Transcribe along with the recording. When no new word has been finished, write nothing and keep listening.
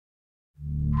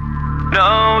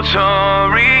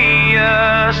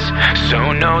notorious,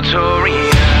 so notorious,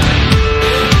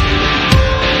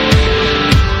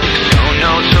 so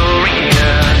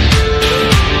notorious.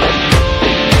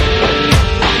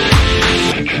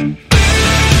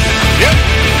 Yep.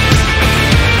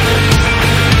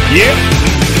 Yep.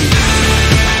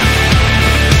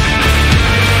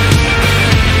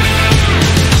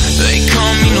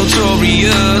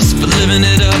 Notorious for living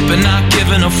it up and not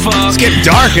giving a fuck. It's getting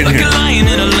dark in like here. Like a lion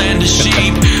in a land of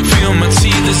sheep. Feel my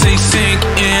teeth as they sink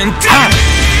in.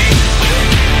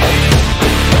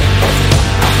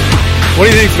 What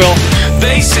do you think, Phil?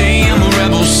 They say I'm a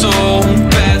rebel soul,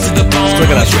 bad to the bone,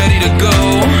 always ready to go.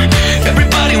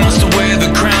 Everybody wants to wear the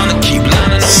crown and keep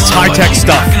lining them up. It's high-tech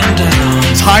stuff.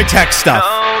 It's high-tech stuff,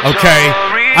 okay?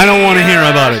 I don't want to hear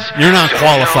about it. You're not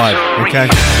qualified, okay?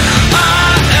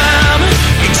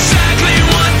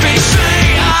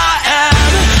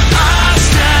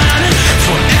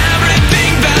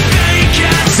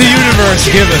 The universe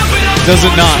giveth, does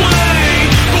it not?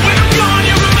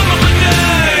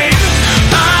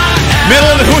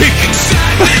 Middle of the week.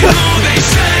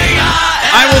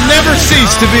 I will never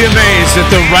cease to be amazed at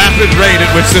the rapid rate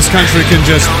at which this country can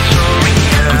just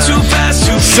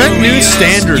set new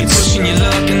standards.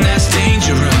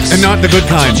 And not the good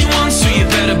kind.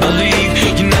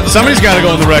 Somebody's got to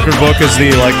go in the record book as the,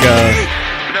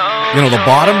 the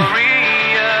bottom,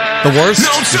 the worst,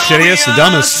 the shittiest, the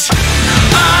dumbest.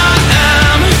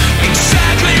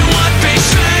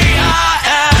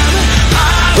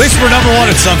 At least we're number one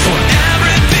at some point.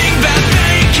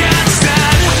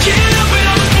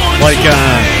 Like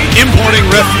importing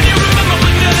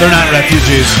they're not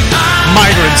refugees,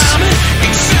 migrants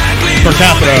per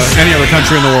capita any other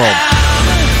country in the world.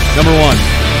 Number one.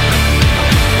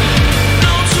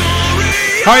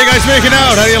 How are you guys making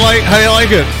out? How do you like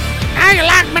it? How do you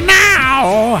like me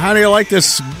now? How do you like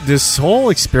this? This whole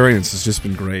experience has just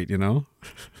been great, you know?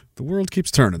 The world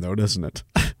keeps turning though, doesn't it?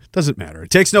 Doesn't matter. It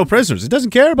takes no prisoners. It doesn't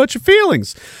care about your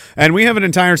feelings. And we have an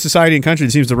entire society and country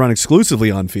that seems to run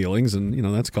exclusively on feelings, and,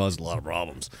 that's caused a lot of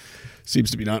problems. Seems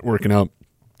to be not working out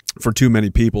for too many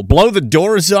people. Blow the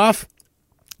doors off.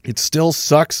 It still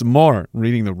sucks more.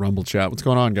 Reading the Rumble chat. What's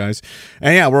going on, guys?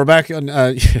 And yeah, we're back on,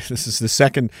 this is the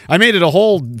second. I made it a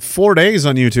whole 4 days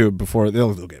on YouTube before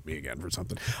they'll get me again for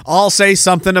something. I'll say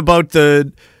something about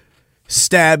the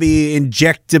stabby,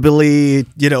 injectably,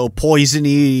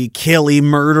 poisony, killy,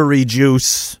 murdery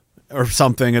juice or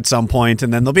something at some point,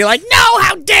 and then they'll be like, no,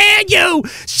 how dare you,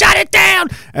 shut it down,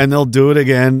 and they'll do it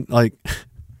again, like,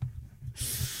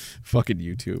 fucking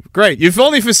YouTube. Great, you've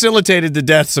only facilitated the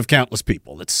deaths of countless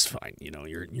people. That's fine,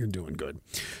 you're doing good.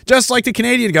 Just like the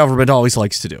Canadian government always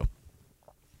likes to do.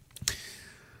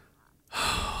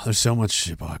 There's so much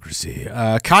hypocrisy.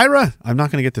 Kyra, I'm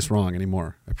not going to get this wrong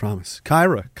anymore. I promise.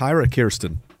 Kyra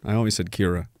Kirsten. I always said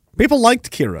Kira. People liked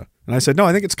Kira. And I said, no,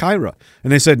 I think it's Kyra.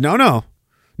 And they said, no,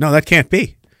 that can't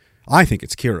be. I think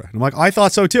it's Kira. And I'm like, I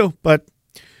thought so too. But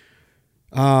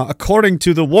according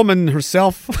to the woman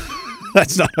herself,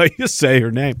 that's not how you say her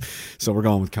name. So we're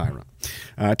going with Kyra.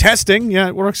 Testing, yeah,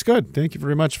 it works good. Thank you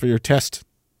very much for your test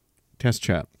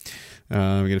chat.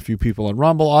 We get a few people on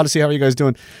Rumble. Odyssey, how are you guys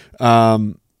doing?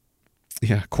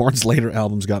 Yeah, Korn's later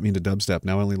albums got me into dubstep.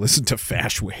 Now I only listen to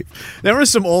Fash Wave. There were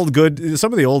some of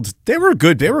the old, they were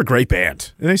good. They were a great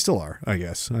band. And they still are, I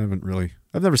guess.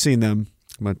 I've never seen them,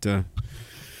 but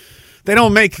they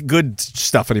don't make good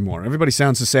stuff anymore. Everybody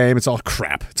sounds the same. It's all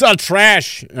crap. It's all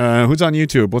trash. Who's on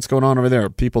YouTube? What's going on over there?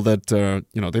 People that,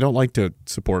 they don't like to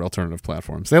support alternative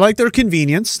platforms. They like their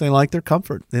convenience. They like their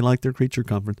comfort. They like their creature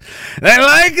comfort. They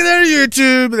like their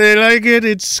YouTube. They like it.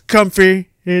 It's comfy.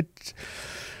 It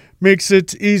makes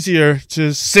it easier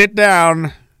to sit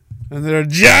down. And they're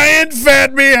giant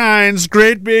fat behinds,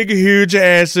 great big huge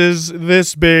asses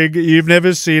this big. You've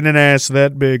never seen an ass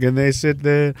that big. And they sit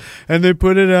there and they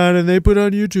put it on and they put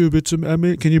on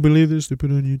YouTube. Can you believe this? They put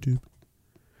it on YouTube.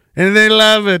 And they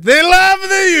love it. They love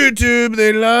the YouTube.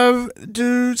 They love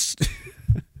to...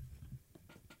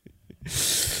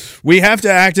 We have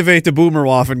to activate the boomer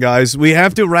waffen, guys. We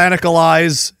have to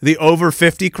radicalize the over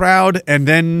 50 crowd and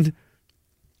then...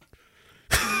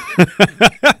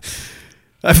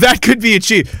 That could be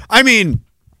achieved. I mean,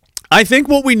 I think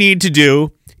what we need to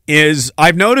do is,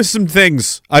 I've noticed some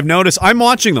things. I'm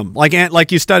watching them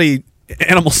like you study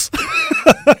animals.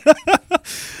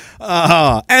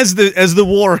 As the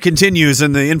war continues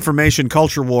and the information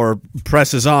culture war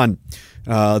presses on,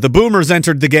 the boomers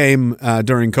entered the game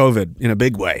during COVID in a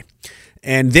big way,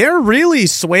 and they're really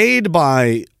swayed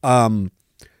by.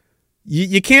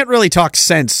 You can't really talk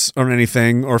sense or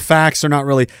anything, or facts are not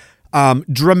really.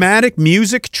 Dramatic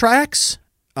music tracks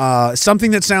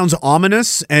something that sounds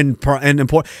ominous and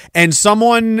important, and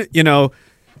someone,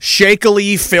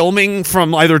 shakily filming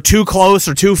from either too close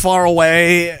or too far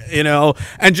away,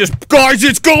 and just, guys,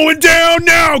 it's going down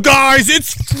now, guys,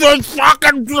 it's the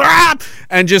fucking drop,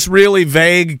 and just really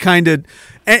vague kind of.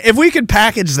 If we could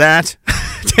package that,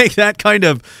 take that kind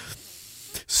of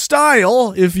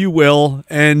style, if you will,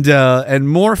 and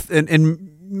morph and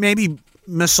maybe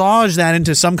massage that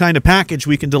into some kind of package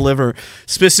we can deliver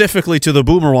specifically to the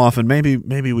Boomerwaffen,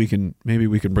 maybe we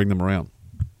can bring them around.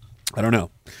 I don't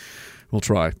know. We'll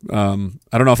try. I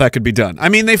don't know if that could be done. I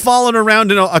mean, they followed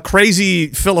around in a crazy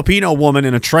Filipino woman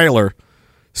in a trailer.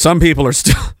 Some people are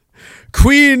still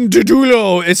Queen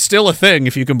Dudulo is still a thing,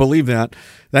 if you can believe that.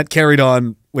 That carried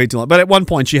on way too long. But at one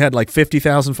point, she had like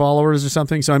 50,000 followers or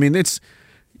something. So, I mean, it's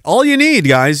all you need,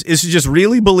 guys, is to just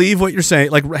really believe what you're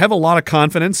saying. Like, have a lot of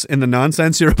confidence in the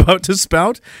nonsense you're about to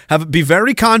spout. Be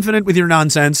very confident with your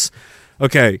nonsense.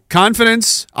 Okay,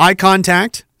 confidence, eye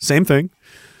contact, same thing.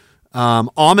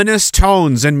 Ominous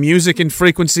tones and music and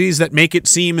frequencies that make it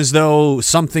seem as though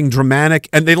something dramatic.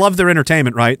 And they love their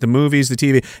entertainment, right? The movies, the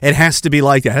TV. It has to be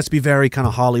like that. It has to be very kind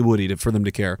of Hollywoody for them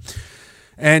to care.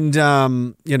 And,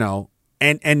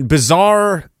 and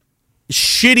bizarre,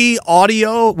 shitty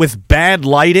audio with bad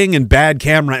lighting and bad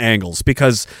camera angles.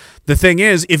 Because the thing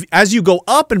is, as you go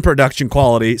up in production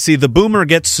quality, see, the boomer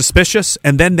gets suspicious,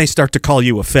 and then they start to call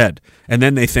you a fed. And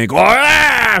then they think,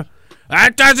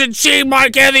 that doesn't seem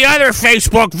like any other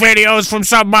Facebook videos from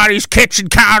somebody's kitchen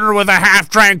counter with a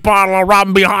half-drank bottle of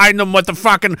rum behind them with the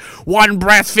fucking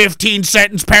one-breath,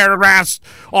 15-sentence paragraphs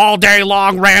all day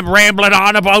long rambling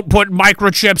on about putting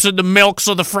microchips in the milk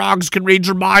so the frogs can read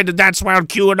your mind, and that's why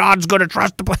QAnon's going to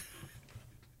trust the...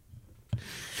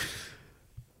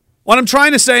 What I'm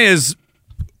trying to say is,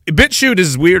 BitChute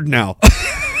is weird now.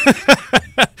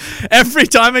 Every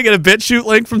time I get a BitChute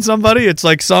link from somebody, it's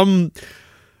like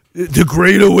the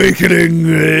Great Awakening,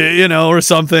 or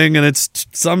something, and it's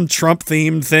some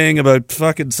Trump-themed thing about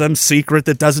fucking some secret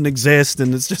that doesn't exist,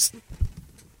 and it's just...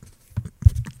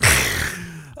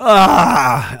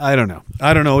 I don't know.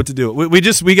 I don't know what to do. We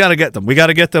got to get them. We got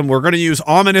to get them. We're going to use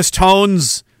ominous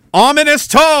tones. Ominous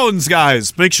tones,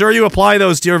 guys. Make sure you apply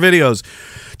those to your videos.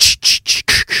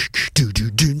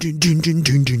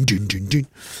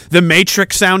 The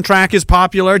Matrix soundtrack is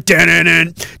popular. Guys,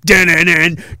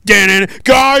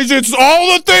 it's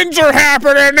all the things are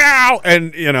happening now.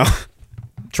 And,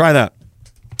 try that.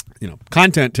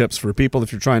 Content tips for people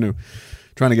if you're trying to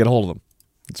get a hold of them.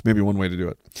 It's maybe one way to do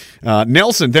it.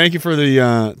 Nelson, thank you for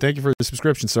the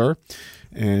subscription, sir.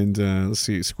 And let's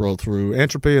see, scroll through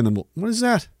Entropy, and then what is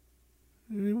that?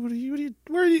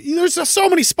 Where are you? There's so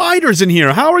many spiders in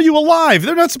here. How are you alive?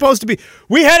 They're not supposed to be.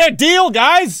 We had a deal,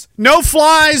 guys. No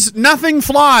flies, nothing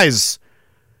flies.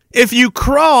 If you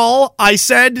crawl, I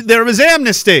said there was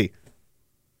amnesty.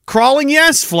 Crawling,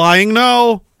 yes. Flying,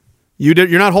 no.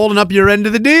 You're not holding up your end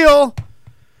of the deal.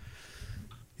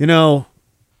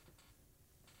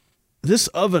 This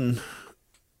oven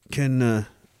can.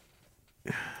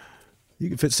 You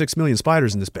can fit 6 million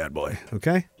spiders in this bad boy.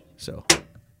 Okay, so.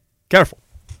 Careful.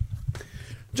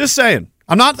 Just saying.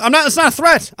 It's not a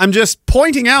threat. I'm just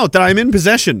pointing out that I'm in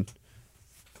possession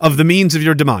of the means of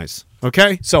your demise.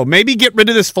 Okay? So maybe get rid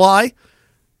of this fly,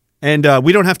 and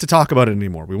we don't have to talk about it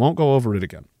anymore. We won't go over it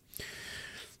again.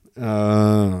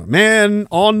 Man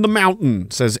on the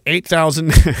Mountain says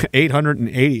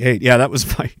 8,888. Yeah, that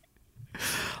was my...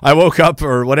 I woke up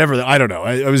or whatever. I don't know.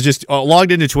 I was just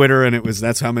logged into Twitter, and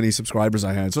that's how many subscribers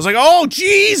I had. So I was like, oh,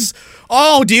 geez.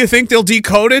 Oh, do you think they'll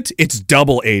decode it? It's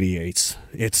double 88s.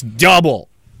 It's double.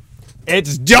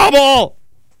 It's double.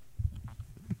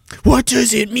 What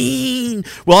does it mean?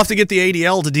 We'll have to get the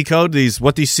ADL to decode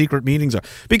what these secret meetings are.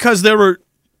 Because there were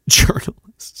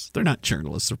journalists. They're not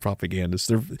journalists. They're propagandists.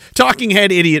 They're talking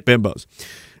head idiot bimbos.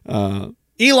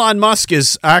 Elon Musk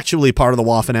is actually part of the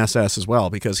Waffen SS as well,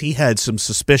 because he had some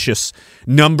suspicious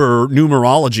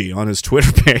numerology on his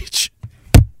Twitter page.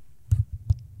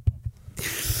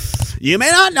 You may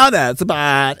not know this,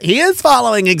 but he is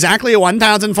following exactly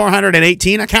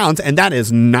 1,418 accounts, and that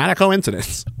is not a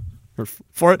coincidence.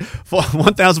 For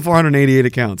 1,488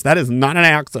 accounts. That is not an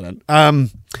accident.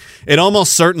 It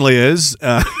almost certainly is.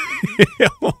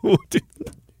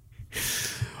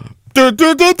 That's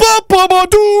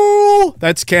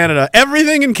Canada.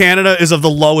 Everything in Canada is of the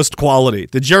lowest quality.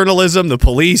 The journalism, the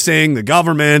policing, the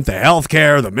government, the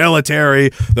healthcare, the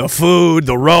military, the food,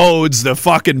 the roads, the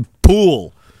fucking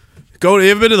pool. You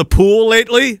ever been to the pool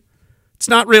lately? It's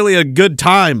not really a good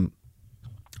time.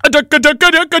 Did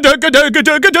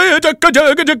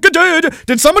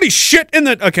somebody shit in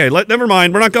the... Okay, never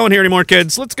mind. We're not going here anymore,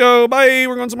 kids. Let's go. Bye.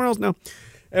 We're going somewhere else now.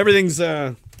 Everything's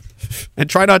and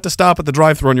try not to stop at the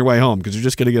drive-thru on your way home because you're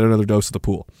just going to get another dose of the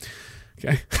pool.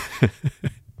 Okay.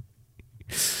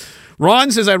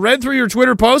 Ron says, I read through your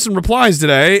Twitter posts and replies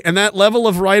today, and that level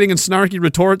of writing and snarky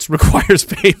retorts requires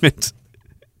payment.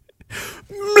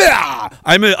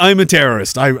 I'm a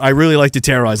terrorist. I really like to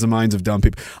terrorize the minds of dumb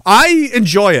people. I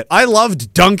enjoy it. I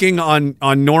loved dunking on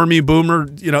normie boomer,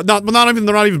 they're not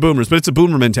even boomers, but it's a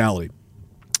boomer mentality.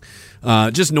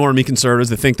 Just normie conservatives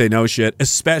that think they know shit,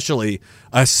 especially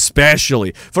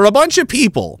for a bunch of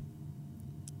people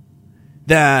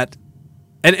that,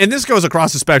 and this goes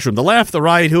across the spectrum, the left, the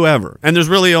right, whoever. And there's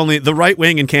really only, the right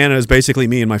wing in Canada is basically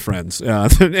me and my friends,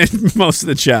 and most of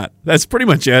the chat. That's pretty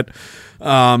much it.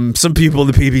 Some people in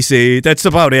the PBC, that's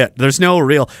about it. There's no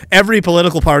real, every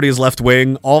political party is left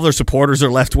wing. All their supporters are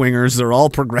left wingers. They're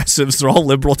all progressives. They're all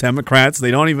liberal Democrats.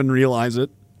 They don't even realize it.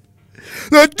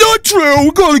 That's not true.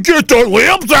 We're going to get their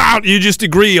limbs out. You just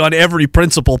agree on every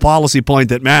principal policy point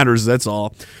that matters. That's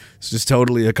all. It's just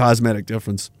totally a cosmetic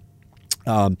difference.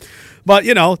 But,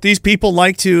 these people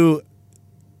like to...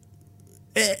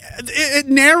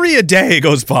 nary a day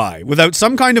goes by without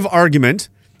some kind of argument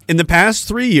in the past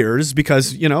 3 years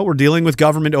because, we're dealing with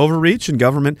government overreach and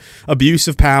government abuse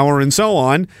of power and so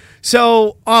on.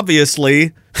 So,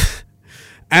 obviously...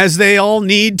 as they all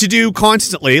need to do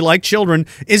constantly, like children,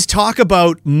 is talk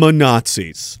about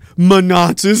Nazis.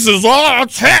 Nazis is,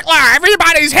 it's Hitler,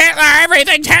 everybody's Hitler,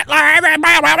 everything's Hitler,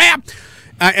 blah, blah, blah.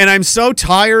 And I'm so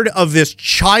tired of this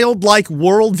childlike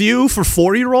worldview for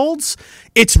 4-year-olds.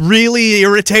 It's really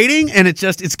irritating, and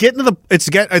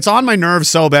it's on my nerves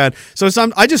so bad. So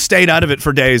I just stayed out of it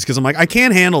for days because I'm like, I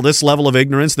can't handle this level of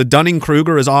ignorance. The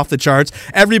Dunning-Kruger is off the charts.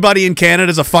 Everybody in Canada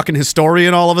is a fucking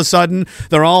historian all of a sudden.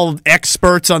 They're all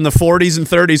experts on the 40s and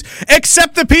 30s,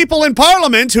 except the people in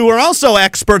Parliament who are also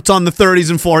experts on the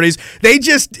 30s and 40s.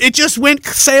 It just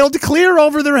sailed clear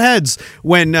over their heads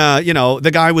when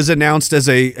the guy was announced as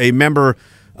a member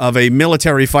of a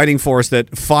military fighting force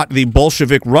that fought the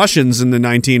Bolshevik Russians in the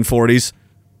 1940s,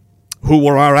 who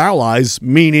were our allies,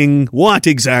 meaning what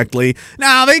exactly?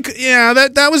 Now,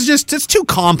 that was just, it's too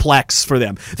complex for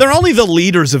them. They're only the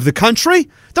leaders of the country.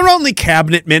 They're only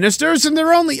cabinet ministers, and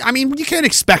you can't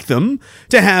expect them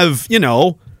to have,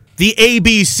 the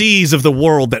ABCs of the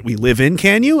world that we live in,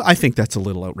 can you? I think that's a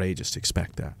little outrageous to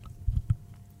expect that.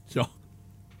 So...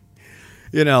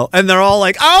 and they're all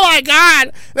like, oh my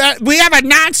God, we have a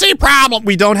Nazi problem.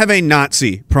 We don't have a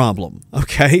Nazi problem,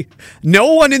 okay?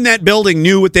 No one in that building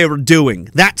knew what they were doing.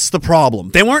 That's the problem.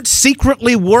 They weren't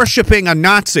secretly worshiping a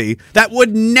Nazi. That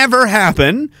would never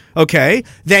happen, okay?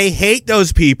 They hate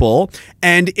those people,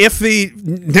 and if the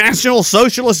National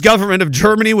Socialist government of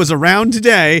Germany was around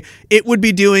today, it would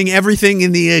be doing everything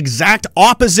in the exact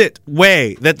opposite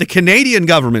way that the Canadian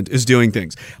government is doing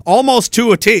things. Almost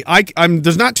to a T.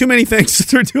 There's not too many things that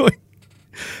they're doing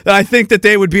that I think that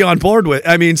they would be on board with.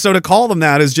 So to call them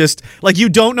that is just, like, you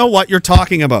don't know what you're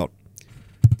talking about.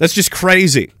 That's just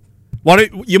crazy.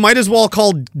 You might as well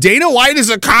call Dana White as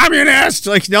a communist.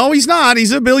 Like, no, he's not.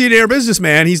 He's a billionaire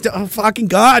businessman. He's, fucking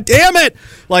God damn it.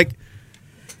 Like,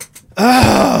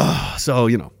 so,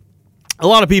 a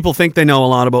lot of people think they know a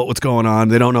lot about what's going on.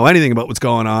 They don't know anything about what's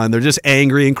going on. They're just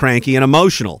angry and cranky and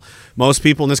emotional. Most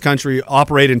people in this country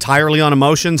operate entirely on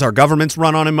emotions. Our governments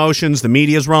run on emotions. The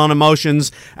media's run on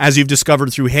emotions. As you've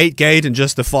discovered through Hategate and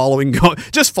just following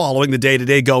the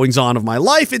day-to-day goings-on of my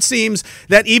life, it seems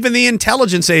that even the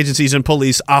intelligence agencies and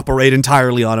police operate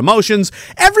entirely on emotions.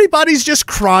 Everybody's just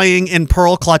crying and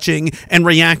pearl-clutching and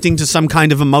reacting to some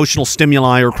kind of emotional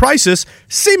stimuli or crisis,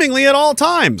 seemingly at all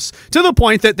times, to the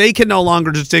point that they can no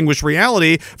longer distinguish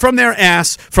reality from their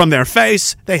ass, from their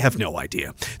face. They have no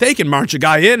idea. They can march a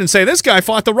guy in and say, this guy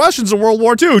fought the Russians in World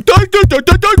War II.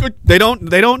 They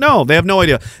don't know. They have no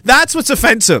idea. That's what's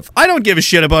offensive. I don't give a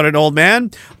shit about an old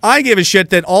man. I give a shit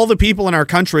that all the people in our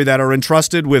country that are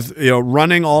entrusted with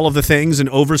running all of the things and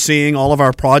overseeing all of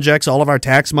our projects, all of our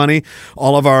tax money,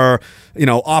 all of our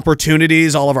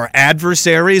opportunities, all of our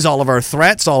adversaries, all of our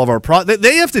threats, all of our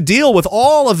they have to deal with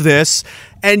all of this,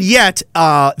 and yet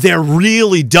they're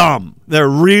really dumb. They're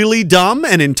really dumb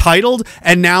and entitled,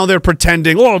 and now they're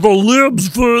pretending, the libs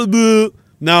for the...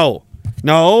 No.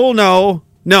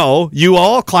 You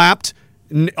all clapped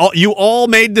You all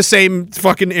made the same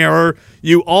fucking error.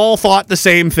 You all thought the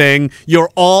same thing. You're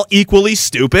all equally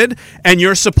stupid. And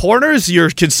your supporters,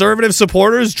 your conservative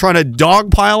supporters, trying to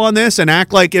dogpile on this and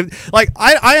act like it. Like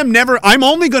I'm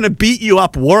only going to beat you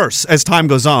up worse as time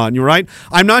goes on. You're right.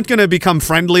 I'm not going to become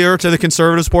friendlier to the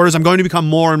conservative supporters. I'm going to become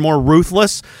more and more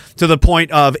ruthless to the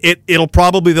point of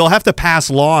they'll have to pass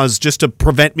laws just to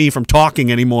prevent me from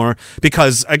talking anymore,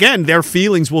 because again, their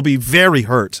feelings will be very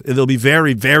hurt. They'll be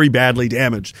very, very badly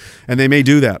damaged, and they may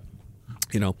do that.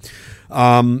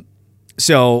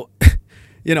 So,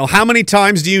 how many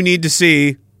times do you need to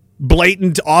see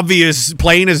blatant, obvious,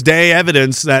 plain as day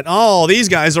evidence that, these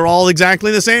guys are all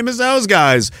exactly the same as those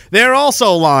guys? They're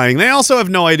also lying. They also have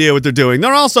no idea what they're doing.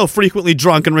 They're also frequently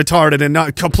drunk and retarded and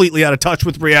not completely out of touch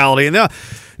with reality. And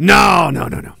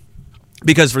no.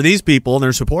 Because for these people and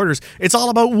their supporters, it's all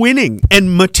about winning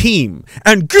and my team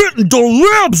and getting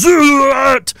the libs.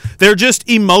 They're just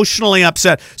emotionally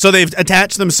upset. So they've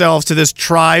attached themselves to this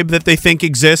tribe that they think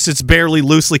exists. It's barely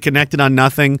loosely connected on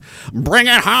nothing. Bring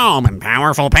it home and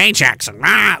powerful paychecks. And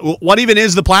what even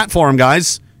is the platform,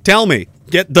 guys? Tell me.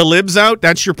 Get the libs out?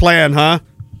 That's your plan, huh?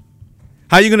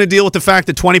 How are you going to deal with the fact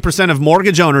that 20% of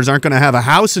mortgage owners aren't going to have a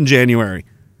house in January?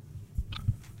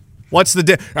 What's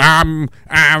the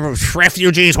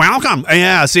refugees welcome?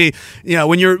 Yeah, see,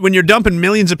 when you're dumping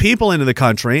millions of people into the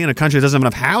country, and a country that doesn't have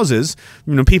enough houses,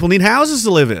 people need houses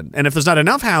to live in. And if there's not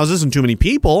enough houses and too many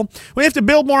people, we have to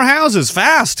build more houses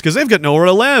fast because they've got nowhere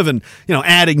to live. And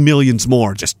adding millions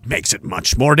more just makes it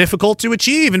much more difficult to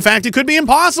achieve. In fact, it could be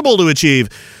impossible to achieve.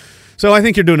 So I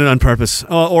think you're doing it on purpose,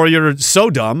 or you're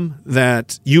so dumb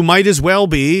that you might as well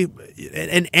be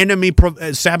an enemy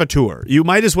saboteur. You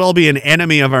might as well be an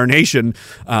enemy of our nation,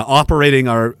 operating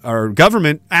our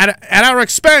government at our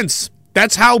expense.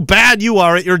 That's how bad you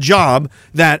are at your job.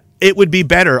 That it would be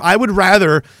better. I would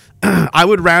rather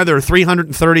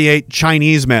 338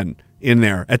 Chinese men in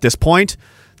there at this point.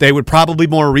 They would probably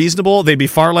be more reasonable. They'd be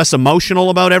far less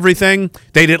emotional about everything.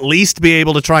 They'd at least be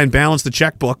able to try and balance the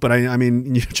checkbook. But I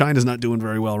mean, China's not doing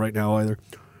very well right now either.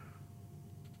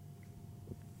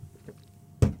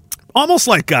 It's almost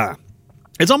like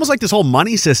this whole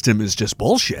money system is just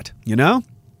bullshit.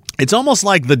 It's almost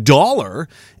like the dollar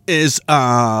is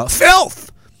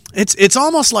filth. It's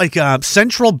almost like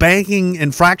central banking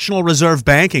and fractional reserve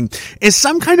banking is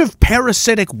some kind of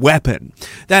parasitic weapon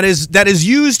that is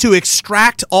used to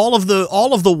extract all of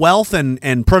the wealth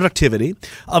and productivity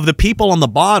of the people on the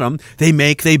bottom. They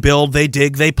make, they build, they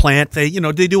dig, they plant, they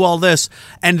do all this,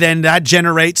 and then that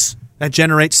generates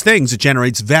things. It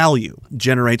generates value, it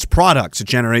generates products, it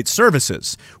generates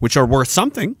services, which are worth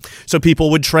something. So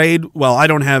people would trade, well, I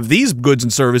don't have these goods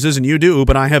and services and you do,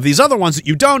 but I have these other ones that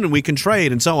you don't, and we can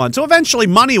trade and so on. So eventually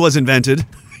money was invented,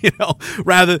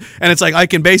 and it's like I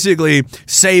can basically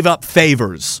save up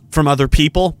favors from other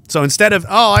people. So instead of,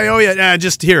 I owe you,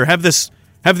 just here, have these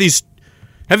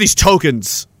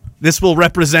tokens. This will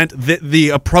represent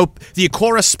the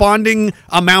corresponding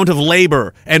amount of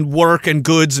labor and work and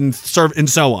goods and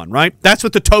so on, right? That's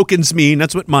what the tokens mean.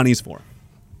 That's what money's for.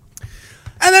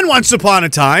 And then once upon a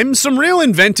time, some real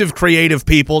inventive, creative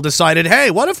people decided, hey,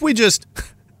 what if we just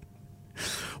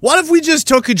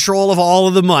took control of all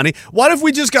of the money? What if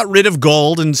we just got rid of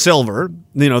gold and silver,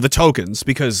 the tokens,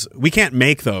 because we can't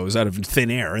make those out of thin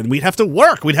air, and we'd have to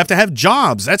work. We'd have to have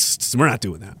jobs. We're not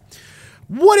doing that.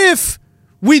 What if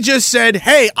we just said,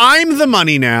 hey, I'm the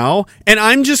money now, and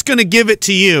I'm just going to give it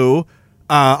to you.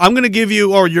 I'm going to give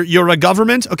you, or you're a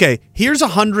government. Okay, here's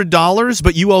 $100,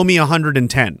 but you owe me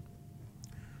 $110.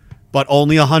 But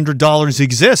only $100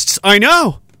 exists. I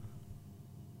know.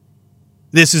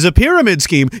 This is a pyramid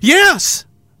scheme. Yes,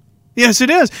 it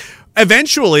is.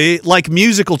 Eventually, like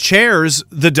musical chairs,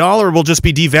 the dollar will just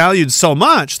be devalued so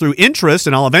much through interest,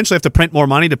 and I'll eventually have to print more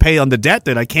money to pay on the debt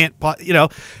that I can't,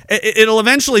 it'll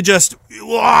eventually just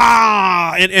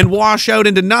and wash out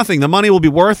into nothing. The money will be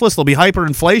worthless. There'll be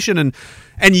hyperinflation,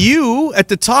 and you at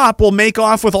the top will make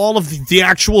off with all of the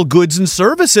actual goods and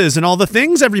services and all the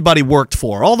things everybody worked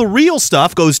for. All the real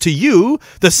stuff goes to you,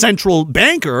 the central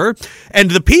banker,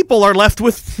 and the people are left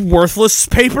with worthless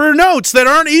paper notes that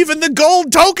aren't even the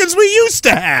gold tokens we used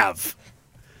to have.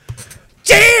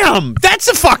 Damn, that's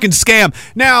a fucking scam.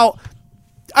 Now,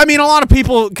 I mean, a lot of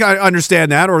people kind of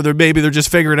understand that, or maybe they're just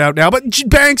figuring it out now, but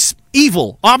banks,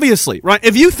 evil, obviously, right?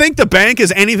 If you think the bank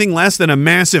is anything less than a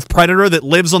massive predator that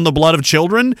lives on the blood of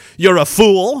children, you're a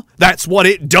fool. That's what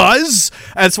it does.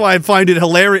 That's why I find it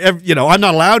hilarious. I'm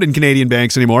not allowed in Canadian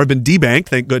banks anymore. I've been debanked,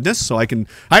 thank goodness, so I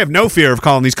have no fear of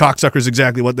calling these cocksuckers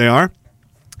exactly what they are.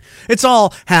 It's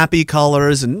all happy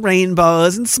colors and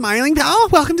rainbows and smiling. Oh,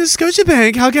 welcome to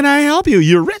Scotiabank. How can I help you?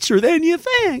 You're richer than you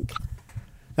think.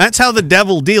 That's how the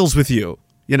devil deals with you.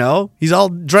 You know, he's all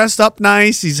dressed up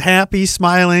nice. He's happy,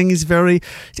 smiling. He's very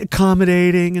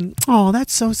accommodating. And, oh,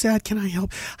 that's so sad. Can I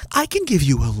help? I can give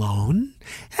you a loan.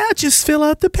 Just fill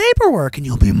out the paperwork and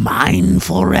you'll be mine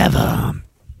forever.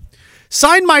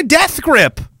 Sign my death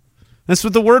grip. That's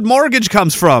what the word mortgage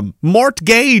comes from.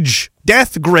 Mortgage,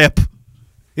 death grip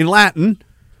in Latin.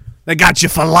 They got you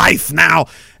for life now.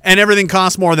 And everything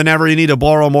costs more than ever. You need to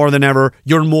borrow more than ever.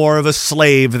 You're more of a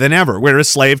slave than ever. We're a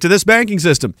slave to this banking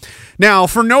system. Now,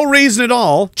 for no reason at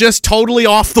all, just totally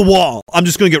off the wall. I'm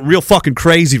just going to get real fucking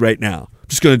crazy right now.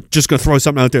 Just gonna throw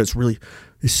something out there that's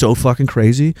it's so fucking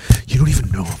crazy. You don't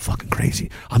even know I'm fucking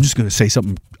crazy. I'm just going to say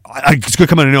something. It's going to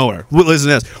come out of nowhere. Listen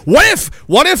to this.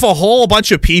 What if a whole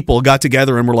bunch of people got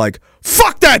together and were like,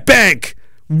 fuck that bank.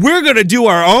 We're going to do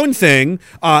our own thing,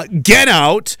 get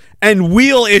out, and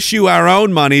we'll issue our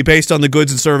own money based on the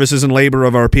goods and services and labor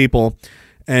of our people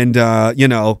and,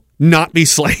 not be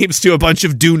slaves to a bunch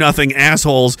of do-nothing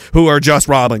assholes who are just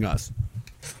robbing us.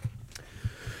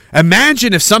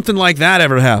 Imagine if something like that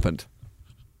ever happened.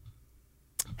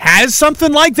 Has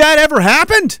something like that ever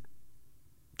happened?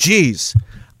 Jeez,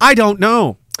 I don't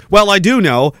know. Well, I do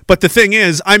know, but the thing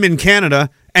is, I'm in Canada,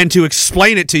 and to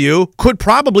explain it to you could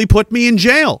probably put me in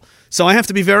jail. So I have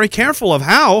to be very careful of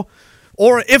how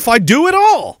or if I do at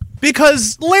all.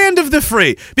 Because land of the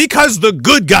free. Because the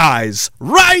good guys,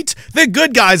 right? The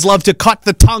good guys love to cut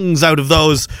the tongues out of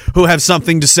those who have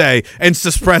something to say and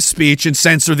suppress speech and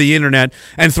censor the internet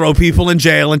and throw people in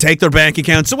jail and take their bank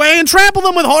accounts away and trample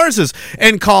them with horses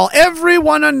and call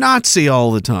everyone a Nazi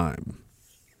all the time.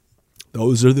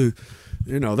 Those are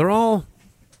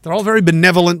they're all very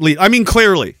benevolently. I mean,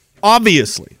 clearly,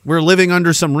 obviously, we're living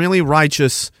under some really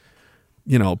righteous,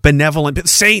 benevolent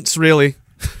saints, really.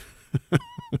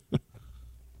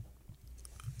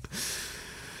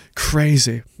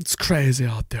 Crazy. It's crazy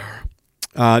out there.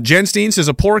 Jen Steen says,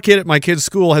 a poor kid at my kid's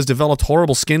school has developed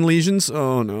horrible skin lesions.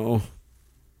 Oh, no.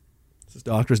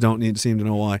 Doctors don't seem to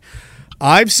know why.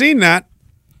 I've seen that.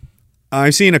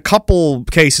 I've seen a couple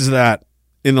cases of that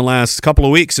in the last couple of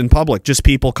weeks in public, just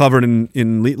people covered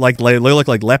in like they look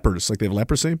like lepers, like they have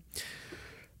leprosy.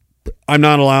 I'm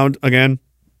not allowed again.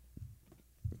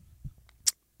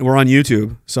 We're on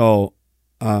YouTube, so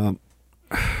I'm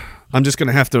just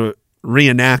gonna have to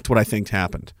reenact what I think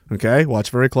happened. Okay, watch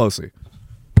very closely.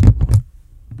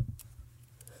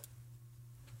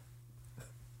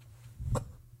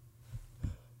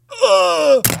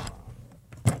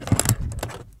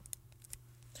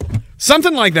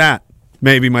 Something like that.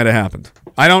 Maybe might have happened.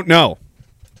 I don't know.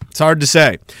 It's hard to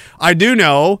say. I do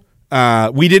know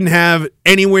we didn't have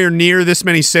anywhere near this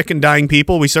many sick and dying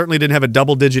people. We certainly didn't have a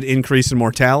double-digit increase in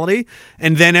mortality.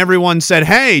 And then everyone said,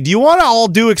 hey, do you want to all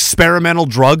do experimental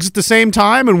drugs at the same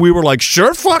time? And we were like,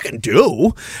 sure fucking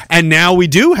do. And now we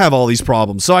do have all these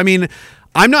problems. So, I mean,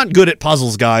 I'm not good at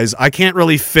puzzles, guys. I can't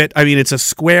really fit. I mean, it's a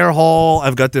square hole.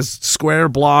 I've got this square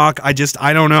block. I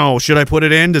don't know. Should I put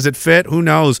it in? Does it fit? Who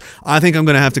knows? I think I'm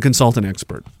going to have to consult an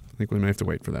expert. I think we may have to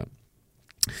wait for that.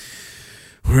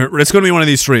 It's going to be one of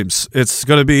these streams. It's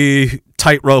going to be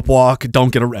tightrope walk.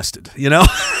 Don't get arrested,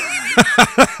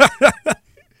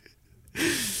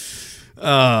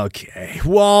 Okay.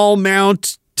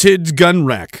 Wall-mounted gun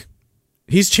rack.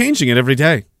 He's changing it every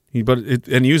day,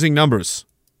 and using numbers.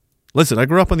 Listen, I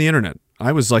grew up on the internet.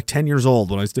 I was like 10 years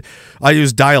old when I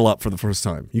used dial-up for the first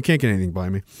time. You can't get anything by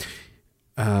me.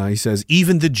 He says,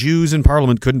 even the Jews in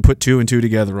Parliament couldn't put two and two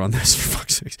together on this, for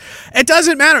fuck's sake. It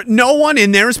doesn't matter. No one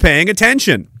in there is paying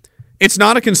attention. It's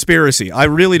not a conspiracy. I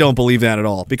really don't believe that at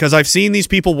all, because I've seen these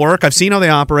people work. I've seen how they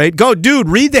operate. Dude,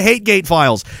 read the Hategate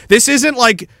files. This isn't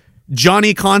like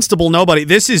Johnny Constable nobody.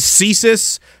 This is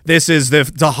CSIS. This is the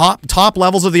top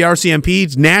levels of the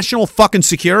RCMP, national fucking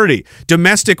security,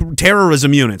 domestic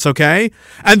terrorism units, okay?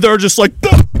 And they're just like,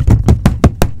 oh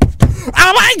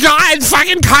my God,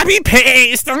 fucking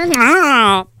copy-paste. Candy,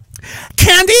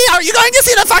 are you going to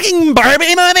see the fucking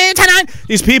Barbie movie tonight?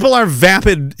 These people are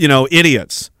vapid,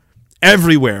 idiots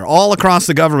everywhere, all across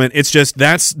the government. It's just,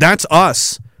 that's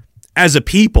us as a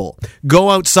people. Go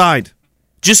outside.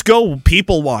 Just go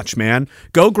people watch, man.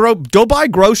 Go buy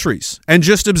groceries and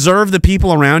just observe the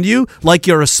people around you like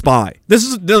you're a spy.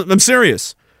 I'm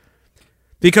serious.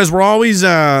 Because we're always,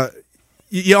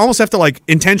 you almost have to like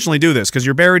intentionally do this because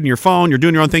you're buried in your phone, you're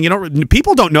doing your own thing.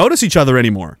 People don't notice each other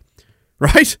anymore,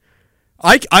 right?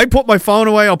 I put my phone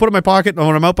away, I'll put it in my pocket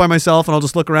when I'm out by myself and I'll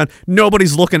just look around.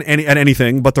 Nobody's looking at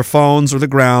anything but their phones or the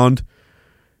ground.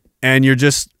 And you're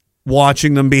just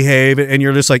watching them behave and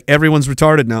you're just like, everyone's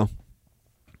retarded now.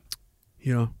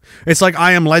 It's like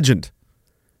I Am Legend.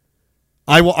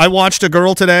 I watched a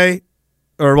girl yesterday.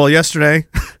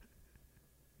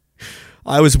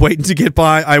 I was waiting to get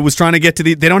by. I was trying to get to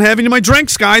they don't have any of my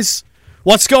drinks, guys.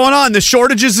 What's going on? The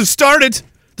shortages have started.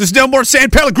 There's no more San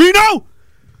Pellegrino.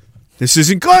 This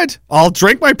isn't good. I'll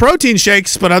drink my protein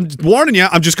shakes, but I'm warning you,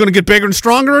 I'm just going to get bigger and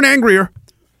stronger and angrier.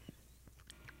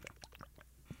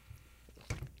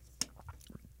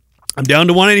 I'm down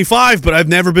to 185, but I've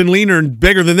never been leaner and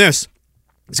bigger than this.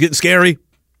 It's getting scary.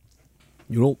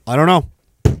 I don't know.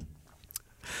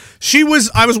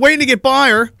 I was waiting to get by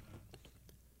her,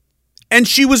 and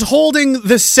she was holding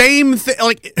the same thing.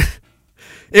 Like,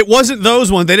 it wasn't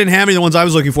those ones. They didn't have any of the ones I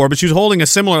was looking for, but she was holding a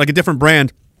similar, like a different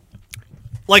brand.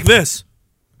 Like this.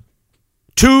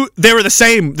 They were the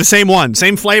same one.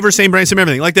 Same flavor, same brand, same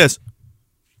everything. Like this.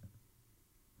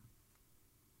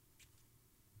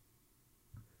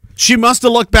 She must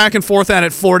have looked back and forth at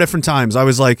it 4 different times. I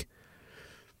was like,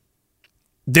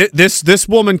 this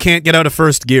woman can't get out of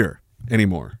first gear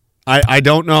anymore. I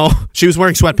don't know. She was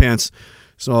wearing sweatpants.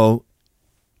 So,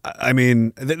 I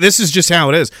mean, this is just how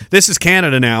it is. This is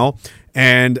Canada now,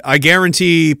 and I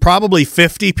guarantee probably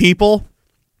 50 people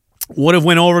would have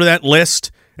went over that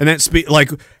list and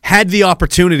had the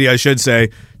opportunity, I should say,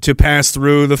 to pass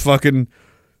through the fucking,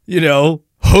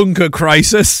 hunka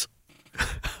crisis.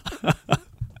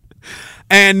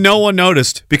 And no one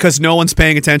noticed because no one's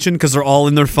paying attention because they're all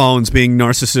in their phones being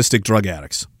narcissistic drug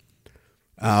addicts.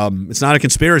 It's not a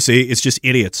conspiracy. It's just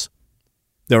idiots.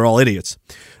 They're all idiots.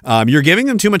 You're giving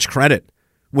them too much credit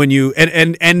when you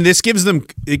and this gives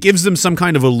them some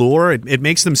kind of allure. It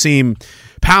makes them seem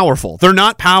powerful. They're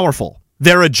not powerful.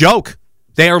 They're a joke.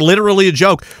 They are literally a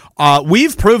joke.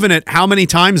 We've proven it how many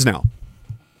times now?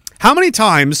 How many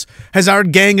times has our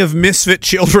gang of misfit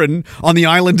children on the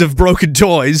island of broken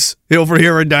toys over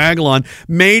here in Diagolon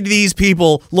made these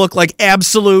people look like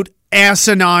absolute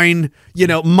asinine,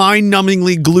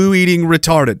 mind-numbingly glue-eating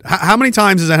retarded? How many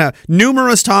times has that happened?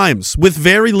 Numerous times with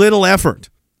very little effort.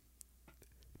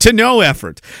 To no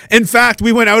effort. In fact,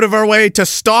 we went out of our way to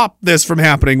stop this from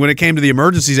happening when it came to the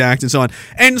Emergencies Act and so on.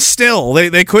 And still,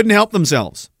 they couldn't help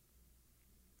themselves.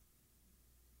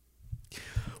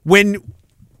 When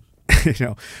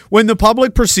the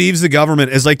public perceives the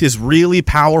government as like this really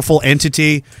powerful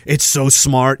entity, it's so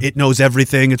smart, it knows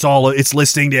everything, it's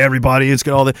listening to everybody, it's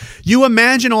got all the, you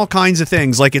imagine all kinds of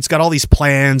things, like it's got all these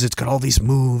plans, it's got all these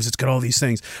moves, it's got all these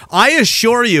things. I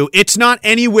assure you, it's not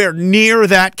anywhere near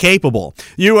that capable.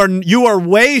 You are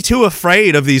way too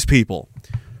afraid of these people.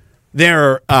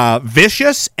 They're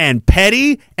vicious and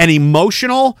petty and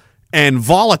emotional and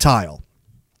volatile.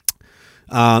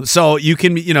 So you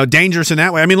can, dangerous in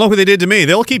that way. I mean, look what they did to me.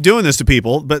 They'll keep doing this to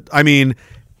people, but I mean,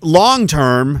 long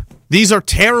term, these are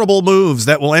terrible moves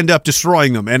that will end up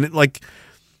destroying them. And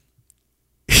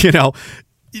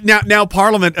now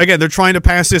Parliament, again, they're trying to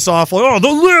pass this off like, oh, the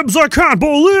libs, I can't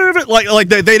believe it. Like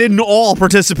they didn't all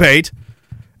participate.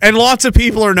 And lots of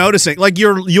people are noticing, like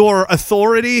your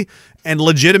authority and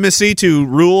legitimacy to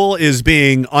rule is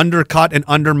being undercut and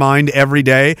undermined every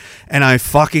day. And I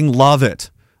fucking love it.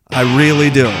 I really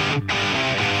do.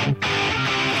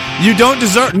 You don't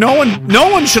deserve. No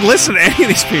one should listen to any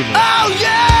of these people. Oh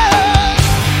yeah!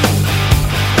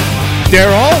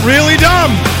 They're all really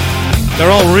dumb.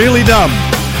 They're all really dumb.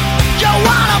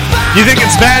 You think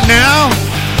it's bad now?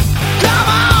 Come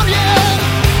on,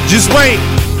 yeah. Just wait.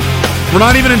 We're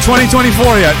not even in 2024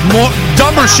 yet. More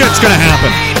dumber shit's gonna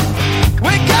happen.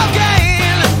 With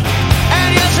cocaine,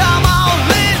 and yes, I'm all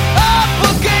lit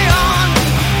up again.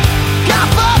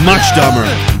 Much dumber.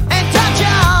 And touch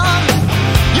on.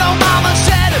 Your mama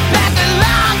said back the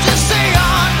line to see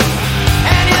on.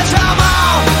 And yes, I'm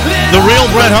all lit The real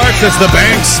Bret Hart says the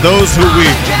banks, those who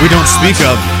we don't speak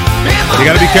of. You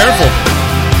gotta be careful.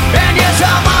 And yes,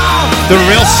 I'm all They're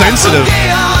real sensitive.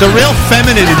 They're real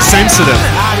feminine and sensitive.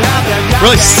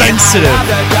 Really sensitive.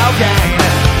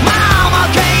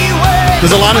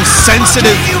 There's a lot of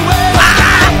sensitive,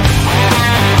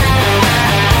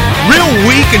 real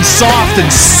weak and soft and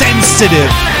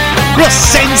sensitive. Real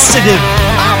sensitive.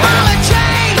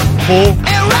 Oh.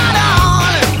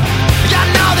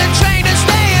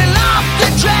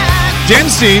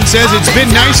 Jenstein says it's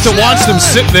been nice to watch them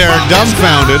sit there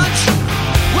dumbfounded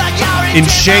in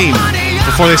shame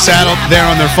before they sat up there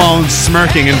on their phones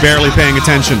smirking and barely paying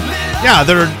attention. Yeah,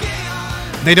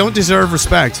 they don't deserve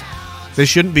respect. They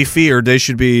shouldn't be feared. They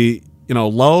should be,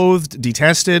 loathed,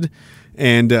 detested,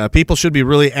 and people should be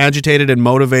really agitated and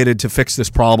motivated to fix this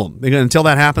problem. Until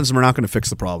that happens, we're not going to fix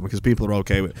the problem because people are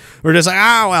okay with it. We're just like,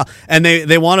 well. And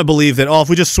they want to believe that, if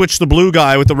we just switch the blue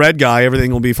guy with the red guy,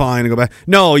 everything will be fine and go back.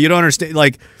 No, you don't understand.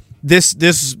 Like,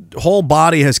 this whole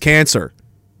body has cancer.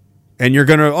 And you're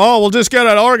going to, we'll just get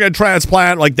an organ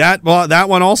transplant. Like that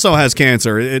one also has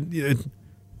cancer.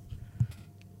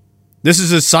 This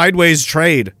is a sideways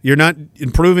trade. You're not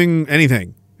improving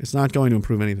anything. It's not going to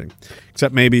improve anything,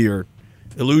 except maybe your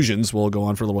illusions will go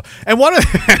on for a little while. And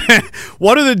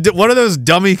what are those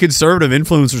dummy conservative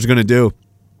influencers going to do?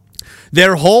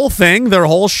 Their whole thing, their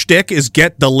whole shtick is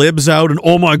get the libs out and,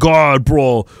 oh my God,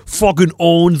 bro, fucking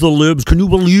own the libs. Can you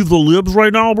believe the libs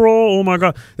right now, bro? Oh my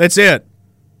God. That's it.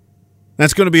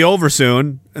 That's going to be over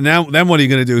soon. And then what are you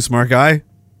going to do, smart guy?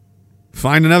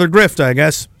 Find another grift, I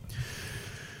guess.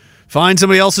 Find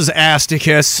somebody else's ass to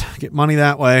kiss. Get money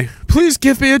that way. Please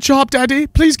give me a job, Daddy.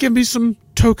 Please give me some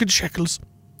token shekels.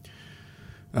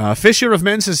 Fisher of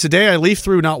Men says, today I leafed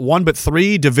through not one but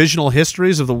three divisional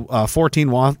histories of the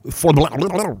 14th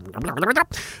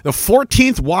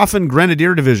Waffen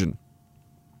Grenadier Division.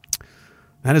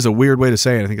 That is a weird way to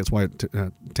say it. I think that's why it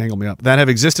tangled me up. That have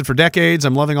existed for decades.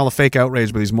 I'm loving all the fake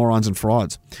outrage by these morons and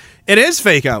frauds. It is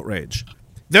fake outrage.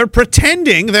 They're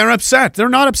pretending they're upset. They're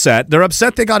not upset. They're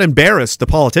upset they got embarrassed. The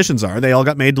politicians are. They all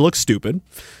got made to look stupid.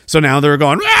 So now they're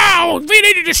going, oh, we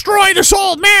need to destroy this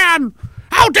old man.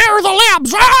 How dare the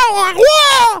libs?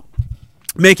 Oh,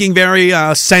 making very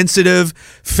sensitive,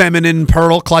 feminine,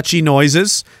 pearl clutchy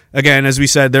noises. Again, as we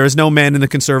said, there is no men in the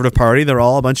Conservative Party. They're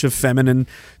all a bunch of feminine,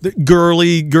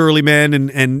 girly men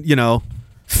and you know,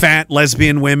 fat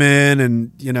lesbian women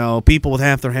and, you know, people with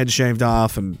half their head shaved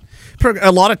off and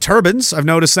a lot of turbans. I've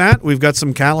noticed that. We've got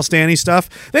some Kalistani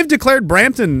stuff. They've declared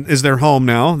Brampton is their home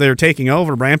now. They're taking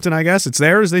over Brampton, I guess. It's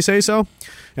theirs, they say so.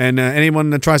 And anyone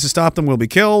that tries to stop them will be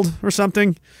killed or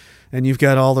something. And you've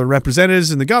got all the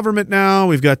representatives in the government now.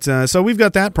 We've got we've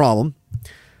got that problem.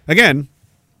 Again,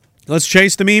 let's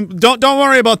chase the meme. Don't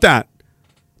worry about that.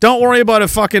 Don't worry about a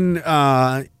fucking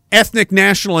ethnic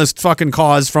nationalist fucking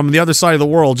cause from the other side of the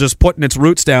world just putting its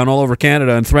roots down all over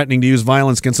Canada and threatening to use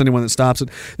violence against anyone that stops it.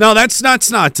 No, that's not.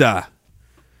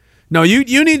 No,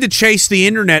 you need to chase the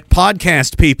internet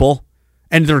podcast people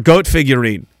and their goat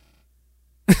figurine.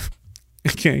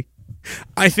 Okay.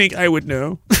 I think I would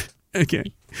know. Okay.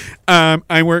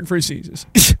 I work for Caesars.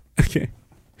 Okay.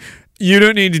 You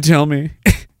don't need to tell me.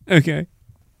 Okay.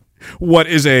 What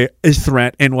is a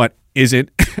threat and what isn't.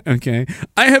 Okay.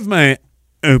 I have my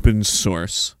open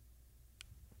source.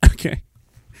 Okay.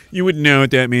 You wouldn't know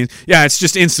what that means. Yeah, it's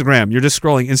just Instagram. You're just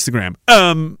scrolling Instagram.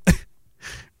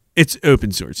 It's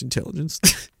open source intelligence.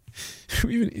 Who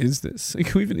even is this? Like,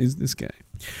 who even is this guy?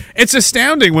 It's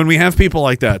astounding when we have people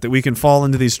like that we can fall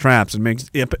into these traps and make,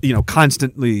 you know,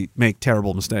 constantly make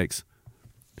terrible mistakes.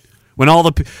 When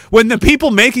the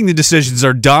people making the decisions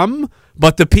are dumb,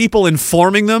 but the people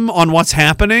informing them on what's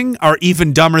happening are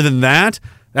even dumber than that.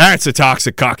 That's a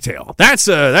toxic cocktail. That's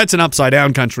an upside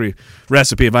down country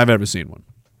recipe if I've ever seen one.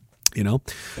 You know,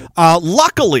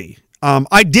 luckily,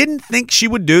 I didn't think she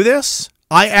would do this.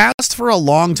 I asked for a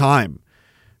long time.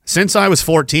 Since I was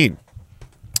 14,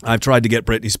 I've tried to get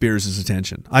Britney Spears'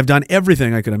 attention. I've done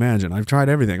everything I could imagine. I've tried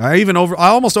everything. I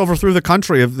almost overthrew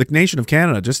the nation of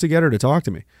Canada just to get her to talk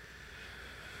to me.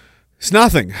 It's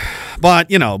nothing. But,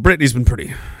 you know, Britney's been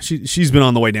she's been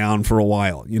on the way down for a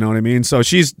while, you know what I mean? So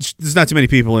there's not too many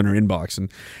people in her inbox.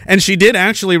 And she did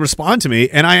actually respond to me,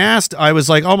 and I was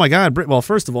like, oh my God, well,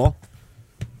 first of all,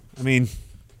 I mean,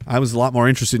 I was a lot more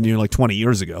interested in you like 20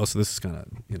 years ago, so this is kind of,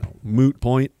 you know, moot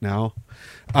point now.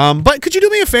 But could you do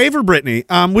me a favor, Brittany?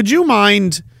 Would you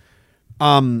mind,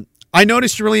 I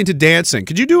noticed you're really into dancing.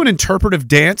 Could you do an interpretive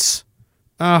dance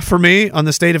for me on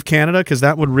the state of Canada? Because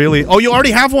that would really... Oh, you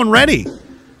already have one ready.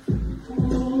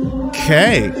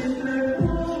 Okay.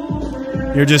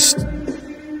 You're just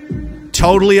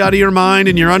totally out of your mind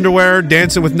in your underwear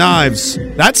dancing with knives.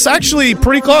 That's actually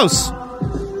pretty close.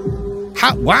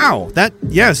 Wow,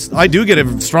 yes, I do get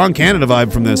a strong Canada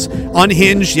vibe from this.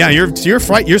 Unhinged, yeah, you're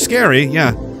scary,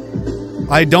 yeah.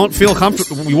 I don't feel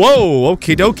comfortable. Whoa,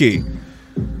 okie dokie.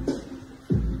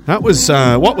 That was,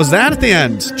 what was that at the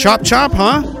end? Chop chop,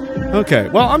 huh? Okay,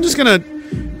 well, I'm just gonna,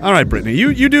 all right, Brittany,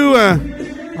 you do,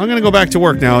 I'm gonna go back to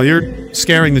work now. You're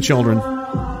scaring the children.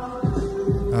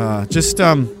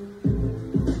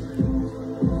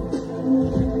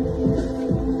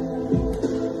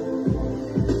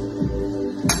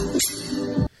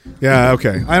 Yeah,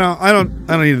 okay. I don't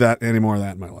need that any more of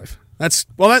that in my life. If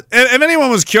anyone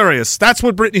was curious, that's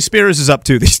what Britney Spears is up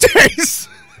to these days.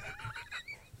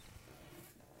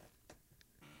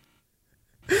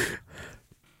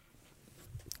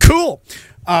 Cool.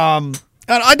 And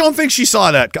I don't think she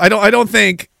saw that. I don't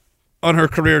think on her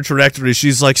career trajectory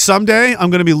she's like, someday I'm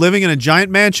going to be living in a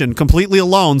giant mansion completely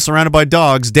alone, surrounded by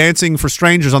dogs, dancing for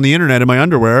strangers on the internet in my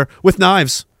underwear with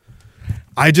knives.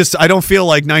 I don't feel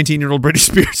like 19-year-old Britney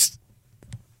Spears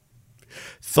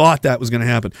thought that was going to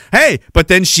happen. Hey, but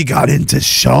then she got into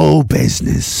show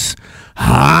business.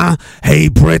 Huh? Hey,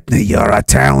 Brittany, you're a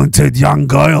talented young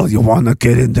girl. You want to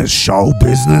get into show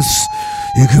business?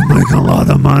 You can make a lot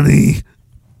of money.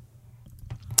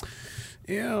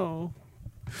 Ew.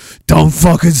 Don't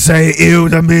fucking say ew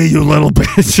to me, you little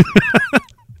bitch.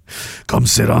 Come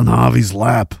sit on Javi's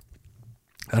lap.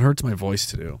 That hurts my voice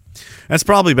to do. That's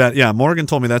probably bad. Yeah, Morgan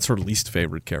told me that's her least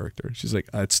favorite character. She's like,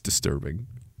 it's disturbing.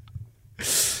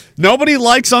 Nobody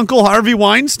likes Uncle Harvey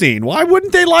Weinstein. Why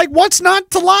wouldn't they like? What's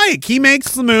not to like? He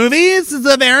makes the movies. He's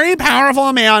a very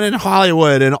powerful man in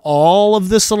Hollywood, and all of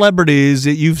the celebrities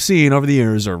that you've seen over the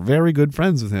years are very good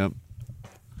friends with him.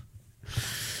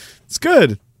 It's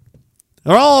good.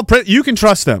 They're all you can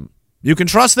trust them. You can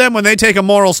trust them when they take a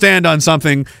moral stand on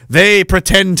something. They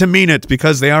pretend to mean it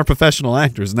because they are professional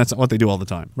actors, and that's what they do all the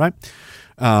time, right?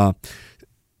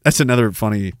 That's another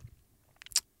funny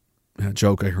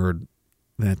joke I heard.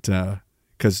 That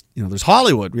because there's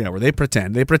Hollywood, where they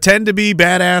pretend to be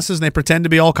badasses and they pretend to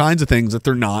be all kinds of things that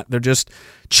they're not. They're just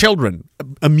children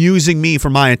amusing me for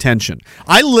my attention.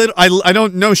 I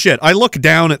don't know shit. I look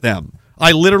down at them.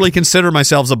 I literally consider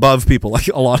myself above people, like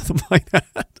a lot of them like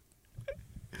that.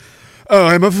 Oh,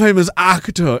 I'm a famous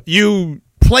actor. You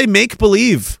play make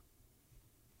believe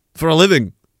for a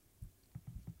living.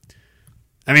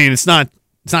 I mean, it's not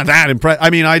that impressive. I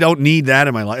mean, I don't need that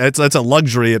in my life. That's a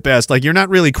luxury at best. Like, you're not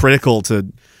really critical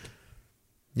to,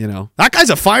 that guy's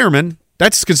a fireman.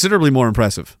 That's considerably more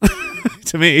impressive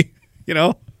to me,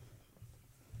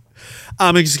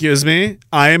 Excuse me.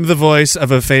 I am the voice of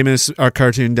a famous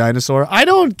cartoon dinosaur. I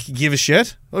don't give a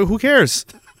shit. Who cares?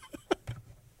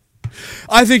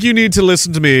 I think you need to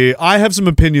listen to me. I have some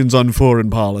opinions on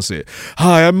foreign policy.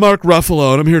 Hi, I'm Mark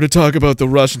Ruffalo, and I'm here to talk about the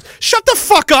Russians. Shut the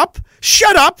fuck up.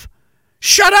 Shut up.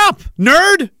 Shut up,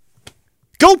 nerd!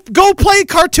 Go play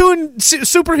cartoon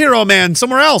superhero man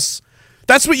somewhere else.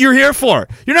 That's what you're here for.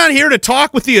 You're not here to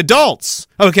talk with the adults,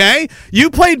 okay? You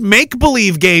played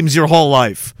make-believe games your whole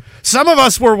life. Some of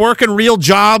us were working real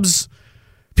jobs.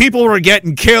 People were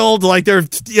getting killed like they're,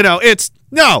 it's,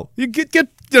 no. You get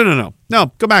no.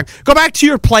 Go back to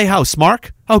your playhouse,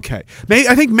 Mark. Okay.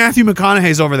 I think Matthew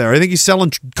McConaughey's over there. I think he's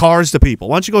selling cars to people.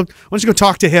 Why don't you go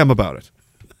talk to him about it?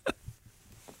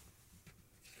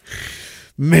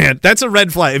 Man, that's a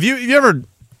red flag. If you ever,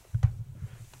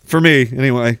 for me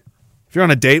anyway, if you're on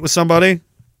a date with somebody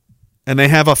and they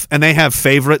have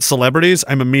favorite celebrities,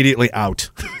 I'm immediately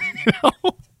out.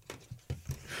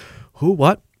 Who?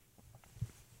 What?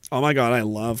 Oh my God, I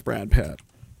love Brad Pitt.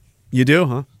 You do,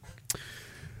 huh?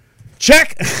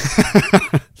 Check.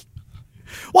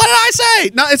 What did I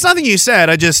say? No, it's nothing you said.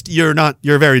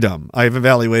 You're very dumb. I've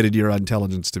evaluated your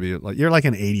intelligence to be you're like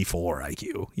an 84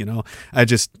 IQ.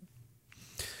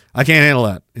 I can't handle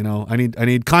that. I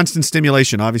need constant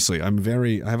stimulation. Obviously, I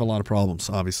have a lot of problems.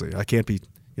 Obviously, I can't be.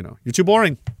 You're too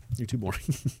boring. You're too boring.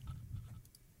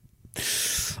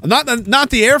 Not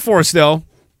the Air Force though.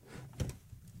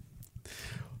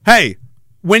 Hey,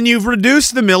 when you've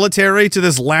reduced the military to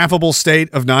this laughable state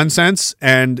of nonsense,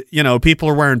 and people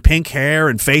are wearing pink hair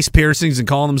and face piercings and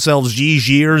calling themselves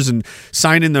G's and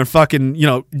signing their fucking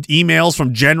emails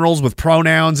from generals with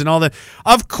pronouns and all that,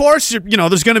 of course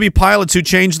there's going to be pilots who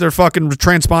change their fucking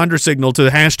transponder signal to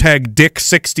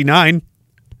 #Dick69.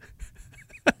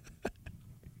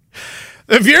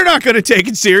 If you're not going to take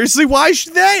it seriously, why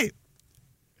should they?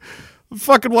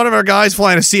 Fucking one of our guys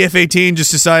flying a CF-18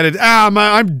 just decided, I'm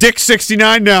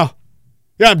Dick69 now.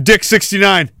 Yeah, I'm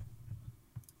Dick69.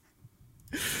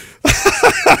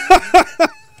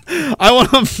 I want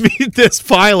to meet this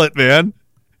pilot, man.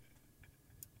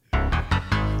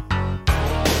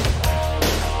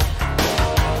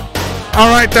 All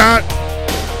right,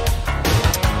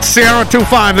 Sierra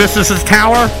 25, this is his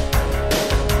tower.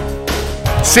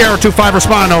 Sierra 25,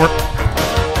 respond, over.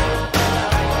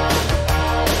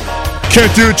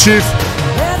 Can't do it, Chief.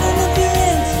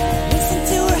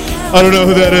 I don't know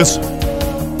who that is.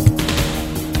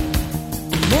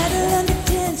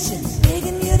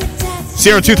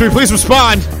 Sierra 23, please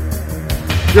respond.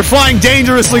 You're flying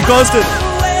dangerously close to...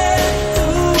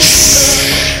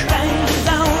 Shh.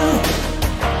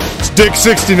 It's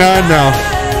Dick69 now.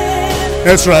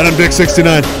 That's right, I'm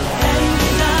Dick69.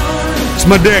 It's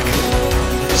my dick.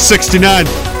 69.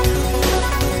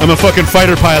 I'm a fucking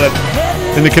fighter pilot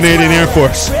in the Canadian Air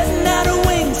Force.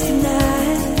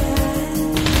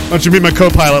 Why don't you meet my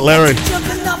co-pilot, Larry?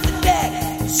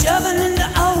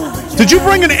 Did you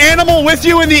bring an animal with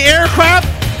you in the aircraft?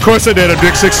 Of course I did. I'm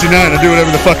Dick69. I do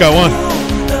whatever the fuck I want.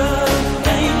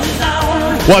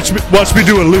 Watch me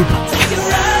do a loop.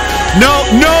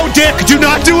 No, Dick, do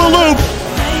not do a loop.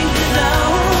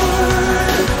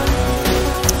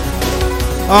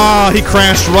 Ah, he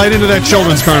crashed right into that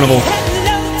children's carnival.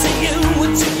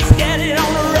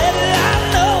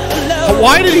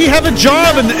 Why did he have a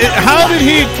job? And how did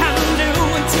he...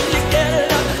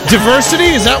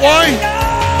 Diversity? Is that why?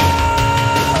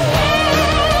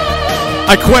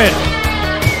 I quit.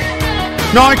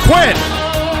 No, I quit.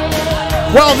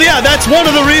 Well, yeah, that's one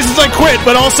of the reasons I quit,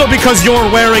 but also because you're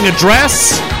wearing a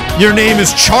dress. Your name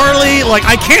is Charlie. Like,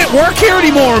 I can't work here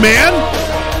anymore, man.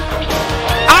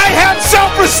 I have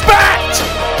self-respect.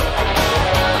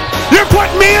 You're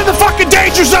putting me in the fucking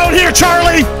danger zone here,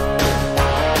 Charlie.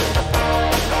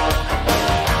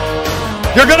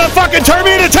 You're gonna fucking turn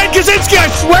me into Ted Kaczynski, I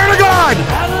swear to God!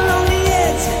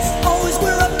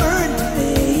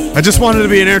 I just wanted to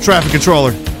be an air traffic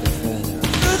controller.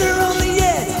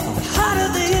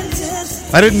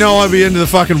 I didn't know I'd be into the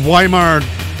fucking Weimar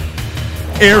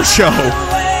air show.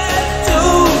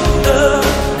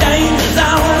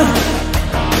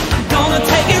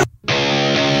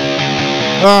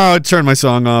 Oh, I turned my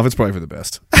song off. It's probably for the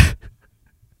best.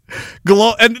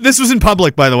 And this was in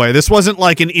public, by the way. This wasn't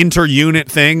like an inter-unit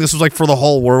thing. This was like for the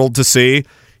whole world to see.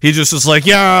 He just was like,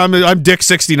 yeah, I'm Dick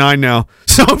 69 now.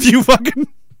 So if you fucking...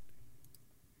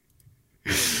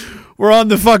 We're on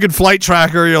the fucking flight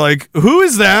tracker. You're like, who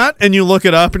is that? And you look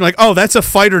it up and you're like, oh, that's a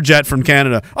fighter jet from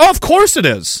Canada. Oh, of course it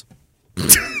is.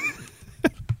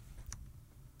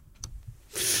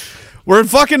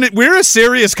 We're a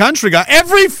serious country, guy.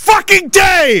 Every fucking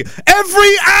day,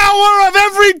 every hour of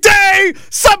every day,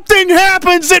 something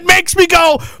happens that makes me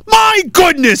go, my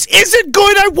goodness, is it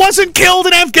good I wasn't killed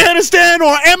in Afghanistan,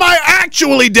 or am I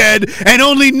actually dead and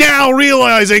only now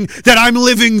realizing that I'm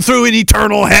living through an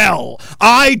eternal hell?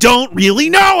 I don't really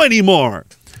know anymore.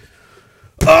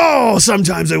 Oh,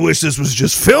 sometimes I wish this was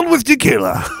just filled with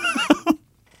tequila.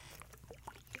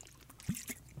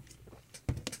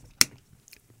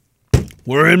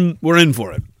 We're in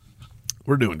for it.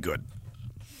 We're doing good.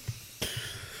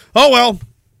 Oh, well.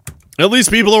 At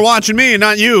least people are watching me and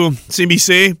not you,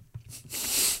 CBC.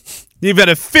 You've had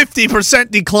a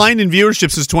 50% decline in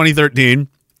viewership since 2013.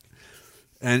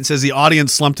 And it says the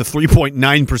audience slumped to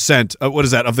 3.9%. What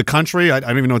is that, of the country? I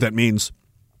don't even know what that means.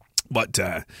 But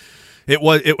it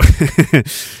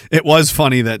was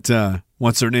funny that,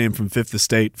 what's her name from Fifth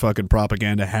Estate, fucking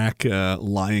propaganda hack,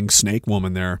 lying snake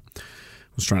woman there,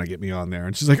 was trying to get me on there.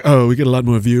 And she's like, oh, we get a lot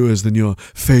more viewers than your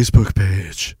Facebook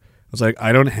page. I was like,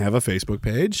 I don't have a Facebook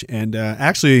page. And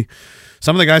actually,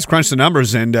 some of the guys crunched the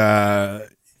numbers and,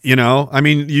 you know, I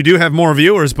mean, you do have more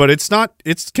viewers, but it's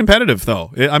competitive,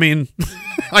 though. I mean,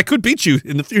 I could beat you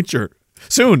in the future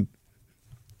soon.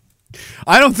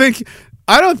 I don't think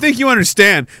you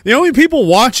understand. The only people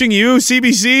watching you,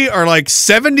 CBC, are like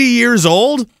 70 years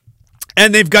old.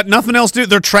 And they've got nothing else to do.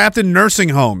 They're trapped in nursing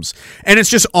homes. And it's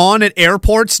just on at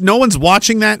airports. No one's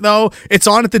watching that, though. It's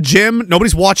on at the gym.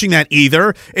 Nobody's watching that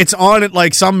either. It's on at,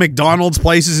 like, some McDonald's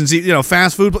places and, you know,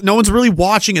 fast food. No one's really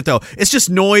watching it, though. It's just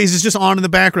noise. It's just on in the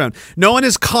background. No one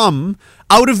has come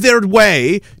out of their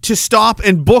way to stop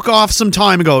and book off some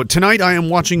time and go, tonight I am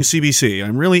watching CBC.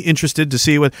 I'm really interested to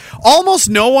see what... Almost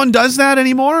no one does that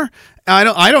anymore.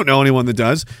 I don't know anyone that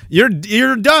does.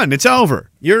 You're done. It's over.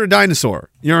 You're a dinosaur.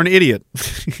 You're an idiot.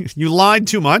 You lied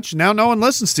too much. Now no one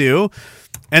listens to you,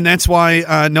 and that's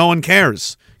why no one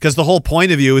cares. Because the whole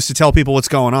point of you is to tell people what's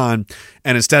going on,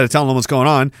 and instead of telling them what's going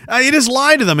on, you just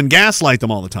lie to them and gaslight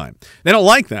them all the time. They don't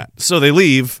like that, so they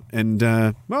leave, and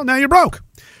well, now you're broke.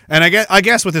 And I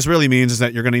guess what this really means is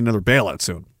that you're going to need another bailout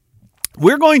soon.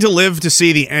 We're going to live to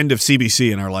see the end of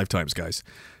CBC in our lifetimes, guys.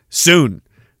 Soon.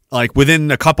 Like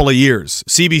within a couple of years,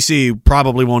 CBC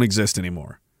probably won't exist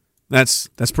anymore. That's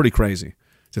pretty crazy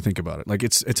to think about it. Like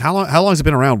it's how long has it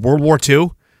been around? World War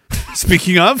II?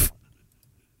 Speaking of,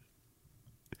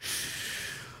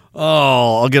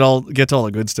 I'll get to all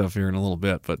the good stuff here in a little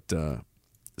bit, but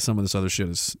some of this other shit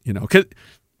is, you know,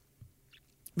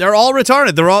 they're all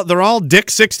retarded. They're all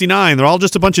Dick 69. They're all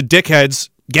just a bunch of dickheads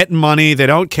getting money. They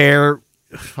don't care.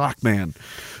 Fuck, man.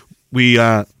 We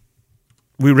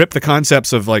ripped the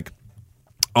concepts of like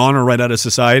honor right out of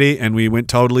society, and we went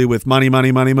totally with money, things,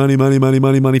 money,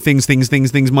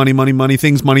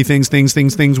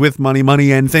 things with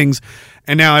money and things.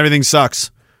 And now everything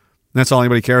sucks. That's all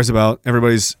anybody cares about.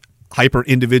 Everybody's hyper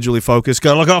individually focused.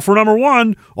 Got to look out for number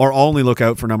one, or only look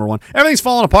out for number one. Everything's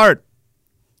falling apart.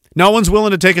 No one's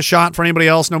willing to take a shot for anybody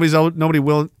else. Nobody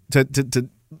willing to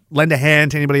lend a hand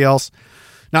to anybody else.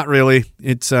 Not really.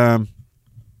 It's, you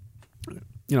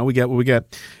know, we get what we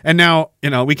get. And now, you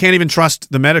know, we can't even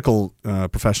trust the medical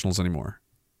professionals anymore.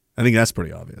 I think that's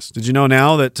pretty obvious. Did you know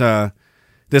now that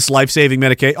this life-saving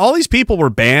medication, all these people were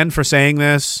banned for saying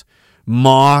this,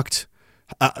 mocked,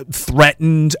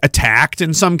 threatened, attacked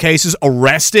in some cases,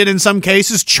 arrested in some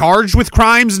cases, charged with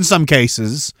crimes in some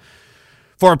cases,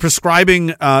 for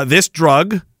prescribing this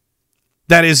drug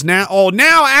that is now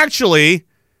actually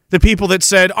the people that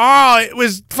said, oh, it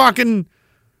was fucking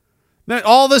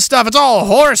all this stuff, it's all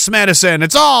horse medicine,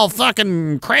 it's all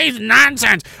fucking crazy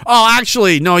nonsense. Oh,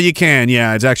 actually, no, you can.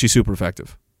 Yeah, it's actually super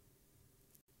effective.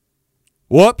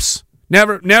 Whoops.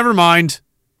 Never mind.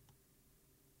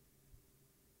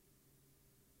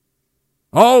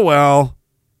 Oh, well.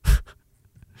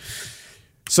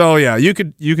 So, yeah, you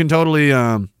can totally,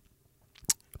 oh,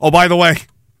 by the way,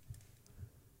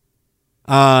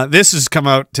 this has come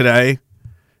out today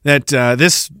that,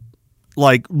 this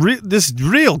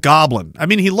real goblin, I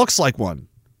mean, he looks like one.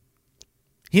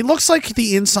 He looks like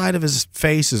the inside of his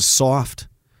face is soft.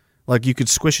 Like you could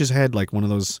squish his head like one of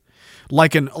those,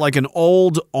 like an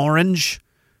old orange,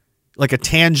 like a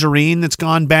tangerine that's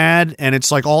gone bad, and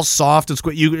it's like all soft and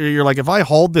you're like, if I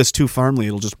hold this too firmly,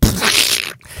 it'll just.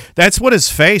 That's what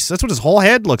his that's what his whole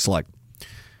head looks like.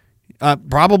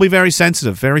 Probably very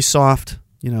sensitive, very soft.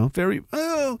 Very,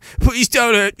 please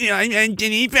don't hurt.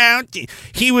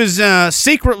 He was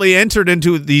secretly entered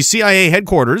into the CIA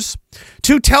headquarters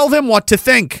to tell them what to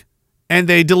think. And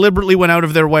they deliberately went out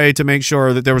of their way to make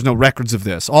sure that there was no records of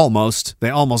this. Almost. They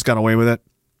almost got away with it.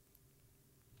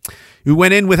 He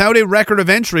went in without a record of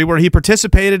entry where he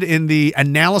participated in the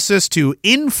analysis to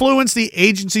influence the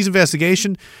agency's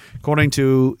investigation, according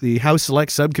to the House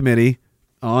Select Subcommittee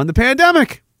on the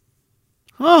pandemic.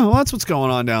 Oh, well, that's what's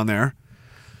going on down there.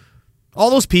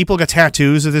 All those people got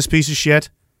tattoos of this piece of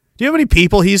shit. Do you know how many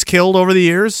people he's killed over the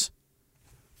years?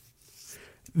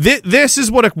 This is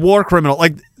what a war criminal,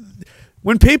 like,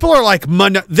 when people are like,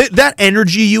 that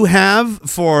energy you have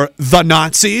for the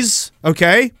Nazis,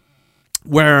 okay?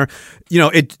 Where,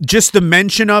 it just the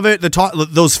mention of it,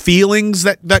 those feelings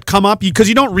that come up, because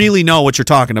you don't really know what you're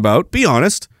talking about. Be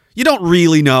honest. You don't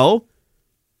really know.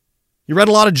 You read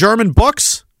a lot of German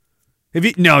books?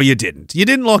 No, you didn't. You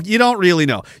didn't look. You don't really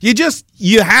know.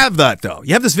 You have that, though.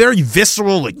 You have this very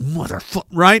visceral, like, motherfucker,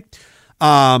 right?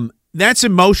 That's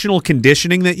emotional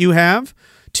conditioning that you have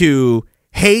to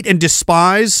hate and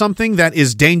despise something that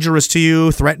is dangerous to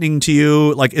you, threatening to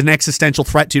you, like an existential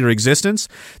threat to your existence.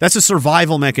 That's a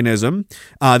survival mechanism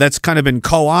that's kind of been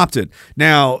co-opted.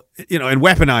 Now, and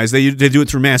weaponized. They do it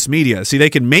through mass media. See, they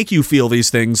can make you feel these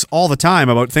things all the time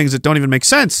about things that don't even make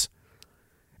sense.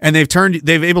 And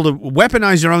they've able to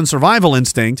weaponize your own survival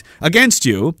instinct against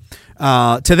you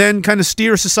to then kind of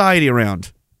steer society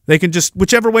around. They can just,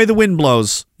 whichever way the wind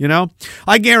blows,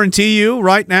 I guarantee you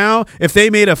right now, if they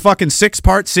made a fucking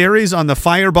 6-part series on the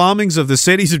fire bombings of the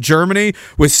cities of Germany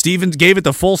gave it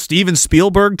the full Steven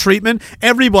Spielberg treatment,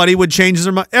 everybody would change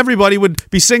their mind. Everybody would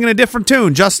be singing a different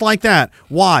tune just like that.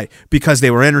 Why? Because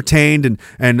they were entertained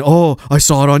and oh, I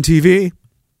saw it on TV.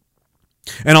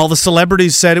 And all the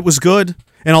celebrities said it was good.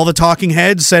 And all the talking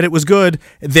heads said it was good.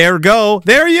 There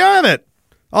you have it.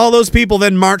 All those people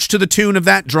then march to the tune of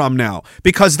that drum now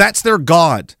because that's their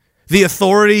god. The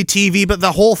authority, TV, but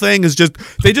the whole thing is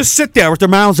they just sit there with their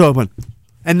mouths open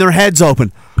and their heads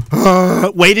open,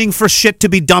 waiting for shit to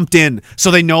be dumped in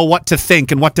so they know what to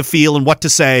think and what to feel and what to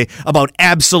say about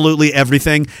absolutely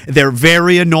everything. They're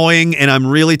very annoying, and I'm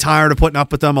really tired of putting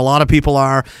up with them. A lot of people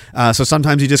are. So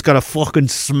sometimes you just got to fucking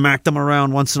smack them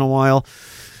around once in a while.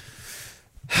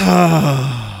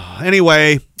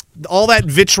 Anyway, all that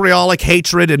vitriolic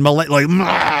hatred and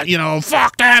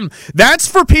fuck them. That's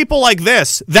for people like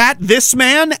this. This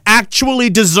man actually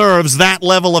deserves that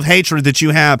level of hatred that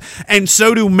you have, and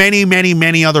so do many, many,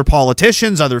 many other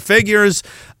politicians, other figures.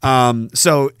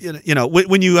 So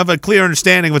when you have a clear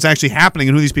understanding of what's actually happening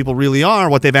and who these people really are,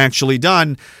 what they've actually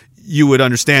done, you would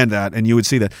understand that and you would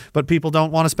see that. But people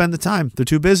don't want to spend the time. They're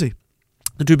too busy.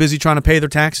 They're too busy trying to pay their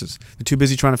taxes. They're too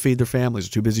busy trying to feed their families.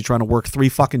 They're too busy trying to work 3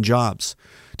 fucking jobs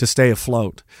to stay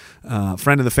afloat. A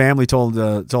friend of the family told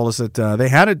us that they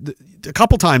had it a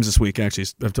couple times this week, actually.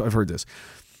 I've heard this.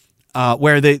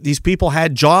 Where these people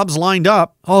had jobs lined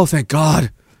up. Oh, thank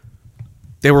God.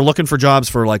 They were looking for jobs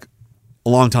for like a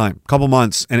long time, a couple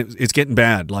months, and it's getting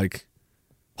bad. Like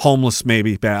homeless,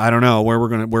 maybe bad. I don't know where we're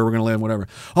gonna live, whatever.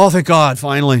 Oh, thank God,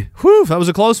 finally. Whew, that was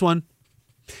a close one.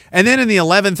 And then in the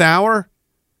 11th hour,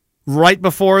 right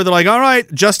before they're like, all right,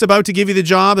 just about to give you the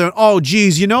job. They're like, oh,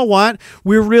 geez, you know what?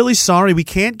 We're really sorry. We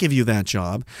can't give you that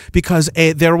job because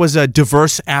there was a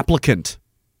diverse applicant.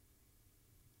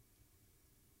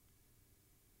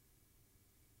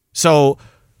 So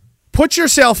put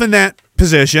yourself in that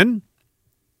position.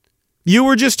 You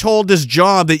were just told this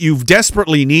job that you've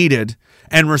desperately needed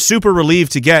and were super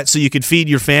relieved to get so you could feed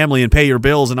your family and pay your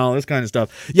bills and all this kind of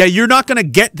stuff. Yeah, you're not going to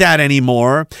get that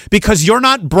anymore because you're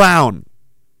not brown.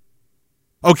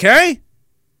 Okay?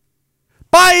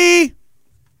 Bye!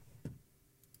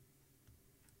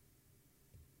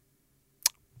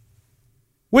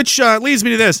 Which leads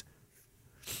me to this.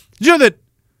 Did you know that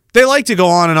they like to go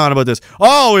on and on about this?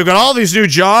 Oh, we've got all these new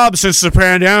jobs since the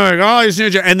pandemic. All these new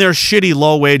jobs. And they're shitty,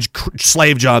 low-wage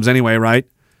slave jobs anyway, right?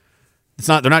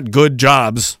 They're not good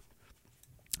jobs.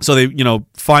 So they,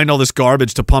 find all this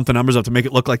garbage to pump the numbers up to make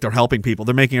it look like they're helping people.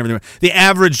 They're making everything. The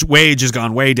average wage has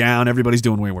gone way down. Everybody's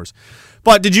doing way worse.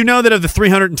 But did you know that of the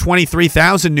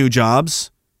 323,000 new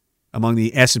jobs among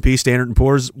the S&P Standard &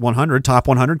 Poor's 100, top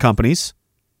 100 companies?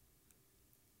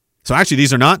 So actually,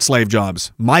 these are not slave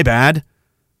jobs. My bad.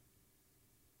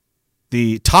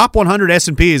 The top 100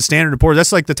 S&P is Standard & Poor's.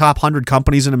 That's like the top 100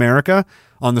 companies in America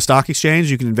on the stock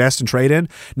exchange you can invest and trade in.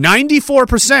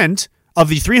 94% of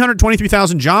the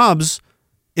 323,000 jobs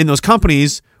in those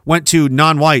companies went to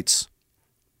non-whites.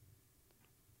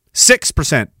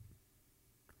 6%.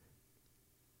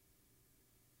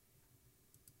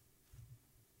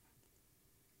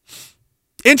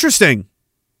 Interesting.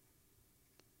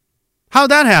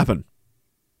 How'd that happen?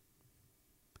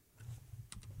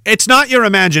 It's not your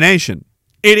imagination.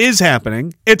 It is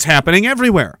happening. It's happening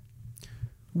everywhere.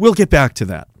 We'll get back to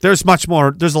that. There's much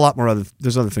more. There's a lot more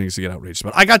there's other things to get outraged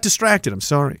about. I got distracted. I'm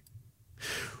sorry.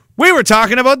 We were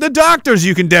talking about the doctors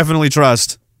you can definitely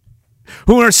trust,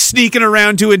 who are sneaking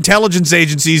around to intelligence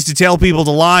agencies to tell people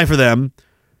to lie for them,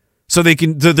 so they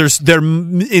can. Their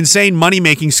insane money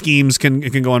making schemes can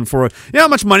go on forward. You know how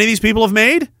much money these people have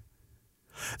made?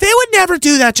 They would never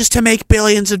do that just to make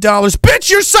billions of dollars. Bitch,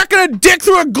 you're sucking a dick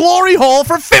through a glory hole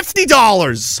for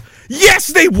 $50. Yes,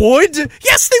 they would.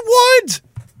 Yes, they would.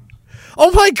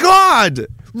 Oh, my God.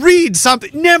 Read something.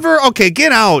 Never. Okay,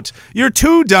 get out. You're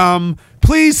too dumb.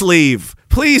 Please leave.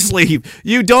 Please leave.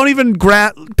 You don't even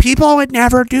people would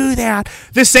never do that.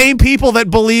 The same people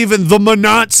that believe in the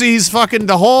Nazis, fucking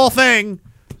the whole thing.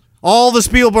 All the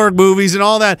Spielberg movies and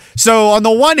all that. So, on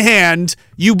the one hand,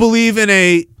 you believe in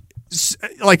a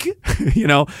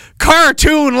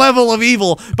cartoon level of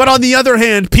evil. But on the other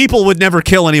hand, people would never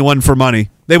kill anyone for money.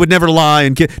 They would never lie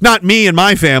and kill. Not me and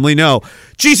my family, no.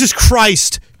 Jesus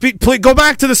Christ. Please, go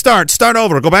back to the start. Start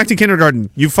over. Go back to kindergarten.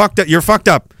 You fucked up. You're fucked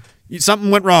up. Something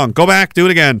went wrong. Go back. Do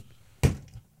it again.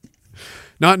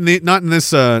 Not in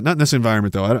this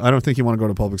environment, though. I don't think you want to go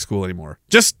to public school anymore.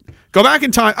 Just go back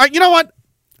in time. You know what?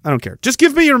 I don't care. Just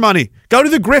give me your money. Go to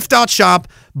the grift shop.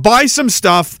 Buy some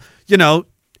stuff.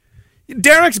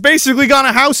 Derek's basically got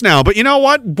a house now, but you know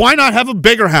what? Why not have a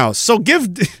bigger house? So go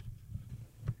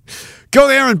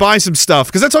there and buy some stuff,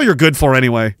 because that's all you're good for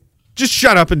anyway. Just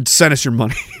shut up and send us your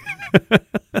money.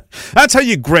 That's how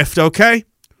you grift, okay?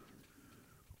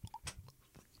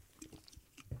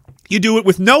 You do it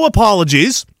with no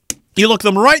apologies. You look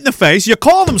them right in the face. You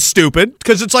call them stupid,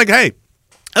 because it's like, hey,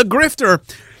 a grifter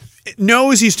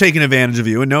knows he's taking advantage of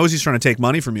you and knows he's trying to take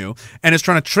money from you and is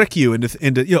trying to trick you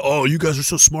into oh, you guys are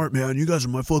so smart, man. You guys are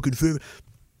my fucking favorite.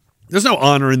 There's no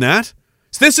honor in that.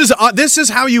 This is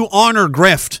how you honor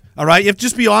grift, all right? You have to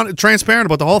just be transparent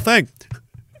about the whole thing.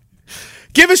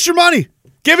 Give us your money.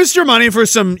 Give us your money for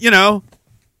some,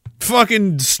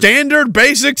 fucking standard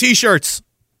basic T-shirts.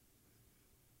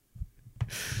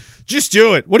 Just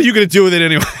do it. What are you going to do with it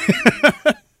anyway?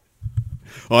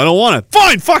 Oh, I don't want it.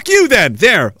 Fine, fuck you then.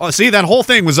 There. Oh, see, that whole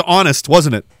thing was honest,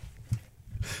 wasn't it?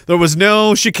 There was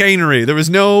no chicanery. There was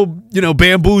no,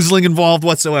 bamboozling involved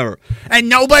whatsoever. And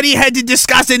nobody had to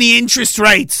discuss any interest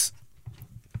rates.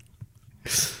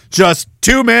 Just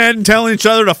two men telling each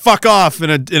other to fuck off in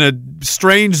a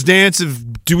strange dance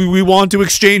of, do we want to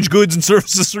exchange goods and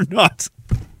services or not?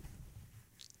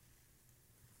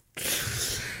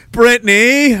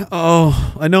 Brittany,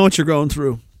 oh, I know what you're going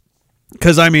through.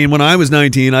 Because, when I was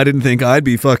 19, I didn't think I'd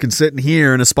be fucking sitting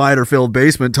here in a spider-filled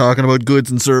basement talking about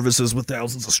goods and services with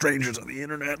thousands of strangers on the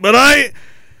internet. But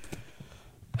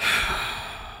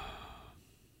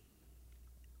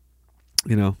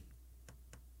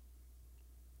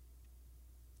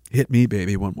hit me,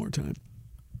 baby, one more time.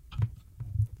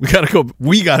 We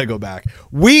gotta go back.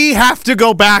 We have to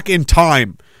go back in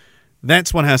time.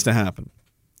 That's what has to happen.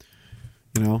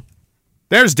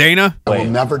 There's Dana. I will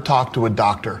never talk to a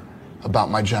doctor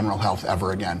about my general health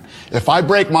ever again. If I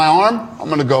break my arm, I'm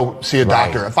going to go see a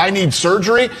doctor. If I need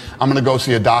surgery, I'm going to go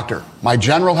see a doctor. My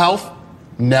general health,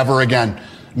 never again.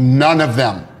 None of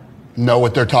them know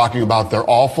what they're talking about. They're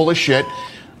all full of shit.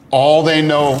 All they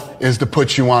know is to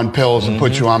put you on pills and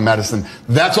put you on medicine.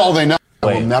 That's all they know.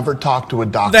 I will never talk to a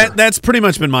doctor. That's pretty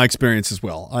much been my experience as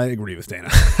well. I agree with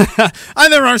Dana.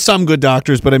 There are some good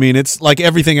doctors, but it's like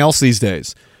everything else these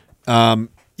days.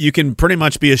 You can pretty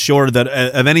much be assured that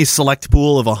of any select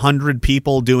pool of 100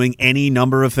 people doing any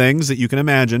number of things that you can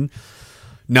imagine,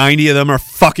 90 of them are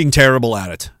fucking terrible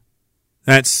at it.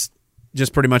 That's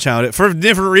just pretty much how it is, for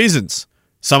different reasons.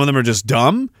 Some of them are just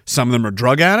dumb. Some of them are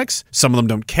drug addicts. Some of them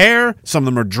don't care. Some of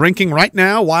them are drinking right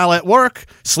now while at work,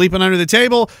 sleeping under the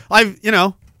table.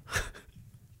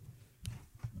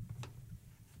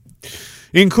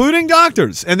 Including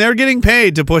doctors, and they're getting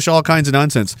paid to push all kinds of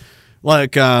nonsense.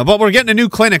 But we're getting a new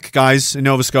clinic, guys, in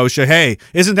Nova Scotia. Hey,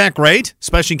 isn't that great?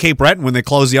 Especially in Cape Breton when they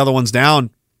closed the other ones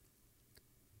down.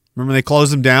 Remember they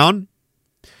closed them down?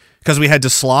 Because we had to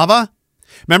Slava?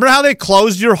 Remember how they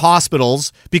closed your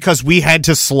hospitals because we had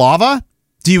to Slava?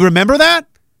 Do you remember that?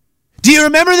 Do you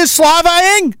remember the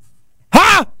Slavaing?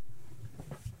 Ha!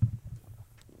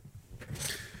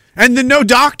 And then no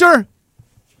doctor?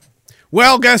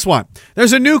 Well, guess what?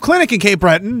 There's a new clinic in Cape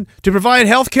Breton to provide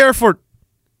health care for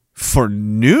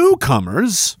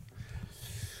newcomers.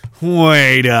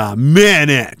 Wait a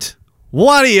minute.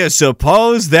 What do you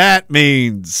suppose that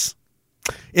means?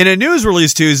 In a news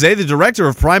release Tuesday, the director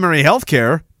of primary health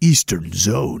care, Eastern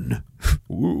Zone,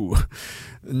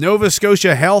 Nova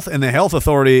Scotia Health and the Health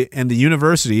Authority and the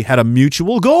university had a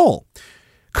mutual goal.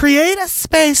 Create a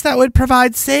space that would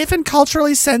provide safe and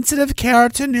culturally sensitive care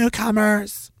to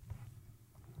newcomers.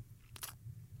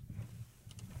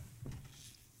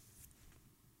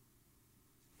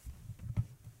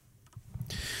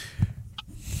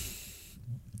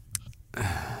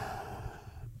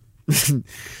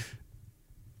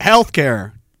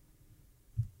 Healthcare.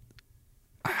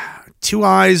 2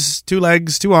 eyes, 2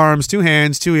 legs, 2 arms, 2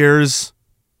 hands, 2 ears,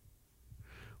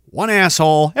 1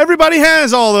 asshole. Everybody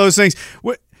has all those things.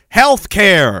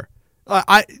 Healthcare.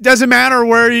 Doesn't matter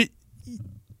where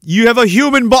you have a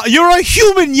human body. You're a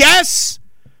human, yes?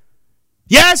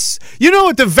 Yes? You know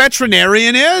what the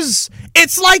veterinarian is?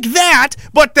 It's like that,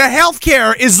 but the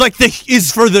healthcare is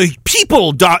for the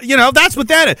people. That's what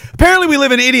that is. Apparently we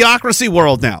live in an idiocracy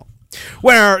world now,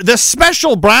 where the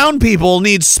special brown people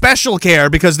need special care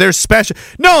because they're special.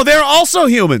 No, they're also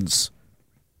humans.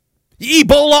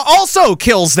 Ebola also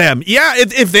kills them. Yeah,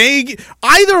 if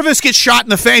either of us get shot in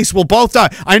the face, we'll both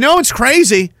die. I know it's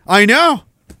crazy. I know.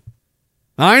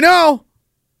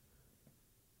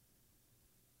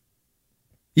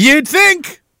 You'd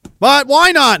think. But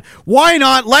why not? Why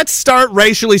not? Let's start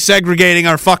racially segregating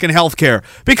our fucking healthcare.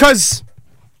 Because,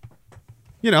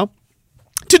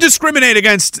 to discriminate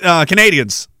against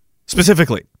Canadians,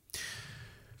 specifically.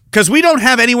 Because we don't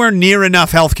have anywhere near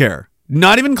enough healthcare.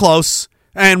 Not even close.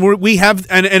 And we have,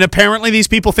 and apparently these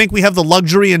people think we have the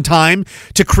luxury and time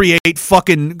to create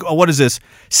fucking, what is this?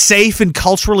 Safe and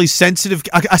culturally sensitive,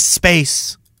 a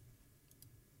space.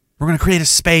 We're going to create a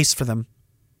space for them.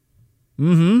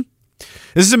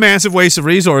 This is a massive waste of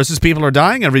resources. People are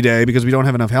dying every day because we don't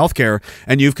have enough health care,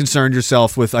 and you've concerned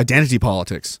yourself with identity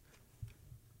politics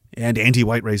and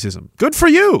anti-white racism. Good for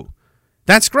you.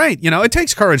 That's great. It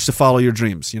takes courage to follow your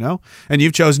dreams, and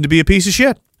you've chosen to be a piece of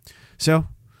shit. So,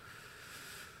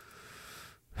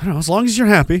 I don't know, as long as you're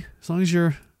happy, as long as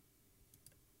you're...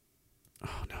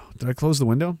 Oh, no. Did I close the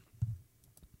window?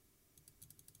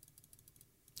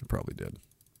 I probably did.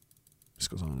 This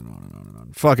goes on and on and on and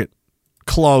on. Fuck it.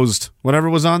 Closed.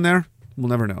 Whatever was on there, we'll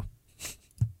never know.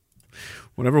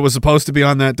 Whatever was supposed to be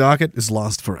on that docket is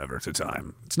lost forever to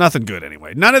time. It's nothing good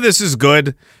anyway. None of this is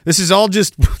good. This is all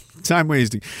just time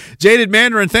wasting. Jaded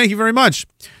Mandarin, thank you very much.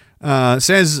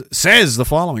 Says the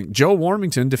following. Joe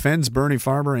Warmington defends Bernie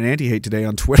Farber and anti-hate today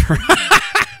on Twitter.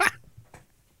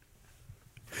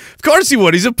 Of course he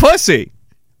would. He's a pussy.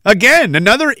 Again,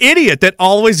 another idiot that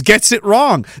always gets it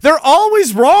wrong. They're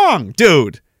always wrong,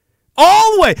 dude.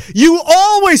 Always. You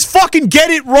always fucking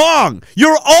get it wrong.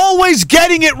 You're always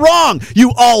getting it wrong.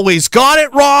 You always got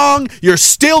it wrong. You're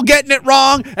still getting it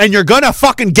wrong. And you're gonna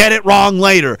fucking get it wrong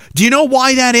later. Do you know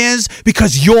why that is?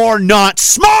 Because you're not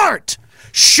smart.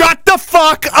 Shut the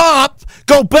fuck up.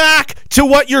 Go back to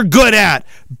what you're good at.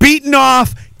 Beating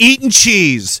off, eating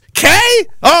cheese. Okay?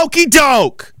 Okie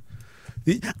doke.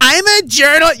 I'm a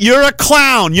journal. You're a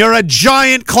clown. You're a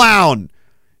giant clown.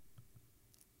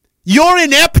 Your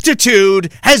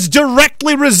ineptitude has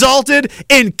directly resulted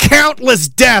in countless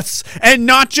deaths, and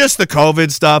not just the COVID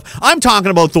stuff. I'm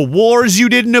talking about the wars you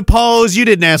didn't oppose. You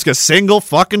didn't ask a single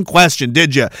fucking question,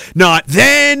 did you? Not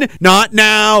then, not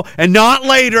now, and not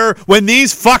later when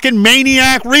these fucking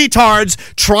maniac retards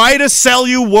try to sell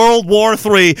you World War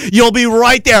III. You'll be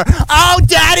right there. Oh,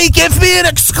 Daddy, give me an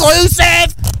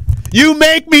exclusive. You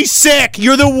make me sick.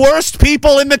 You're the worst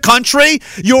people in the country.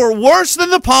 You're worse than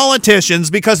the politicians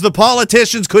because the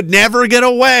politicians could never get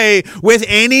away with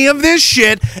any of this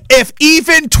shit if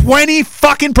even 20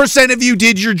 fucking % of you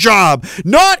did your job.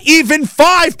 Not even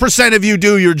 5% of you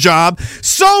do your job.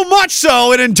 So much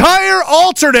so, an entire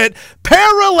alternate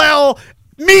parallel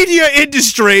media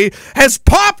industry has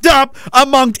popped up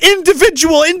among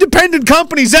individual independent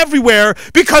companies everywhere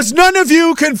because none of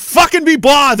you can fucking be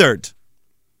bothered.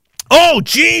 Oh,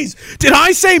 jeez. Did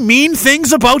I say mean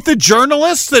things about the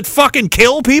journalists that fucking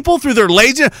kill people through their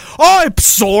laziness? Oh, I'm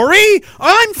sorry.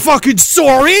 I'm fucking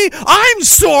sorry. I'm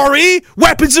sorry.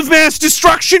 Weapons of mass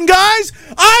destruction, guys.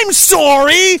 I'm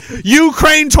sorry.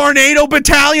 Ukraine Tornado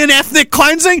Battalion ethnic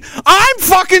cleansing. I'm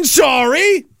fucking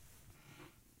sorry.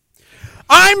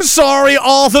 I'm sorry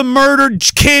all the murdered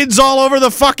kids all over the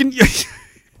fucking...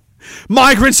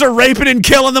 Migrants are raping and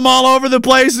killing them all over the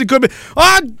place. It could be...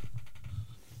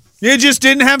 You just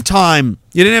didn't have time.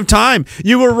 You didn't have time.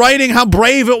 You were writing how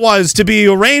brave it was to be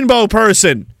a rainbow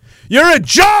person. You're a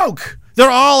joke.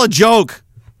 They're all a joke.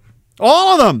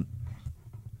 All of them.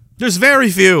 There's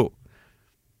very few.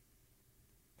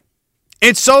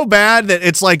 It's so bad that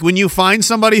it's like when you find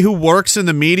somebody who works in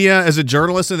the media as a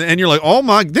journalist and you're like, oh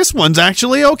my, this one's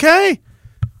actually okay.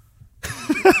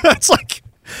 It's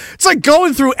like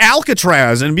going through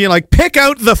Alcatraz and being like, pick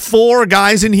out the 4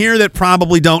 guys in here that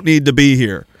probably don't need to be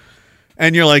here.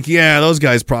 And you're like, yeah, those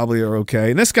guys probably are okay.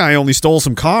 And this guy only stole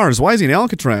some cars. Why is he in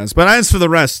Alcatraz? But as for the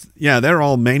rest, yeah, they're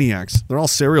all maniacs. They're all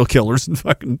serial killers and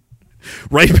fucking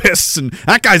rapists. And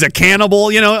that guy's a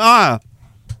cannibal, you know.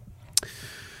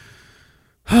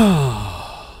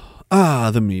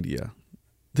 The media.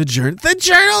 The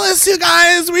journalists, you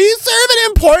guys, we serve an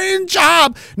important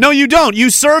job. No, you don't. You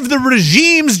serve the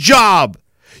regime's job.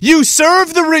 You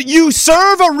serve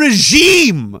a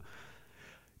regime.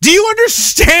 Do you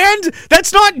understand?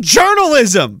 That's not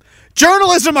journalism.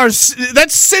 Journalism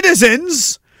that's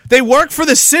citizens. They work for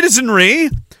the citizenry.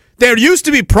 There used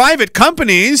to be private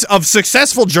companies of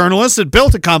successful journalists that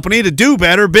built a company to do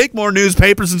better, make more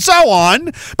newspapers, and so on.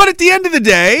 But at the end of the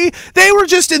day, they were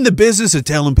just in the business of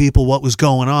telling people what was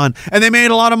going on, and they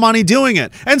made a lot of money doing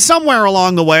it. And somewhere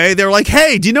along the way, they're like,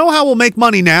 hey, do you know how we'll make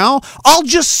money now? I'll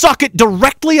just suck it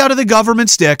directly out of the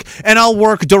government's dick, and I'll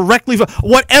work directly for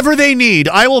whatever they need.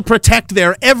 I will protect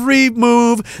their every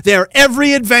move, their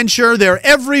every adventure, their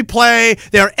every play,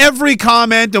 their every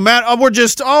comment, no matter, we're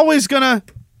just always gonna...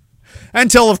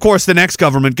 Until, of course, the next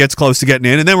government gets close to getting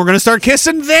in, and then we're going to start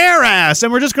kissing their ass,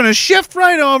 and we're just going to shift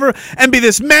right over and be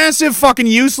this massive fucking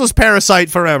useless parasite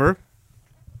forever.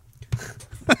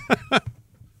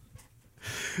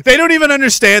 They don't even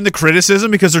understand the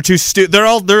criticism because they're too stupid.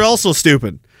 They're also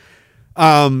stupid,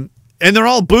 and they're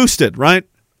all boosted, right?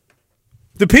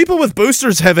 The people with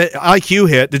boosters have an IQ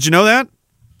hit. Did you know that?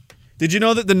 Did you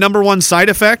know that the number one side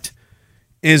effect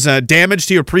is damage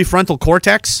to your prefrontal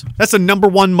cortex? That's the number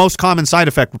one most common side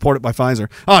effect reported by Pfizer.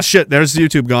 Oh, shit, there's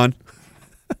YouTube gone.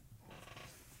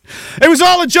 It was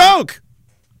all a joke.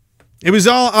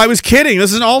 I was kidding.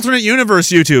 This is an alternate universe,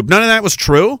 YouTube. None of that was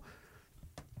true.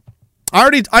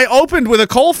 I opened with a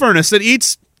coal furnace that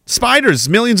eats spiders,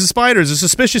 millions of spiders, a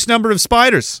suspicious number of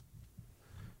spiders.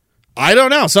 I don't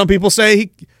know. Some people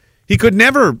say he could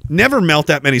never melt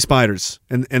that many spiders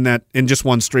in just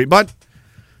one street, but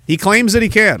he claims that he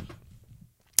can.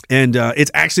 And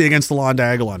it's actually against the law in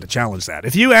Diagolon to challenge that.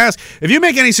 If you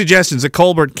make any suggestions that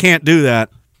Colbert can't do that,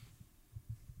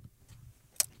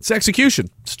 it's execution.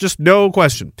 It's just no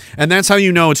question. And that's how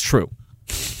you know it's true.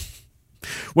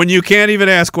 When you can't even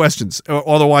ask questions or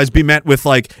otherwise be met with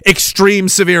like extreme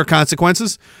severe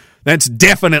consequences, that's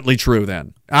definitely true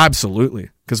then.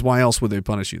 Absolutely. Because why else would they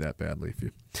punish you that badly?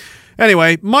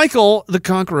 Anyway, Michael the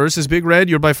Conqueror says, Big Red,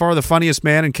 you're by far the funniest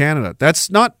man in Canada. That's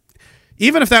not...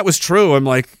 Even if that was true, I'm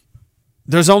like,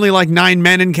 there's only like 9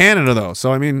 men in Canada, though.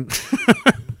 So, I mean...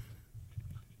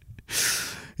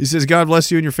 He says, God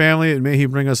bless you and your family, and may he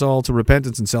bring us all to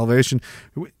repentance and salvation.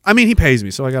 I mean, he pays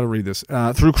me, so I got to read this.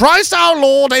 Through Christ our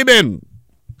Lord, amen.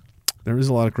 There is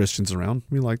a lot of Christians around.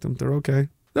 We like them. They're okay.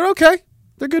 They're okay.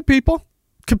 They're good people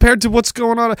compared to what's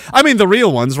going on. I mean, the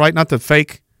real ones, right? Not the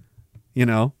fake,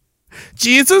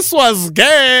 Jesus was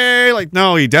gay. Like,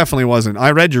 no, he definitely wasn't.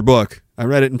 I read your book. I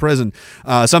read it in prison.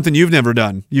 Something you've never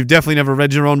done. You've definitely never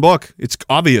read your own book. It's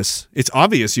obvious. It's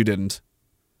obvious you didn't.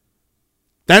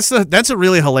 That's a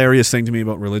really hilarious thing to me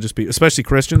about religious people, especially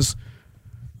Christians,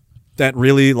 that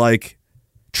really like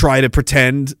try to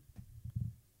pretend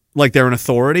like they're an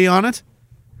authority on it.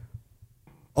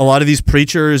 A lot of these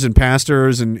preachers and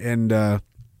pastors and I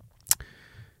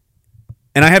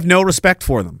have no respect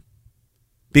for them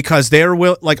because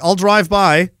I'll drive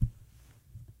by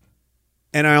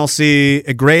and I'll see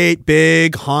a great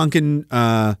big honking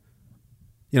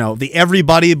the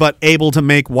everybody but able to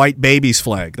make white babies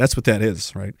flag. That's what that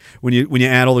is, right? When you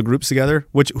add all the groups together,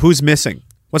 who's missing?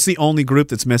 What's the only group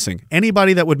that's missing?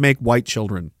 Anybody that would make white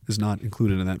children is not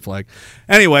included in that flag.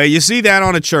 Anyway, you see that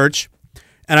on a church,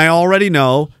 And I already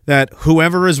know that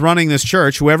whoever is running this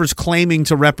church, whoever's claiming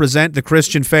to represent the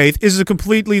Christian faith, is a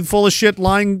completely full of shit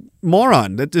lying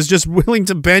moron that is just willing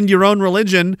to bend your own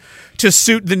religion to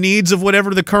suit the needs of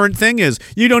whatever the current thing is.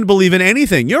 You don't believe in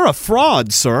anything. You're a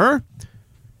fraud, sir.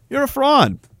 You're a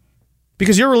fraud.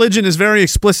 Because your religion is very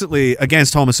explicitly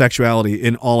against homosexuality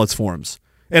in all its forms.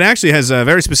 It actually has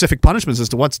very specific punishments as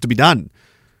to what's to be done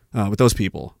with those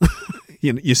people.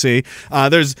 You see,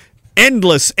 there's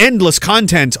endless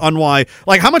content on why.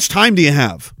 Like, how much time do you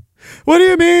have? What do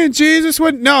you mean Jesus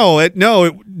would? No,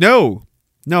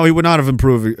 he would not have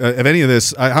improved of any of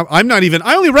this. I'm not even.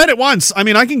 I only read it once. I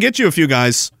mean, I can get you a few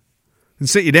guys and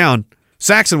sit you down.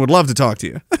 Saxon would love to talk to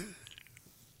you.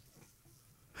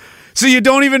 So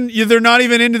they're not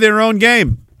even into their own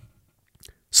game.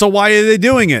 So why are they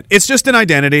doing it? It's just an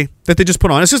identity that they just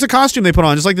put on. It's just a costume they put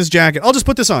on, just like this jacket. I'll just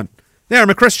put this on. There, I'm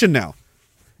a Christian now.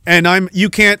 And I'm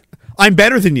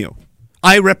better than you.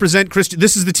 I represent Christian.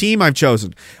 This is the team I've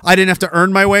chosen. I didn't have to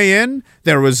earn my way in.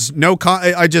 There was no,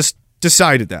 I just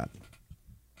decided that.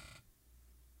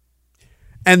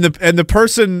 And the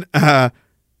person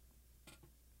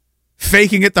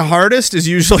faking it the hardest is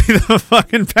usually the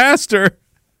fucking pastor.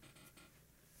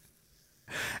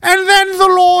 And then the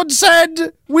Lord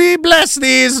said, we bless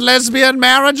these lesbian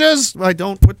marriages.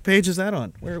 What page is that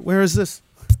on? Where is this?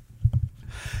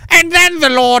 And then the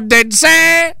Lord did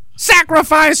say,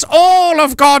 sacrifice all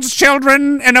of God's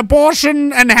children in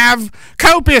abortion and have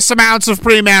copious amounts of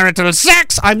premarital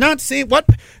sex. I'm not seeing,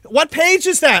 what page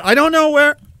is that? I don't know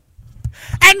where.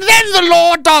 And then the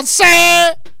Lord doth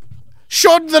say,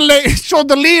 should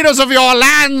the leaders of your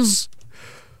lands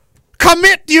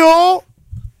commit you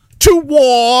to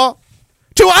war,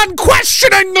 to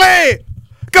unquestioningly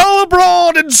go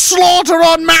abroad and slaughter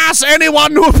en masse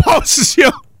anyone who opposes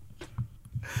you.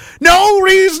 No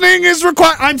reasoning is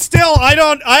required. I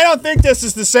don't think this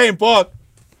is the same book.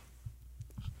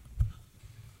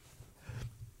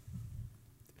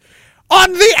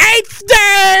 On the 8th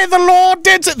day, the Lord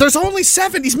did. There's only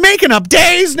 7. He's making up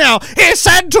days now. He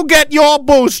said to get your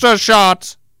booster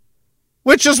shot.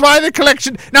 Which is why the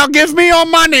collection... Now give me your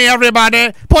money,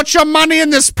 everybody. Put your money in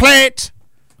this plate.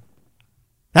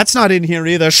 That's not in here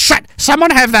either. Shut! Someone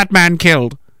have that man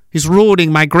killed. He's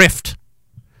ruining my grift.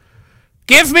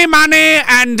 Give me money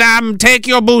and take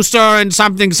your booster and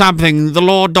something. The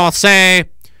Lord doth say...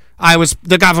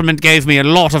 The government gave me a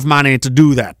lot of money to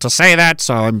do that, to say that,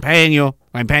 so I'm paying you.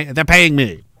 They're paying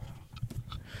me.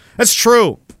 That's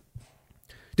true.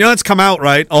 You know, let's come out,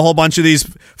 right? A whole bunch of these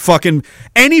fucking...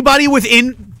 Anybody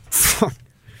within...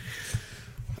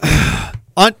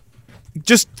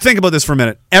 Just think about this for a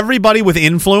minute. Everybody with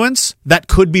influence that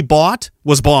could be bought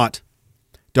was bought.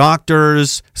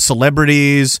 Doctors,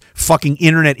 celebrities, fucking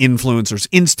internet influencers,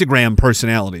 Instagram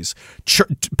personalities,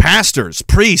 pastors,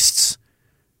 priests.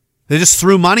 They just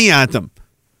threw money at them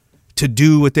to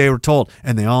do what they were told.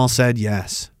 And they all said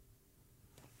yes.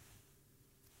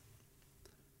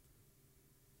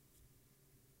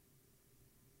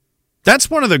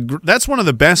 That's one of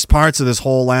the best parts of this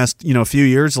whole last, few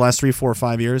years, the last 3, 4,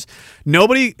 5 years.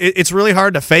 It's really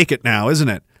hard to fake it now, isn't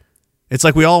it? It's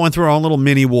like we all went through our own little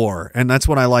mini war, and that's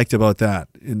what I liked about that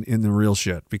in the real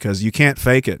shit, because you can't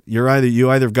fake it. You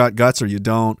either got guts or you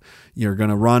don't. You're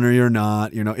gonna run or you're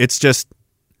not. It's just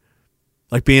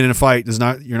like being in a fight.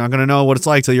 You're not gonna know what it's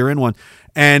like till you're in one,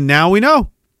 and now we know.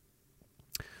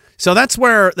 So that's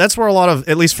where a lot of,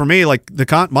 at least for me, like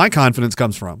my confidence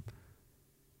comes from.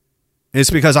 It's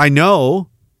because I know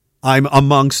I'm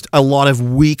amongst a lot of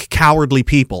weak, cowardly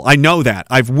people. I know that.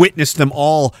 I've witnessed them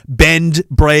all bend,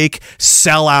 break,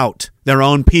 sell out their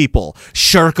own people,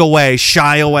 shirk away,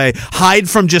 shy away, hide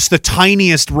from just the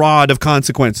tiniest rod of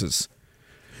consequences.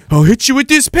 I'll hit you with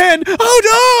this pen.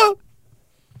 Oh,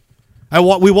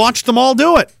 no! We watched them all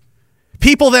do it.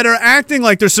 People that are acting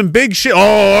like there's some big shit.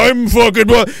 Oh, I'm fucking...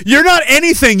 You're not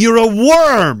anything. You're a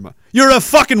worm. You're a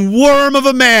fucking worm of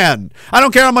a man. I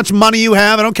don't care how much money you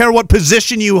have. I don't care what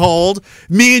position you hold.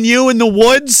 Me and you in the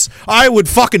woods, I would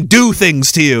fucking do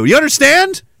things to you. You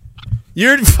understand?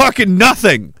 You're fucking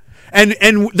nothing. And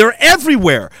they're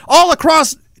everywhere. All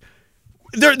across.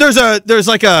 There's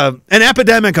like an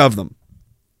epidemic of them.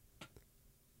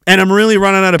 And I'm really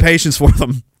running out of patience for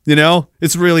them.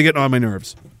 It's really getting on my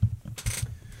nerves.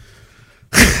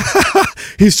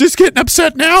 He's just getting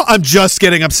upset now? I'm just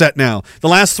getting upset now. The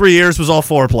last 3 years was all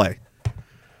foreplay.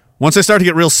 Once I start to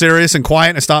get real serious and quiet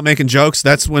and I stop making jokes,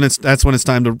 that's when it's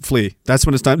time to flee. That's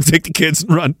when it's time to take the kids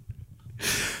and run.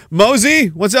 Mosey,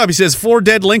 what's up? He says, 4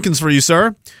 dead Lincolns for you,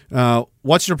 sir.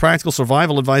 What's your practical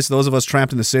survival advice to those of us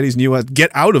trapped in the cities and you get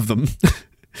out of them?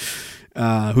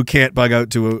 who can't bug out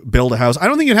to build a house. I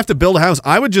don't think you'd have to build a house.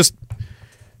 I would just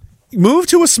move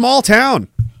to a small town,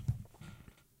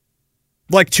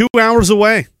 like 2 hours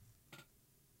away.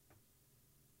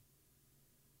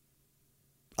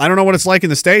 I don't know what it's like in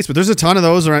the States, but there's a ton of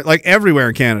those around, like everywhere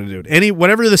in Canada, dude.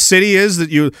 Whatever the city is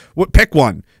that pick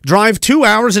one. Drive 2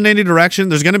 hours in any direction.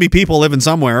 There's going to be people living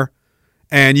somewhere,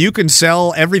 and you can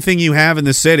sell everything you have in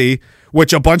the city,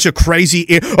 which a bunch of crazy,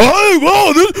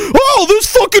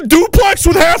 this fucking duplex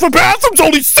with half a bathroom's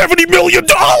only $70 million.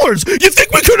 You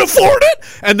think we could afford it?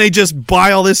 And they just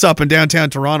buy all this up in downtown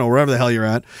Toronto, wherever the hell you're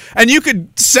at. And you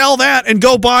could sell that and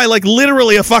go buy like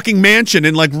literally a fucking mansion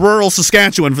in like rural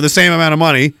Saskatchewan for the same amount of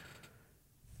money.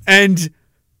 And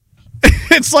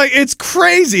it's like, it's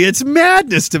crazy. It's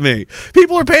madness to me.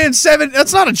 People are paying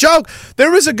that's not a joke.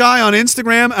 There was a guy on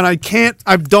Instagram, and I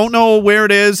don't know where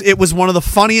it is. It was one of the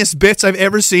funniest bits I've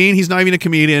ever seen. He's not even a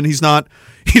comedian. He's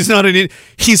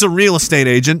a real estate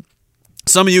agent.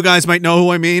 Some of you guys might know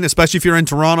who I mean, especially if you're in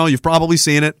Toronto. You've probably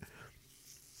seen it.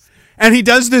 And he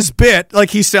does this bit, like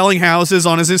he's selling houses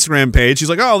on his Instagram page. He's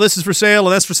like, oh, this is for sale,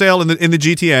 and that's for sale in the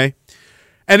GTA.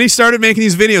 And he started making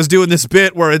these videos doing this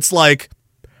bit where it's like,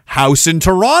 house in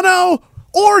Toronto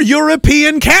or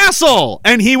European castle,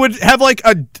 and he would have like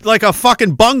a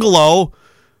fucking bungalow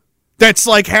that's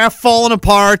like half fallen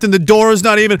apart and the door is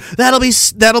not even,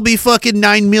 that'll be fucking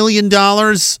 $9 million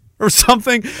or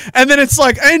something. And then it's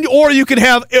like, or you could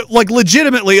have like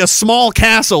legitimately a small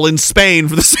castle in Spain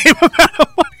for the same amount of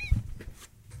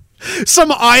money,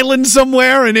 some island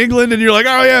somewhere in England, and you're like,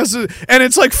 oh yes, and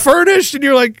it's like furnished, and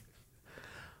you're like,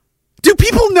 do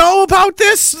people know about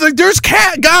this? Like, there's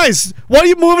guys, why are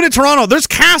you moving to Toronto? There's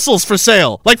castles for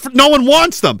sale. Like, no one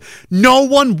wants them. No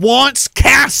one wants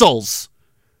castles.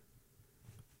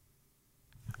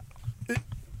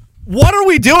 What are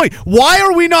we doing? Why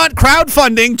are we not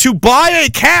crowdfunding to buy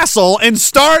a castle and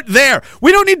start there?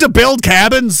 We don't need to build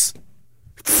cabins.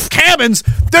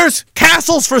 There's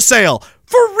castles for sale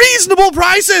for reasonable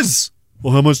prices.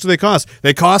 Well, how much do they cost?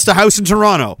 They cost a house in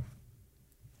Toronto.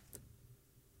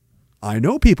 I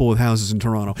know people with houses in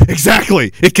Toronto.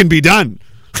 Exactly. It can be done.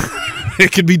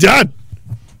 It can be done.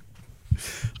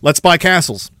 Let's buy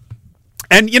castles.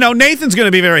 And, Nathan's going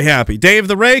to be very happy. Dave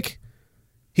the Rake,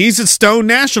 he's a stone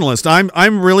nationalist.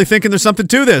 I'm really thinking there's something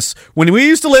to this. When we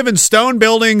used to live in stone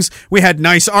buildings, we had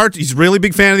nice art. He's a really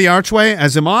big fan of the archway,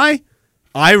 as am I.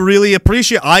 I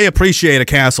appreciate a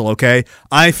castle, okay?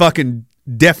 I fucking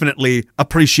definitely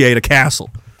appreciate a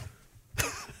castle.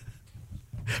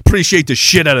 Appreciate the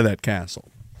shit out of that castle.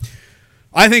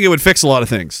 I think it would fix a lot of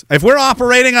things. If we're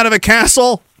operating out of a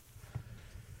castle,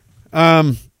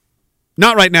 not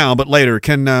right now, but later,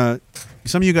 can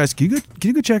some of you guys can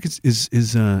you go check is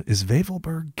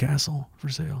Vevelberg Castle for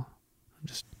sale?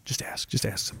 Just ask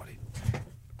somebody.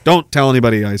 Don't tell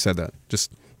anybody I said that.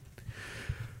 Just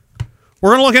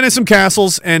we're gonna look into some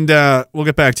castles and we'll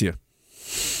get back to you.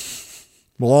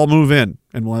 We'll all move in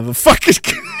and we'll have a fucking.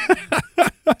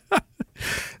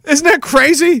 Isn't that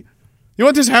crazy? You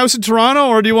want this house in Toronto,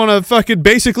 or do you want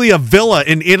basically a villa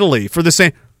in Italy for the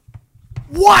same?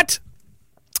 What?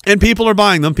 And people are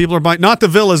buying them. People are buying, not the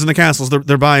villas and the castles.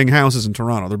 They're buying houses in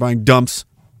Toronto. They're buying dumps.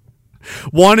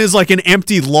 One is like an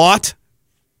empty lot.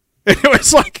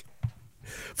 It's like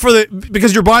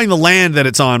because you're buying the land that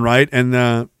it's on, right?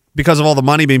 And because of all the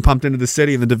money being pumped into the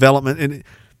city and the development, and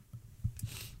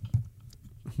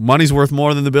money's worth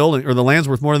more than the building, or the land's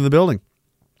worth more than the building.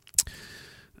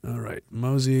 All right,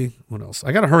 Mosey. What else?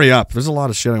 I got to hurry up. There's a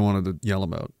lot of shit I wanted to yell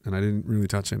about, and I didn't really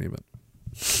touch any of it.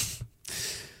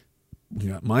 We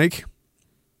got Mike.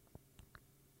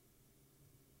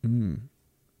 Some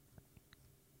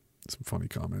funny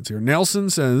comments here.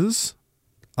 Nelson says,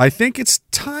 I think it's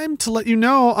time to let you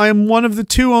know I am one of the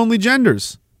two only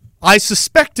genders. I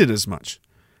suspected as much.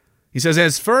 He says,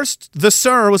 at first, the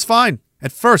sir was fine.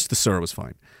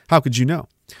 How could you know?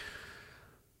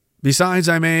 Besides,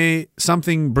 I may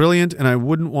something brilliant, and I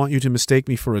wouldn't want you to mistake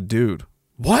me for a dude.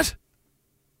 What?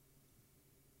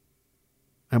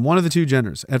 I'm one of the two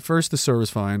genders. At first, the sir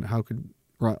was fine. How could...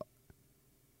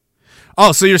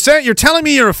 Oh, so you're telling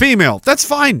me you're a female. That's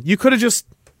fine. You could have just...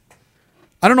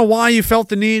 I don't know why you felt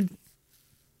the need.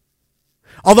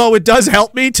 Although it does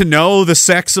help me to know the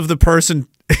sex of the person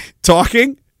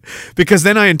talking, because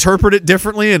then I interpret it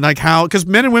differently, and like how... Because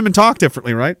men and women talk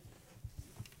differently, right?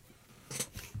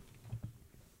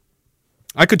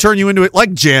 I could turn you into it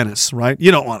like Janice, right?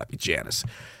 You don't want to be Janice.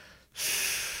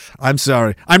 I'm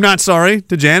sorry. I'm not sorry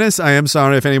to Janice. I am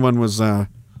sorry if anyone was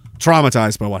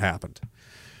traumatized by what happened.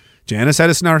 Janice had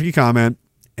a snarky comment,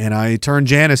 and I turned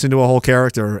Janice into a whole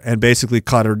character and basically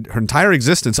cut her entire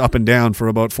existence up and down for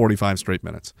about 45 straight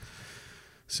minutes.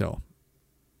 So.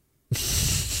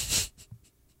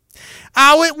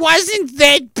 Oh, it wasn't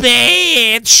that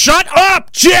bad. Shut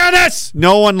up, Janice!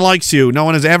 No one likes you. No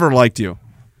one has ever liked you.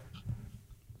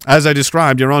 As I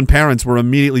described, your own parents were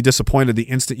immediately disappointed the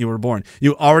instant you were born.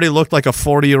 You already looked like a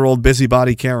 40-year-old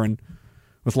busybody Karen.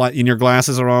 With like, and your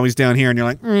glasses are always down here, and you're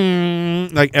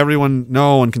like everyone,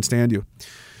 no one can stand you.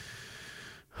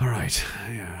 All right.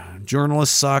 Yeah.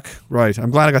 Journalists suck. Right.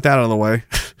 I'm glad I got that out of the way.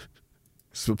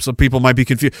 Some people might be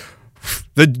confused.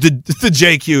 The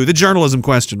JQ, the journalism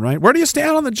question, right? Where do you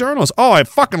stand on the journalists? Oh, I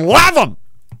fucking love them.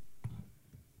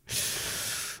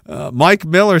 Mike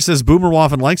Miller says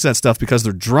Boomerwaffen likes that stuff because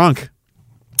they're drunk.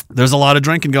 There's a lot of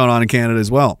drinking going on in Canada as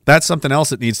well. That's something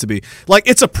else that needs to be. Like,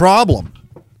 it's a problem.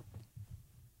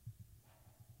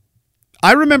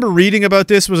 I remember reading about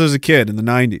this when I was a kid in the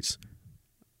 90s.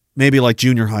 Maybe like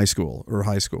junior high school or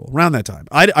high school. Around that time.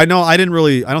 I know I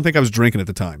don't think I was drinking at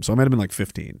the time, so I might have been like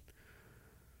 15.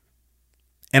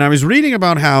 And I was reading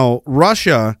about how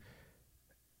Russia...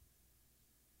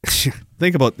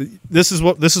 Think about this is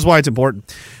why it's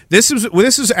important. This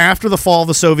is after the fall of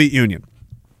the Soviet Union,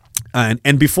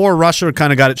 and before Russia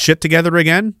kind of got its shit together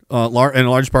again, in a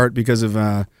large part because of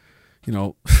Putin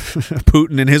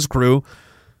and his crew.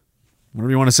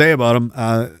 Whatever you want to say about him,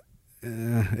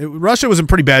 Russia was in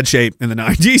pretty bad shape in the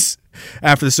 90s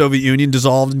after the Soviet Union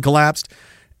dissolved and collapsed,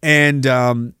 and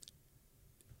a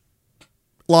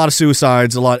lot of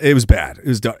suicides. It was bad. It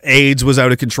was AIDS was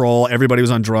out of control. Everybody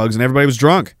was on drugs, and everybody was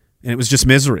drunk. And it was just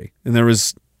misery. And there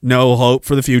was no hope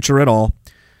for the future at all.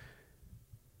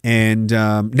 And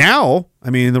now, I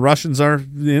mean, the Russians are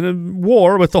in a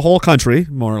war with the whole country,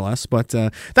 more or less. But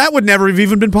that would never have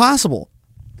even been possible.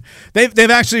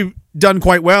 They've actually done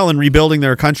quite well in rebuilding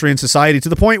their country and society to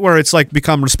the point where it's like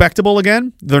become respectable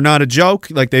again. They're not a joke.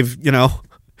 Like there's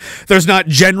not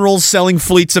generals selling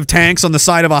fleets of tanks on the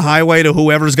side of a highway to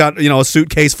whoever's got, a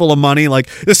suitcase full of money. Like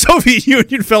the Soviet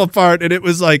Union fell apart and it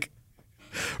was like,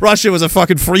 Russia was a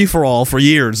fucking free-for-all for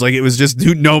years. Like, it was just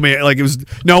no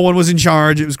one was in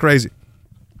charge. It was crazy.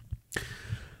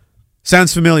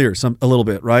 Sounds familiar a little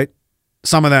bit, right?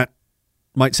 Some of that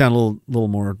might sound a little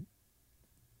more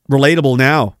relatable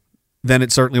now than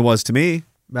it certainly was to me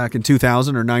back in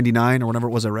 2000 or 99 or whenever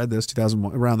it was I read this,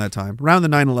 2001, around that time. Around the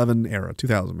 9/11 era,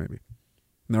 2000 maybe.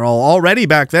 And they're all already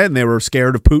back then, they were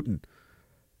scared of Putin.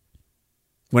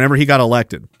 Whenever he got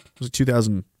elected. Was it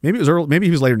 2000? Maybe it was early, maybe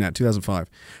he was later than that, 2005.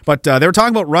 But they were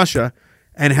talking about Russia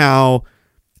and how,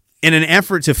 in an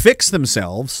effort to fix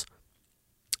themselves,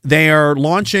 they are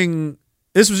launching.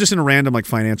 This was just in a random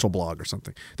financial blog or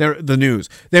something. The news.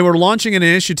 They were launching an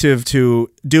initiative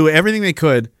to do everything they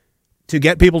could to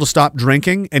get people to stop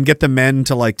drinking and get the men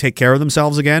to take care of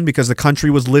themselves again because the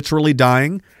country was literally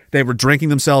dying. They were drinking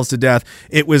themselves to death.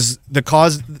 It was the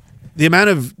amount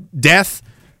of death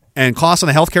and costs on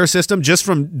the healthcare system just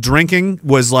from drinking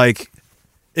was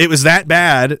it was that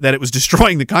bad that it was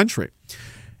destroying the country.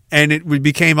 And it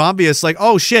became obvious,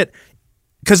 oh shit,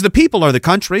 because the people are the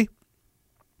country.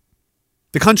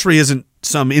 The country isn't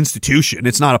some institution.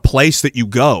 It's not a place that you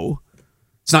go.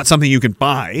 It's not something you can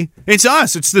buy. It's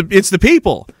us. It's the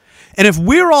people. And if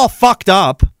we're all fucked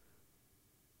up,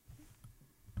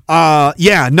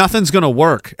 nothing's going to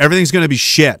work. Everything's going to be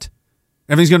shit.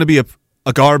 Everything's going to be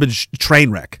a garbage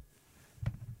train wreck.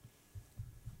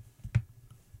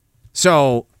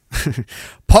 So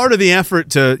part of the effort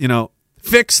to,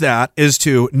 fix that is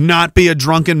to not be a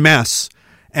drunken mess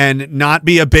and not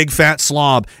be a big fat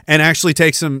slob and actually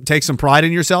take some pride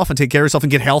in yourself and take care of yourself and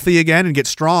get healthy again and get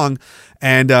strong.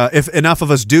 And if enough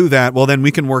of us do that, well, then we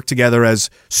can work together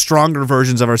as stronger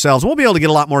versions of ourselves. We'll be able to get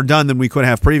a lot more done than we could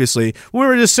have previously. We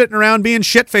were just sitting around being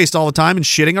shit-faced all the time and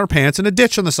shitting our pants in a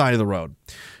ditch on the side of the road.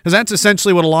 Because that's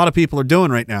essentially what a lot of people are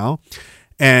doing right now.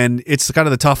 And it's kind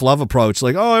of the tough love approach.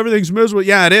 Everything's miserable.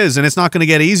 Yeah, it is. And it's not going to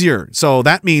get easier. So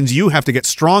that means you have to get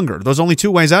stronger. There's only two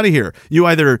ways out of here. You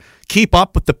either keep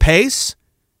up with the pace.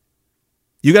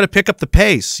 You got to pick up the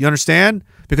pace. You understand?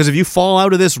 Because if you fall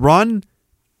out of this run,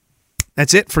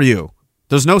 that's it for you.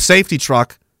 There's no safety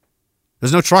truck.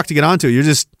 There's no truck to get onto. You're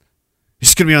just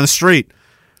going to be on the street.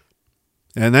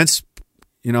 And that's,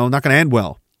 not going to end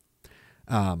well.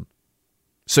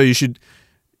 So you should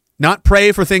not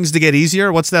pray for things to get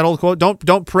easier. What's that old quote?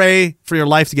 Don't pray for your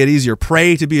life to get easier.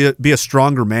 Pray to be a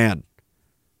stronger man.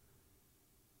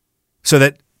 So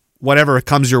that whatever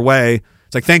comes your way,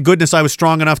 it's thank goodness I was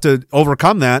strong enough to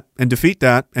overcome that and defeat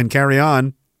that and carry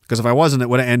on. Because if I wasn't, it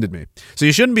would have ended me. So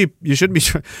you shouldn't be.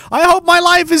 I hope my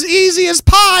life is easy as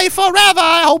pie forever.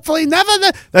 Hopefully never.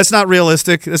 That's not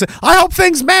realistic. I hope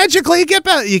things magically get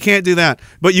better. You can't do that.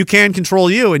 But you can control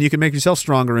you, and you can make yourself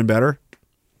stronger and better.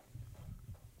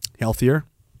 Healthier.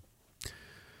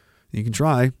 You can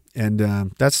try. And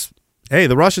hey,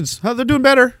 the Russians, they're doing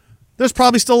better. There's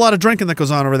probably still a lot of drinking that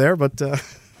goes on over there, but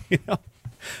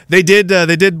they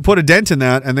did put a dent in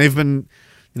that, and they've been,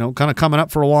 kind of coming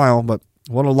up for a while. But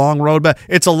what a long road back!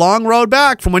 It's a long road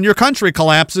back from when your country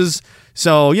collapses.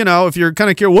 So if you're kind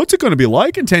of curious, what's it going to be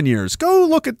like in 10 years? Go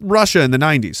look at Russia in the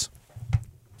 90s.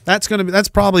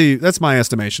 That's my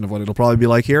estimation of what it'll probably be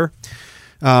like here.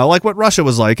 Like what Russia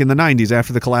was like in the 90s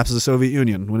after the collapse of the Soviet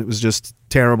Union, when it was just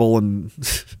terrible and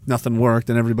nothing worked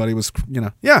and everybody was,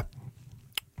 yeah.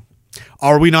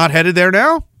 Are we not headed there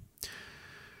now?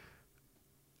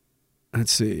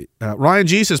 Let's see. Ryan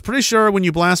G says, pretty sure when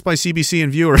you blast by CBC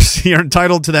and viewers, you're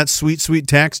entitled to that sweet, sweet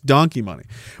tax donkey money.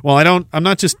 Well, I'm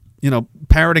not just,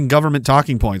 parroting government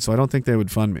talking points, so I don't think they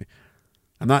would fund me.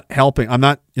 I'm not helping. I'm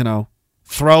not,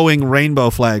 throwing rainbow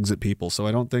flags at people, so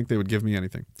I don't think they would give me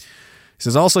anything. He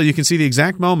says, also, you can see the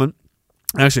exact moment.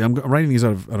 Actually, I'm writing these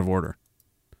out of order.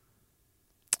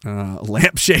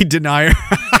 Lampshade denier.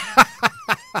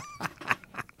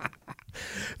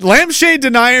 Lampshade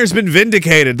denier has been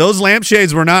vindicated. Those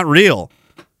lampshades were not real.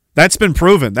 That's been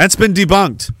proven. That's been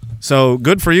debunked. So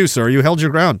good for you, sir. You held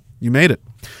your ground. You made it.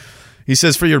 He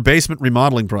says, for your basement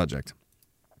remodeling project.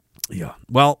 Yeah.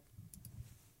 Well,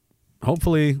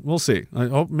 hopefully, we'll see. I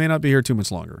hope may not be here too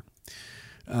much longer.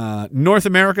 North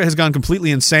America has gone completely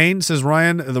insane, says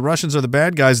Ryan. The Russians are the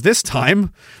bad guys this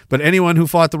time, but anyone who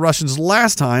fought the Russians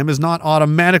last time is not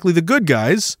automatically the good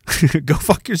guys. Go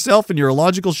fuck yourself and your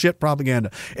illogical shit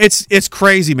propaganda. It's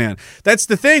crazy, man. That's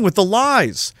the thing with the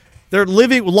lies. They're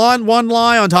living one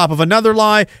lie on top of another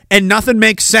lie, and nothing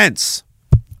makes sense.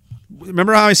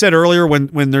 Remember how I said earlier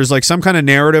when there's like some kind of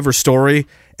narrative or story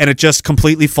and it just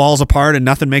completely falls apart and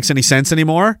nothing makes any sense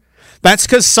anymore? That's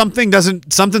because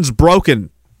something's broken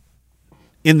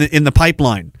in the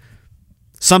pipeline.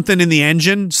 Something in the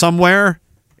engine somewhere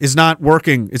is not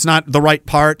working. It's not the right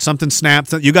part. Something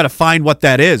snapped. You got to find what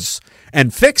that is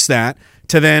and fix that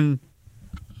to then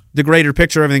the greater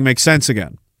picture, everything makes sense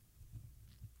again.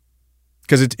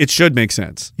 Because it should make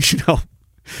sense.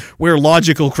 We're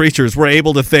logical creatures. We're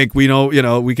able to think. We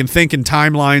we can think in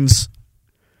timelines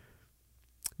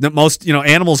that most,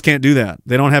 animals can't do that.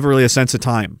 They don't have really a sense of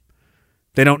time.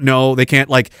 They don't know. They can't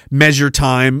measure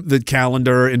time, the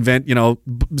calendar, invent,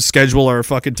 schedule our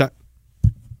fucking time.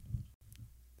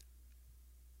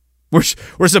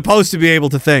 We're supposed to be able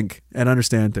to think and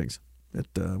understand things.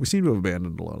 We seem to have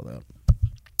abandoned a lot of that.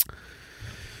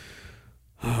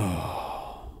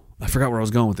 I forgot where I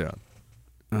was going with that.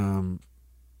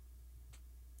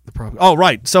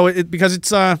 Right. So because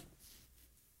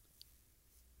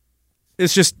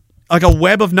it's just like a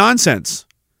web of nonsense.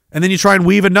 And then you try and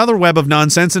weave another web of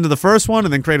nonsense into the first one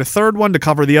and then create a third one to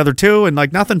cover the other two, and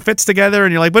nothing fits together,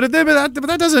 and you're like, but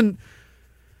that doesn't.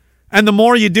 And the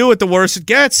more you do it, the worse it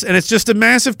gets, and it's just a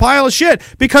massive pile of shit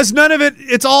because none of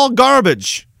it's all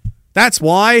garbage. That's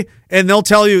why. And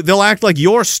they'll act like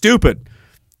you're stupid.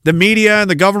 The media and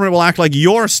the government will act like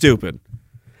you're stupid.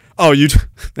 Oh,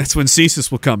 that's when CSIS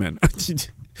will come in.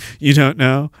 You don't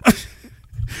know?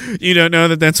 You don't know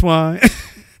that's why?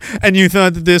 And you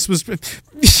thought that this was...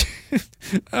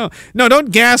 Oh, no,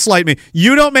 don't gaslight me.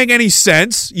 You don't make any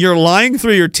sense. You're lying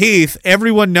through your teeth.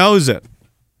 Everyone knows it.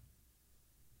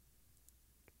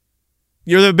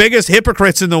 You're the biggest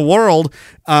hypocrites in the world.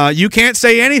 You can't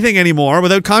say anything anymore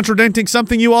without contradicting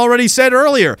something you already said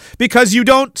earlier because you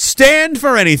don't stand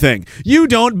for anything. You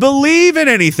don't believe in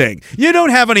anything. You don't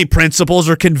have any principles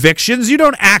or convictions. You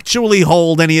don't actually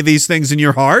hold any of these things in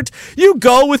your heart. You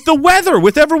go with the weather,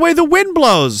 whichever way the wind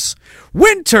blows.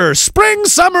 Winter, spring,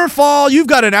 summer, fall, you've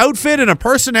got an outfit and a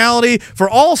personality for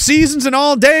all seasons and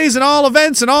all days and all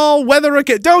events and all weather,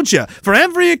 don't you? For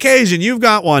every occasion, you've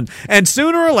got one. And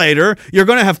sooner or later, you're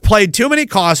going to have played too many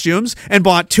costumes and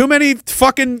bought too many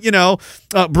fucking,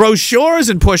 brochures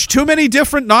and pushed too many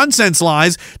different nonsense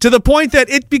lies to the point that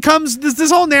it becomes, this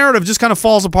whole narrative just kind of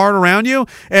falls apart around you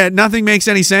and nothing makes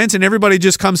any sense and everybody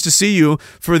just comes to see you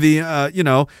for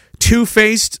the,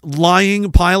 two-faced,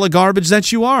 lying pile of garbage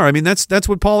that you are. I mean, that's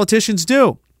what politicians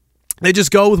do. They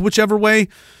just go with whichever way,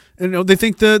 they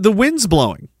think the wind's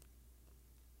blowing.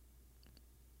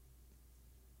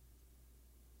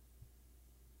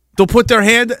 They'll put their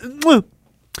hand, oh,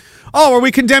 are we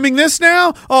condemning this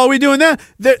now? Oh, are we doing that?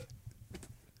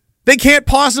 They can't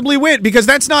possibly win because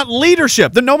that's not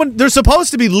leadership. They're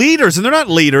supposed to be leaders, and they're not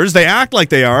leaders. They act like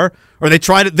they are, or they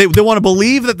want to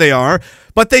believe that they are,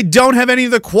 but they don't have any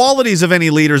of the qualities of any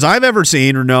leaders I've ever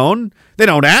seen or known. They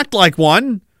don't act like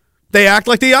one. They act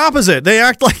like the opposite. They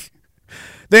act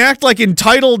like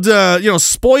entitled,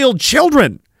 spoiled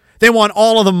children. They want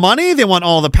all of the money. They want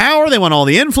all the power. They want all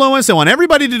the influence. They want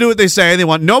everybody to do what they say. They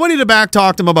want nobody to back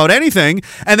talk them about anything.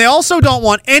 And they also don't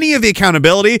want any of the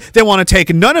accountability. They want to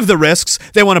take none of the risks.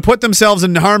 They want to put themselves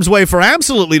in harm's way for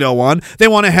absolutely no one. They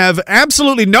want to have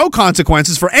absolutely no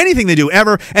consequences for anything they do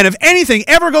ever. And if anything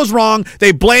ever goes wrong,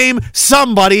 they blame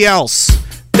somebody else.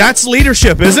 That's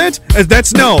leadership, is it?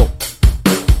 That's no.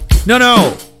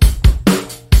 No.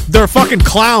 They're fucking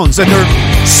clowns, and they're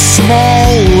small,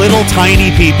 little,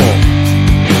 tiny people.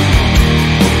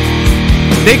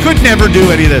 They could never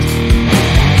do any of this.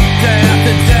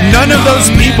 None of those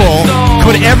people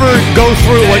could ever go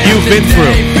through what you've been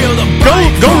through.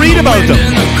 Go read about them.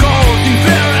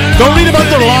 Go read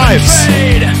about their lives.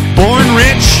 Born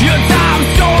rich,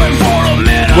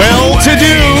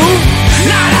 well-to-do.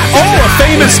 Oh, a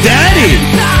famous daddy.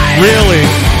 Really?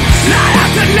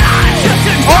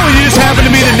 Oh, you just happen to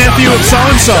be the nephew of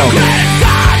so-and-so.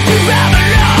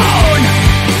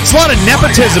 It's a lot of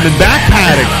nepotism and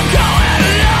backpatting.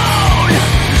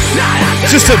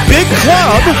 It's just a big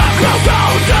club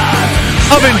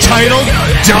of entitled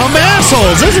dumb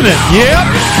assholes, isn't it? Yep.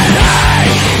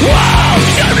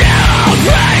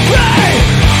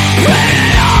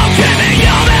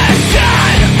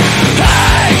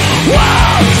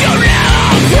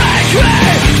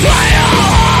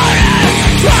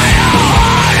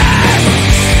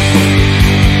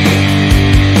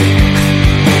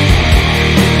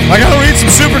 I gotta read some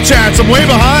super chats. I'm way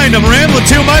behind. I'm rambling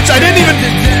too much. I didn't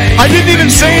even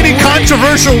say any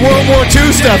controversial World War II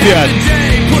stuff yet.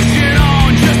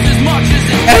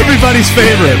 Everybody's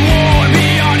favorite.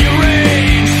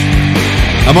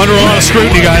 I'm under a lot of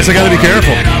scrutiny, guys. I gotta be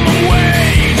careful.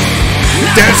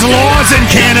 There's laws in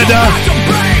Canada.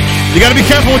 You gotta be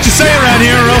careful what you say around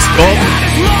here, or else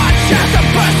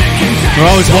they're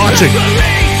always watching.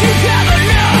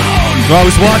 They're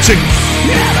always watching.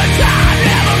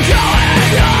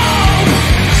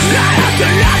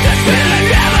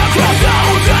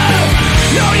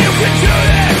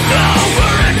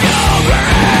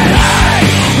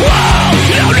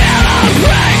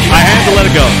 I had to let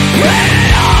it go.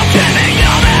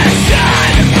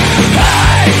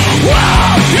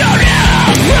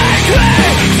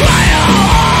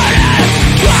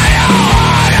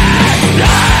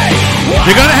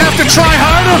 You're gonna have to try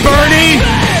harder, Bernie.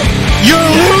 You're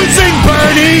losing,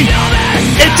 Bernie.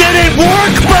 It didn't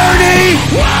work, Bernie.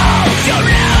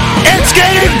 It's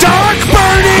getting dark,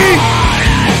 Bernie.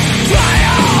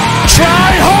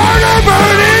 Try harder,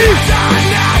 Bernie.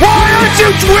 Why aren't you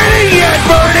winning yet,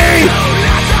 Bernie?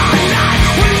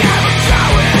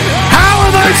 How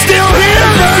am I still here,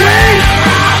 Bernie?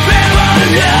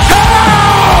 How?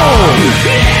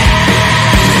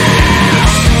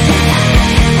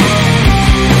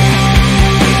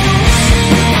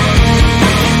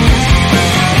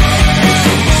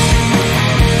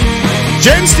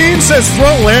 Jen Steen says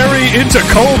throw Larry into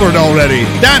Colbert already.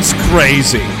 That's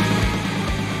crazy.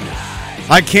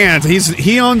 I can't.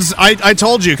 He owns. I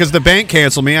told you because the bank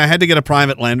canceled me. I had to get a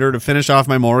private lender to finish off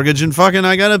my mortgage, and fucking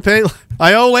I gotta pay.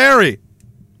 I owe Larry.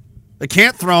 I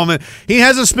can't throw him in. He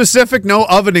has a specific no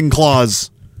ovening clause,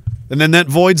 and then that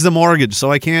voids the mortgage.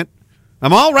 So I can't.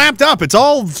 I'm all wrapped up. It's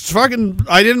all fucking.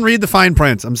 I didn't read the fine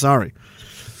print. I'm sorry.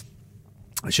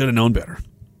 I should have known better.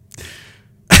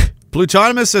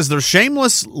 Plutonymous says they're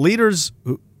shameless leaders.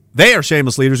 They are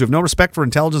shameless leaders who have no respect for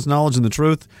intelligence, knowledge, and the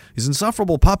truth. These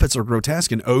insufferable puppets are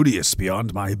grotesque and odious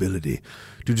beyond my ability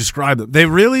to describe them. They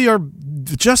really are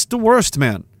just the worst,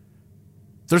 man.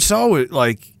 They're so,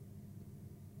 like,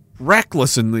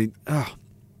 reckless and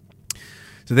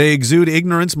So they exude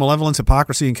ignorance, malevolence,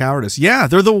 hypocrisy, and cowardice. Yeah,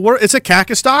 they're the worst. It's a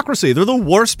kakistocracy. They're the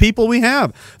worst people we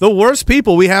have. The worst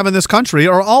people we have in this country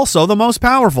are also the most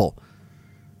powerful.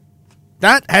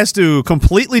 That has to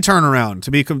completely turn around to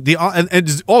be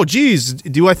oh, geez,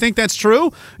 do I think that's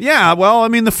true? Yeah, well, I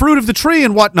mean, the fruit of the tree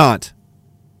and whatnot.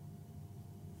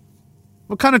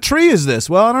 What kind of tree is this?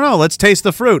 Well, I don't know. Let's taste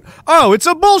the fruit. Oh, it's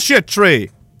a bullshit tree.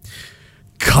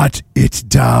 Cut it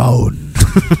down.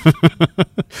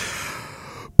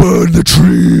 Burn the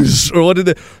trees. Or what did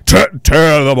they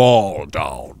tear them all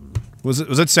down? Was it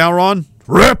Sauron?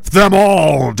 Rip them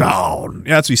all down.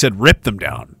 Yeah, that's what he said. Rip them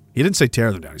down. He didn't say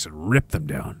tear them down. He said rip them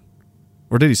down.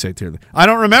 Or did he say tear them? I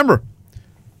don't remember.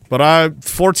 But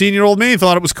 14-year-old me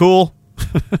thought it was cool.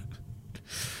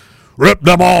 Rip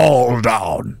them all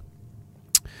down.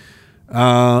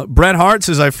 Bret Hart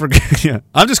says, I forget. Yeah,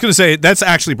 I'm just going to say that's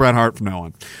actually Bret Hart from now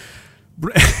on.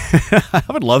 I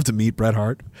would love to meet Bret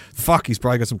Hart. Fuck, he's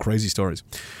probably got some crazy stories.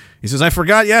 He says, I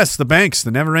forgot, yes, the banks,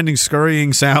 the never-ending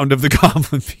scurrying sound of the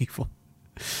goblin people.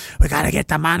 We got to get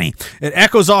the money. It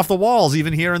echoes off the walls,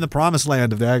 even here in the promised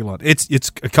land of Daglon.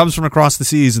 It comes from across the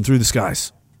seas and through the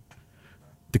skies.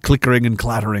 The clickering and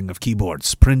clattering of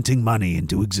keyboards, printing money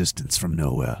into existence from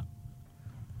nowhere.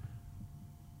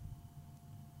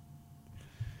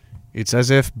 It's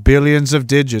as if billions of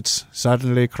digits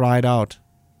suddenly cried out,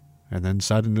 and then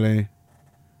suddenly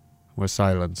were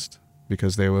silenced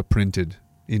because they were printed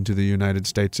into the United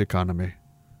States economy,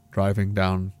 driving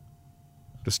down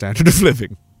the standard of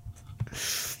living.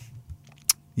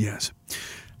 Yes.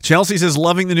 Chelsea says,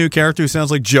 loving the new character who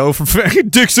sounds like Joe from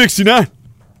Dick 69.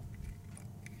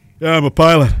 Yeah, I'm a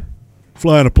pilot.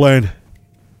 Flying a plane.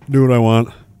 Do what I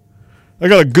want. I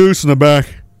got a goose in the back.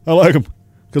 I like him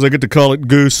because I get to call it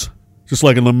Goose, just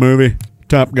like in the movie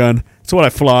Top Gun. It's what I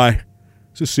fly.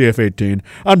 It's a CF-18.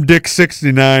 I'm Dick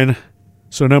 69.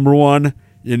 So number one,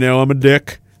 you know I'm a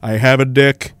dick. I have a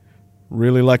dick.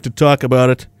 Really like to talk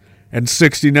about it. And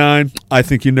 69, I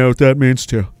think you know what that means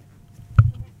too.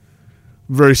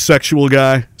 Very sexual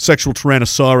guy. Sexual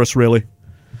Tyrannosaurus, really.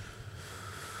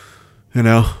 You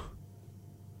know.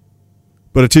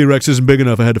 But a T-Rex isn't big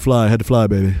enough. I had to fly.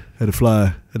 Baby. Had to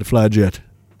fly a jet.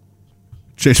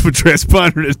 Changed my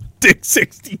transponder to Dick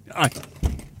 69.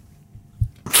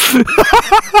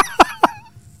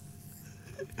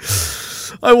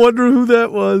 I wonder who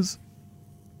that was.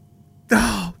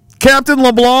 Oh, Captain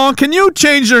LeBlanc, can you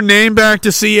change your name back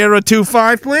to Sierra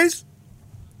 25, please?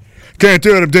 Can't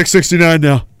do it. I'm Dick 69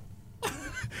 now.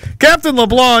 Captain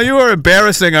LeBlanc, you are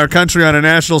embarrassing our country on a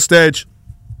national stage.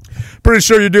 Pretty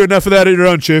sure you do enough of that on your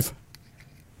own, Chief.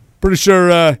 Pretty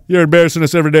sure you're embarrassing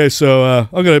us every day, so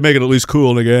I'm going to make it at least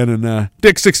cool again. And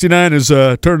Dick 69 is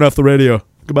turning off the radio.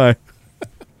 Goodbye.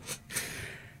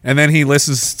 And then he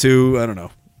listens to, I don't know,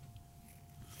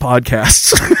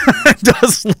 podcasts.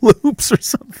 Does loops or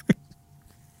something.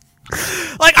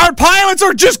 Like, our pilots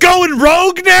are just going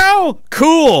rogue now?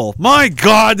 Cool. My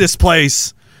God, this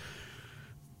place.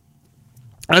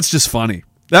 That's just funny.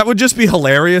 That would just be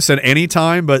hilarious at any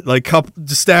time, but like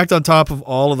stacked on top of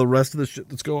all of the rest of the shit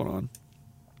that's going on.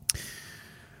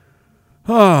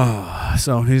 Oh,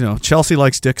 so, you know, Chelsea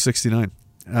likes Dick 69.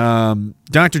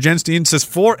 Dr. Jenstein says,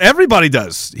 everybody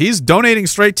does. He's donating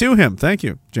straight to him. Thank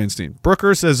you, Jenstein.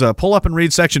 Brooker says, pull up and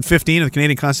read Section 15 of the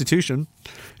Canadian Constitution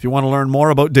if you want to learn more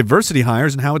about diversity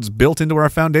hires and how it's built into our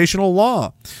foundational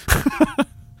law.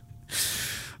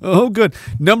 Oh, good.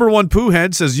 Number one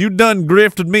poohead says, you done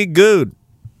grifted me good.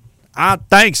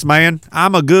 Thanks, man.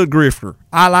 I'm a good grifter.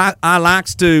 I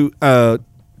likes to,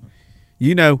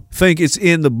 think it's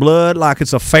in the blood, like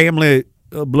it's a family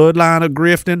bloodline of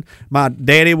grifting. My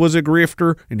daddy was a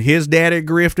grifter, and his daddy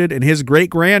grifted, and his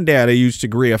great-granddaddy used to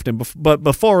grift. But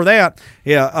before that,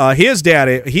 his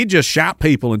daddy, he just shot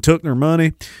people and took their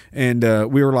money, and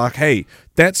we were like, hey,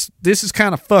 this is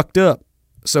kind of fucked up.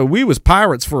 So we was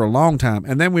pirates for a long time,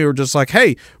 and then we were just like,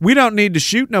 hey, we don't need to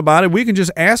shoot nobody. We can just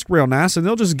ask real nice, and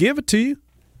they'll just give it to you.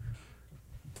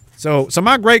 So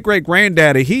my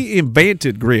great-great-granddaddy, he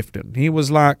invented grifting. He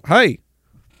was like, hey,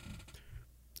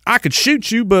 I could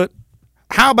shoot you, but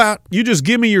how about you just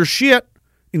give me your shit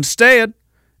instead,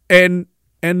 and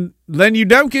then you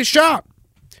don't get shot.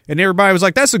 And everybody was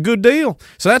like, that's a good deal.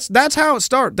 So that's how it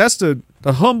started. That's the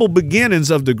humble beginnings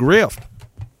of the grift.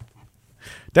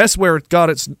 That's where it got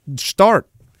its start.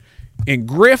 In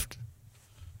Grifton,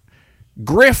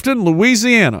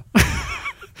 Louisiana.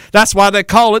 That's why they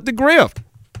call it the grift.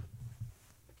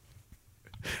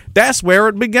 That's where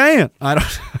it began.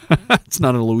 It's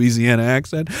not a Louisiana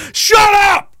accent. Shut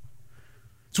up!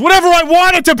 It's whatever I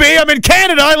want it to be. I'm in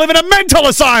Canada. I live in a mental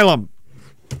asylum.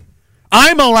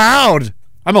 I'm allowed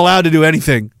to do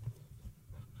anything.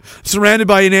 Surrounded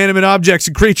by inanimate objects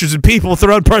and creatures and people with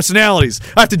their own personalities.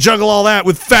 I have to juggle all that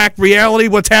with fact, reality,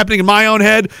 what's happening in my own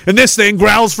head, and this thing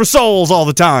growls for souls all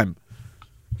the time.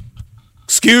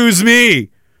 Excuse me.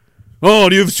 Oh,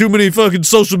 do you have too many fucking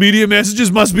social media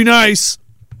messages? Must be nice.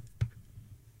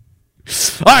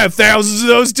 I have thousands of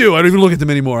those too. I don't even look at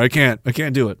them anymore. I can't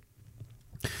do it.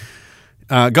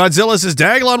 Godzilla says,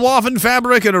 Daglon Waffen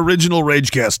Fabric, an original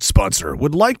RageCast sponsor,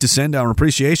 would like to send our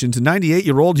appreciation to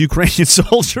 98-year-old Ukrainian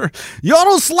soldier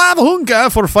Yaroslav Hunka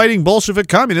for fighting Bolshevik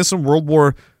communists in World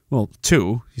War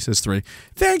II. He says 3.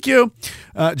 Thank you.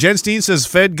 Jen Steen says,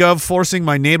 FedGov forcing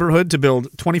my neighborhood to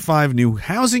build 25 new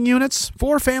housing units.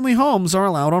 4 family homes are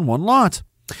allowed on one lot.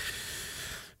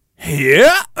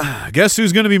 Yeah. Guess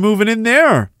who's going to be moving in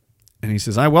there? And he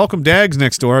says, I welcome Dags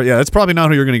next door. Yeah, that's probably not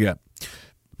who you're going to get.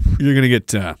 You're going to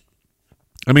get,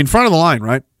 front of the line,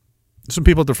 right? Some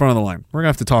people at the front of the line. We're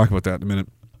going to have to talk about that in a minute.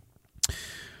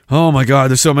 Oh, my God,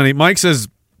 there's so many. Mike says,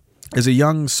 As a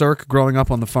young Cirque growing up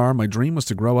on the farm, my dream was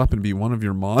to grow up and be one of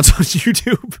your mods on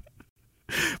YouTube.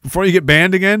 Before you get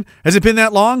banned again? Has it been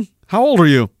that long? How old are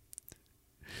you?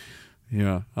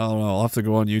 Yeah, I don't know. I'll have to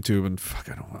go on YouTube and fuck.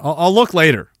 I don't. I'll look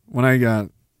later when I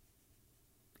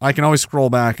can always scroll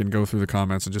back and go through the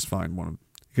comments and just find one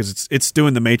because it's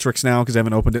doing the Matrix now because I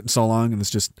haven't opened it in so long and it's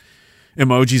just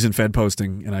emojis and Fed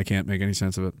posting and I can't make any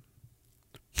sense of it.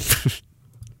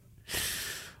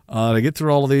 To get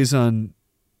through all of these on.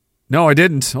 No, I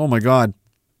didn't. Oh, my God.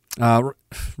 Ryan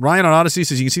on Odyssey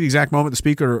says, you can see the exact moment the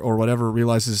speaker or whatever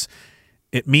realizes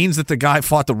it means that the guy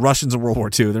fought the Russians in World War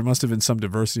II. There must have been some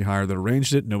diversity hire that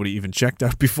arranged it. Nobody even checked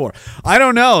out before. I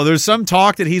don't know. There's some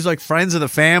talk that he's like friends of the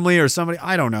family or somebody.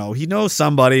 I don't know. He knows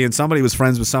somebody and somebody was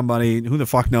friends with somebody. Who the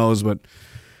fuck knows? But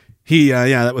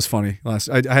yeah, that was funny. I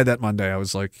had that Monday. I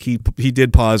was like, he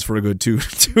did pause for a good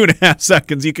 2.5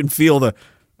 seconds. You can feel the...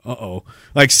 Uh-oh.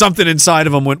 Like something inside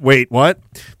of him went, wait, what?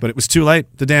 But it was too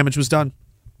late. The damage was done.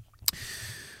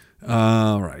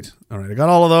 All right. I got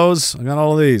all of those. I got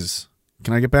all of these.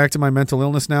 Can I get back to my mental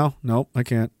illness now? Nope, I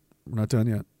can't. We're not done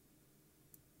yet.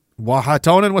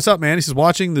 Wahatonen, what's up, man? He says,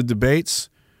 watching the debates.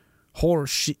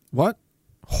 What?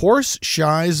 Horse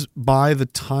shies by the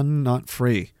ton, not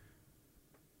free.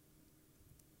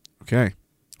 Okay.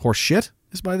 Horse shit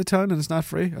is by the ton and it's not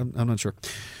free? I'm not sure.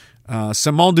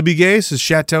 Simon de Biguet says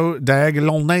Chateau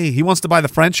d'Aiguillonnet. He wants to buy the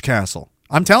French castle.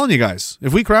 I'm telling you guys,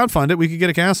 if we crowdfund it, we could get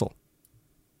a castle.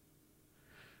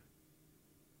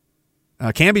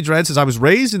 Canby Dread says, I was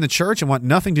raised in the church and want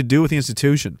nothing to do with the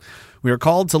institution. We are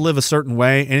called to live a certain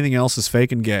way. Anything else is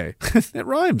fake and gay. It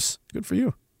rhymes. Good for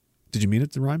you. Did you mean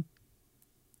it to rhyme?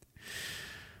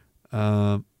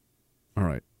 All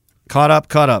right. Caught up.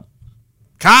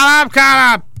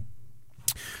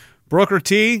 Brooker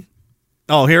T.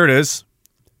 Oh, here it is.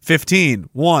 15.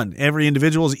 1. Every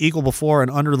individual is equal before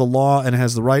and under the law and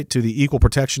has the right to the equal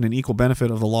protection and equal benefit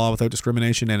of the law without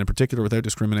discrimination, and in particular without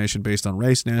discrimination based on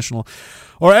race, national,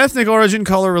 or ethnic origin,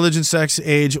 color, religion, sex,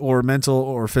 age, or mental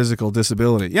or physical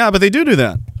disability. Yeah, but they do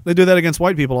that. They do that against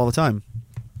white people all the time.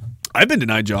 I've been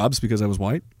denied jobs because I was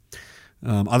white.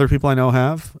 Other people I know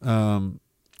have.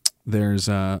 There's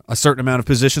a certain amount of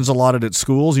positions allotted at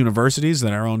schools, universities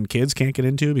that our own kids can't get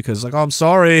into because, like, oh, I'm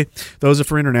sorry, those are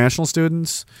for international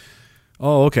students.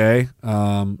 Oh, okay.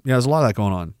 Yeah, there's a lot of that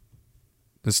going on.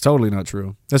 It's totally not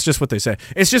true. That's just what they say.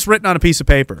 It's just written on a piece of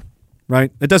paper,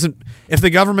 right? It doesn't. If the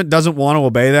government doesn't want to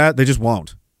obey that, they just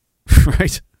won't,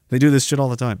 right? They do this shit all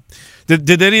the time.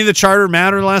 Did any of the charter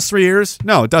matter the last 3 years?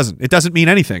 No, it doesn't. It doesn't mean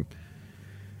anything.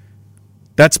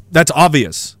 That's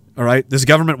obvious. All right, this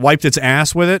government wiped its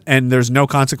ass with it, and there's no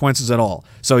consequences at all.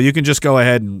 So you can just go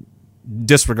ahead and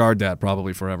disregard that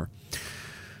probably forever.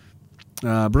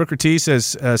 Brooker T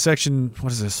says, section,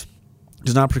 what is this?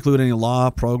 Does not preclude any law,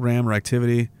 program, or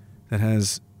activity that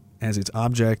has as its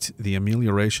object the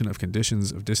amelioration of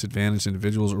conditions of disadvantaged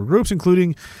individuals or groups,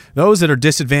 including those that are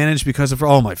disadvantaged because of...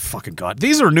 Oh, my fucking God.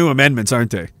 These are new amendments,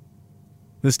 aren't they?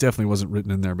 This definitely wasn't written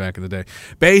in there back in the day.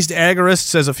 Based Agorist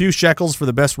says a few shekels for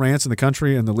the best rants in the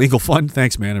country and the legal fund.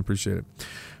 Thanks, man. I appreciate it.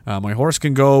 My horse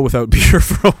can go without beer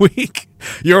for a week.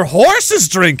 Your horse is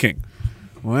drinking.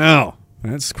 Wow.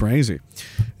 That's crazy.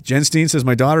 Jen Steen says,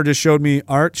 my daughter just showed me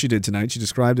art she did tonight. She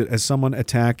described it as someone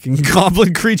attacking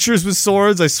goblin creatures with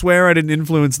swords. I swear I didn't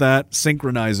influence that.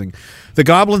 Synchronizing. The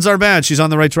goblins are bad. She's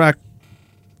on the right track.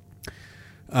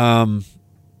 Yeah,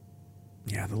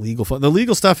 the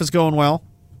legal stuff is going well.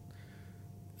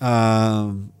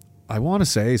 I want to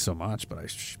say so much, but I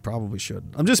probably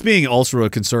shouldn't. I'm just being ultra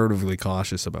conservatively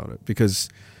cautious about it because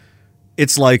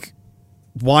it's like,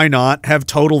 why not have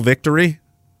total victory?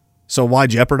 So why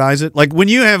jeopardize it? Like when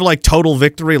you have like total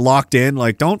victory locked in,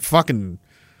 like don't fucking,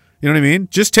 you know what I mean?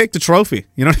 Just take the trophy.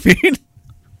 You know what I mean?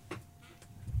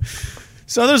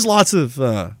 So there's lots of,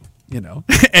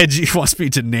 Edgy wants me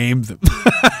to name them.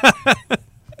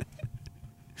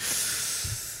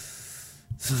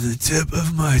 To the tip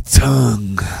of my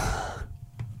tongue.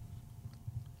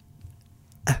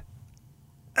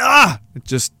 It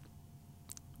just...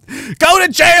 Go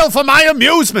to jail for my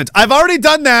amusement. I've already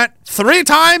done that 3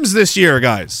 times this year,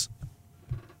 guys.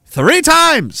 3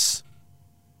 times.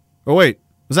 Oh, wait.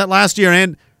 Was that last year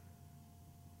and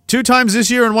 2 times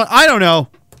this year and what? I don't know.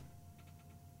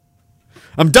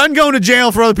 I'm done going to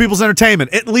jail for other people's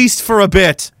entertainment, at least for a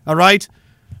bit, all right?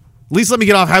 At least let me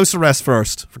get off house arrest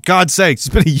first. For God's sakes,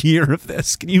 it's been a year of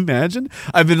this. Can you imagine?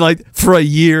 I've been like, for a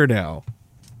year now.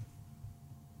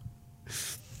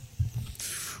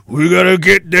 We gotta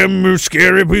get them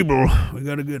scary people. We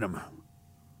gotta get them.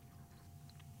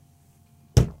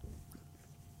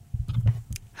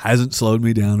 Hasn't slowed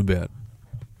me down a bit.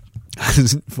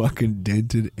 Hasn't fucking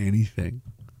dented anything.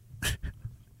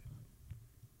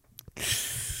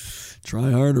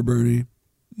 Try harder, Bernie.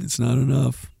 It's not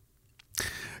enough.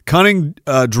 Cunning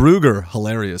Druger,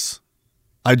 hilarious.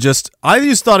 I just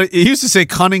thought it used to say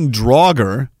Cunning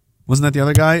Drogger. Wasn't that the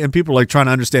other guy? And people are like trying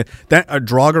to understand that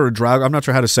Drogger or Draug. I'm not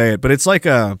sure how to say it, but it's like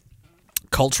a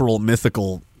cultural,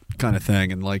 mythical kind of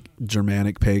thing, and like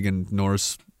Germanic, pagan,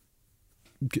 Norse.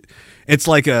 It's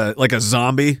like a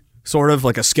zombie, sort of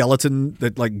like a skeleton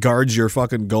that like guards your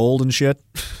fucking gold and shit.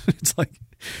 It's like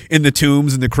in the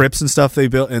tombs and the crypts and stuff they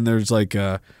built, and there's like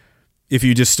if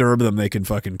you disturb them, they can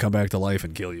fucking come back to life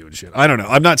and kill you and shit. I don't know.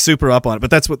 I'm not super up on it, but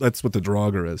that's what the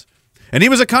Draugr is. And he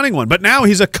was a cunning one, but now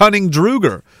he's a Cunning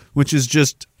Druger, which is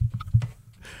just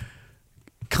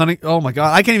cunning. Oh my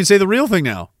God. I can't even say the real thing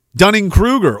now.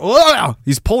 Dunning-Kruger. Oh,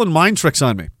 he's pulling mind tricks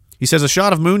on me. He says a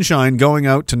shot of moonshine going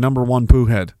out to number one poo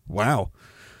head. Wow.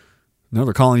 No,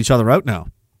 they're calling each other out now.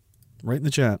 Right in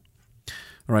the chat.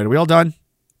 All right. Are we all done?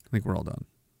 I think we're all done.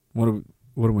 What are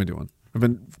we doing? I've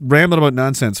been rambling about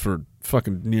nonsense for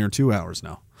fucking near 2 hours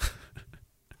now.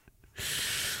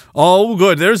 Oh,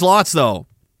 good. There's lots, though.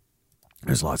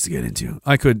 There's lots to get into.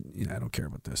 I don't care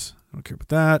about this. I don't care about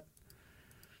that.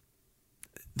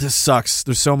 This sucks.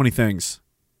 There's so many things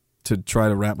to try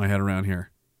to wrap my head around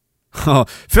here. Oh,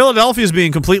 Philadelphia is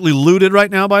being completely looted right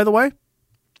now, by the way.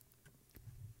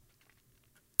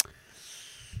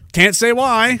 Can't say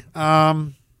why.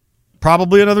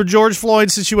 Probably another George Floyd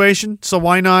situation, so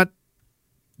why not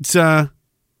tear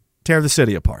the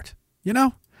city apart? You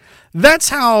know? That's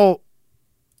how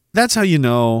you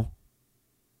know.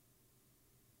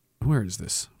 Where is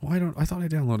this? I thought I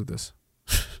downloaded this.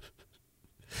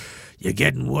 You're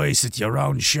getting worse at your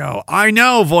own show. I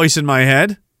know, voice in my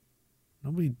head.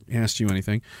 Nobody asked you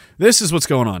anything. This is what's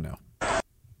going on now.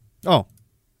 Oh,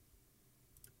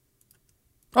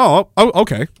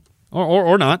 okay.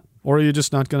 Or not. Or are you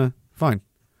just not going to? Fine.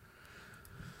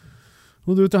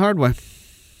 We'll do it the hard way.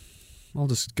 I'll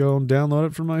just go and download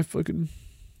it from my fucking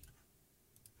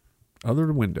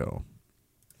other window.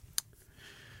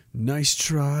 Nice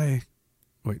try.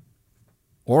 Wait.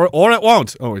 Or it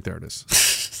won't. Oh, wait, there it is.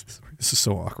 This is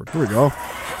so awkward. Here we go.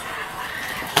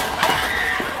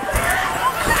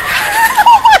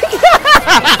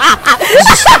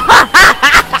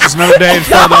 This is another day in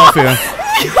Philadelphia.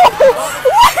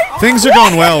 Things are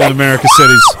going well in America's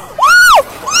cities.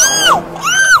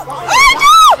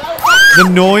 The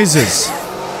noises.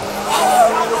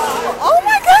 Oh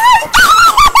my God!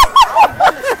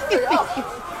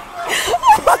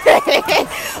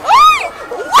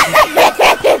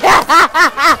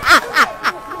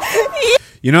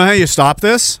 You know how you stop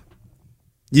this?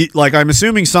 I'm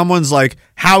assuming someone's like,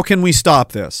 how can we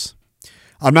stop this?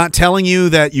 I'm not telling you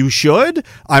that you should.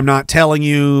 I'm not telling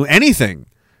you anything.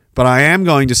 But I am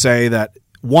going to say that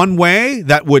one way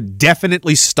that would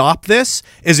definitely stop this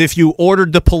is if you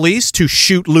ordered the police to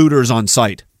shoot looters on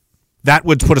sight. That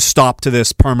would put a stop to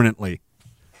this permanently.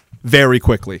 Very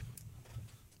quickly.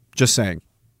 Just saying.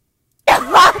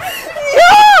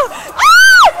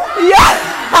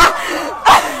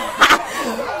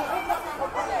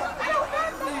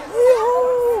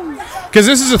 Because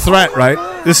this is a threat, right?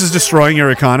 This is destroying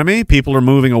your economy. People are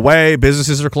moving away.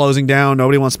 Businesses are closing down.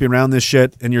 Nobody wants to be around this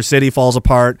shit. And your city falls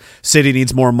apart. City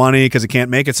needs more money because it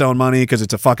can't make its own money because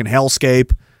it's a fucking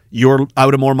hellscape. You're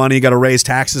out of more money. You got to raise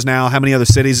taxes now. How many other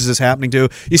cities is this happening to?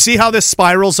 You see how this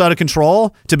spirals out of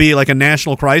control to be like a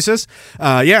national crisis?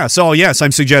 So yes,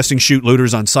 I'm suggesting shoot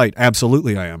looters on sight.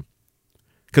 Absolutely I am.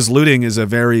 Because looting is a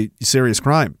very serious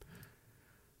crime.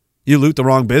 You loot the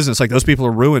wrong business, like those people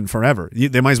are ruined forever.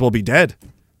 They might as well be dead.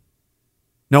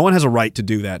 No one has a right to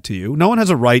do that to you. No one has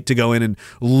a right to go in and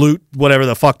loot whatever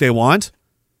the fuck they want.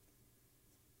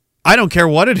 I don't care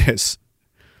what it is.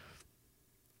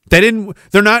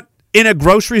 They're not in a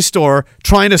grocery store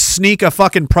trying to sneak a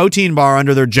fucking protein bar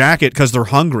under their jacket because they're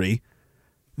hungry.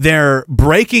 They're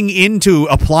breaking into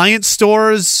appliance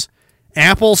stores,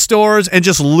 Apple stores, and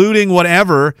just looting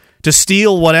whatever to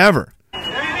steal whatever.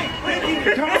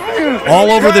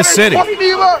 All over this city.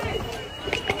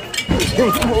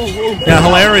 Yeah,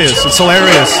 hilarious. It's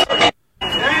hilarious.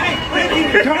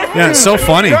 Yeah, it's so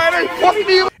funny.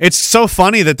 It's so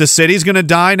funny that the city's going to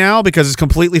die now because it's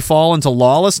completely fallen into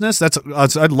lawlessness.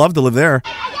 I'd love to live there.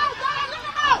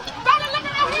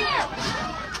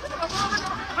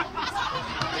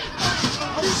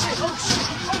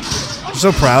 She's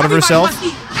so proud of herself.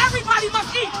 Everybody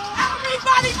must eat.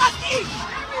 Everybody must eat.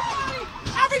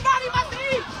 Everybody must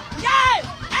eat. Yes.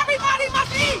 Everybody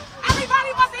must eat.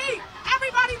 Everybody must eat.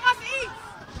 Everybody must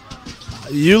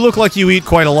eat. You look like you eat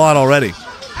quite a lot already.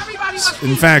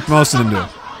 In fact, most of them do.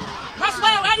 That's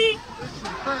well, Eddie.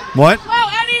 What? Hello,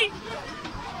 Eddie.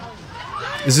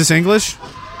 Is this English?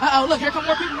 Uh-oh, look, here come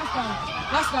more people. Let's go.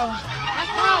 Let's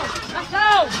go. Let's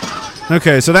go. Let's go.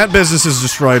 Okay, so that business is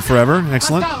destroyed forever.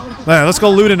 Excellent. Let's go. Yeah, let's go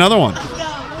loot another one.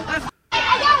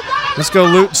 Let's go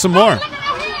loot some more.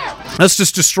 Let's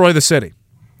just destroy the city.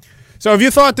 So if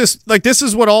you thought this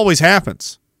is what always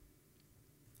happens.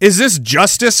 Is this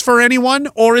justice for anyone,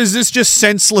 or is this just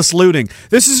senseless looting?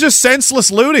 This is just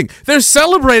senseless looting. They're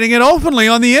celebrating it openly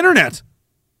on the internet.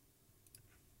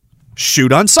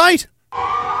 Shoot on sight.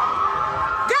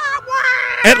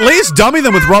 At least dummy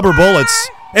them with rubber bullets.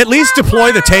 At least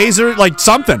deploy the taser, like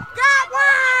something.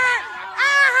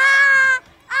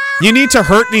 You need to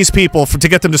hurt these people to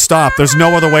get them to stop. There's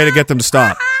no other way to get them to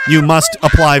stop. You must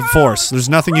apply force. There's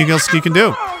nothing else you can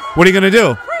do. What are you going to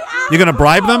do? You're going to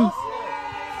bribe them?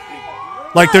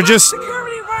 Like they're just...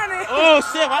 Oh,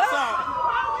 shit, what's up?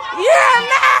 Yeah,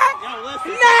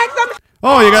 next.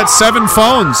 Oh, you got 7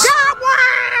 phones.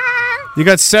 You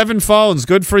got 7 phones.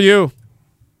 Good for you.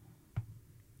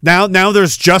 Now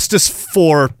there's justice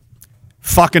for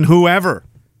fucking whoever.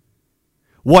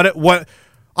 What?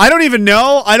 I don't even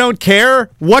know. I don't care.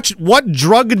 What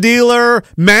drug dealer,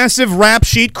 massive rap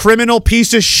sheet, criminal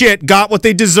piece of shit got what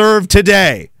they deserve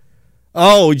today?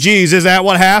 Oh, geez, is that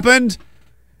what happened?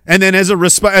 And then as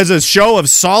a show of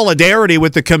solidarity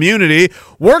with the community,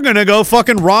 we're going to go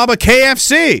fucking rob a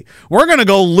KFC. We're going to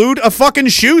go loot a fucking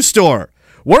shoe store.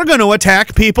 We're going to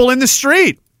attack people in the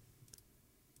street.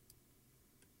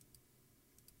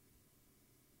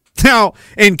 Now,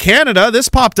 in Canada, this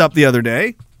popped up the other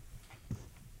day.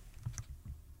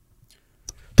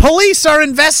 Police are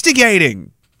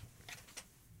investigating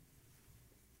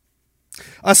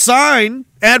a sign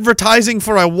advertising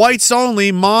for a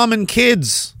whites-only mom and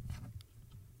kids.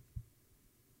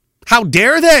 How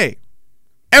dare they?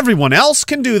 Everyone else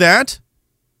can do that.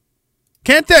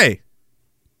 Can't they?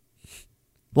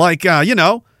 Like,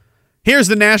 here's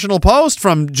the National Post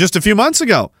from just a few months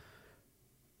ago.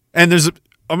 And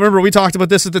I remember we talked about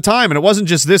this at the time, and it wasn't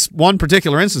just this one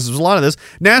particular instance. There was a lot of this.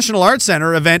 National Arts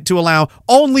Center event to allow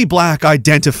only black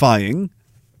identifying,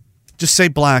 just say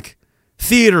black,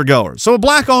 theater goers. So a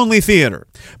black-only theater.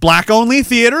 Black-only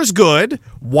theater's good.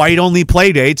 White-only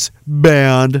play dates,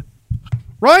 banned.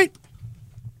 Right?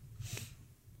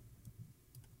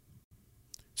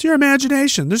 It's your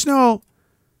imagination. It's not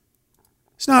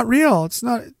real. It's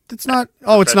not,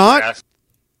 oh, it's not?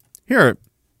 Here.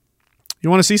 You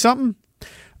want to see something?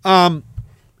 I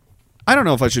don't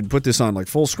know if I should put this on like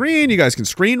full screen. You guys can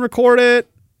screen record it.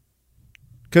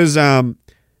 Because,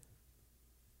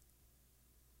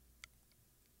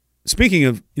 speaking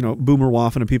of, Boomer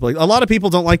Waffen and people, a lot of people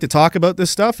don't like to talk about this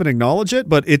stuff and acknowledge it,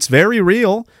 but it's very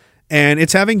real and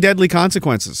it's having deadly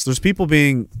consequences. There's people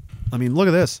look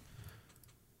at this.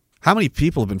 How many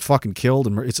people have been fucking killed?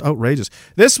 And it's outrageous.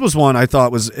 This was one I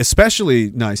thought was especially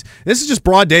nice. This is just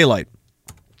broad daylight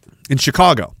in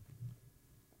Chicago.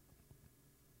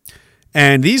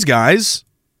 And these guys,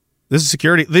 this is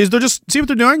security. They're just, see what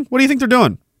they're doing? What do you think they're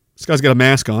doing? This guy's got a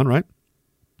mask on, right?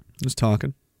 Just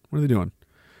talking. What are they doing?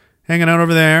 Hanging out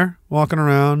over there, walking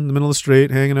around in the middle of the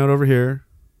street, hanging out over here,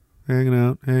 hanging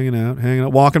out,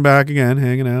 walking back again,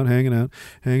 hanging out.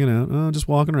 Oh, just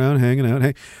walking around, hanging out.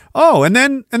 Hey, oh, and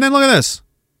then look at this.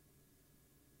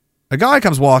 A guy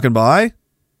comes walking by.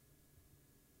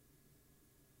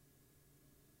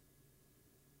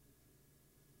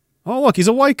 Oh, look, he's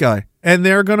a white guy. And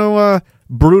they're going to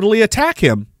brutally attack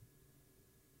him.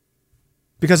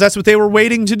 Because that's what they were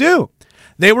waiting to do.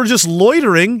 They were just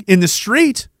loitering in the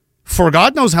street for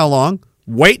God knows how long,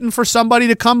 waiting for somebody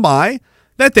to come by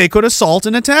that they could assault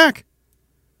and attack.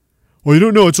 Well, you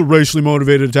don't know it's a racially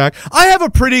motivated attack. I have a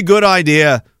pretty good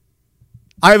idea.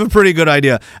 And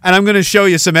I'm going to show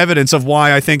you some evidence of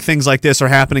why I think things like this are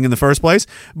happening in the first place.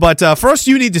 But first,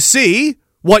 you need to see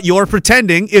what you're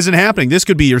pretending isn't happening. This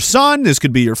could be your son. This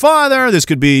could be your father. This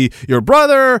could be your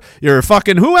brother, your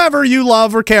fucking whoever you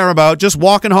love or care about, just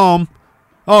walking home.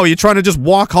 Oh, you're trying to just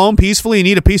walk home peacefully and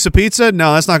eat a piece of pizza?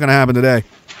 No, that's not going to happen today.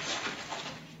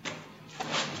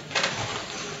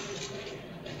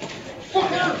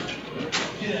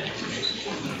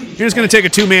 You're just going to take a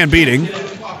 2-man beating.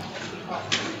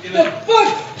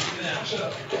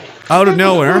 Out of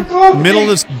nowhere, middle of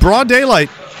this broad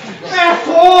daylight.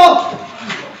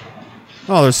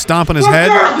 Oh, they're stomping his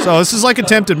head. So this is like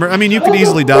attempted murder. I mean, you could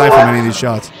easily die from any of these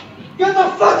shots. Get the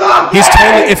fuck up! He's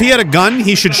totally. If he had a gun,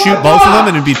 he should shoot both of them,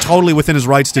 and it'd be totally within his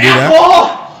rights to do that.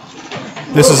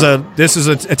 This is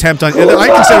an attempt on. I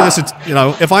consider this.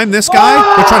 If I'm this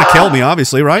guy, they're trying to kill me.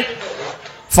 Obviously, right?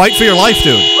 Fight for your life,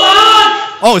 dude.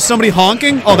 Oh, is somebody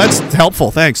honking? Oh, that's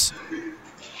helpful. Thanks.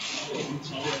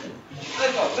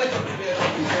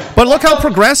 But look how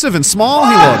progressive and small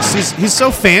he looks. He's so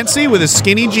fancy with his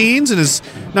skinny jeans and his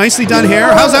nicely done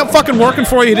hair. How's that fucking working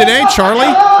for you today,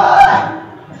 Charlie?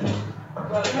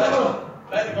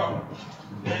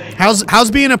 How's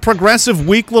being a progressive,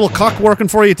 weak little cuck working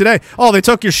for you today? Oh, they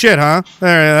took your shit, huh?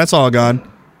 There, that's all gone.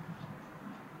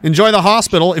 Enjoy the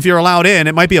hospital if you're allowed in.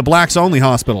 It might be a blacks-only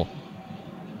hospital.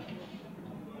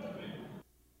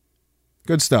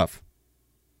 Good stuff.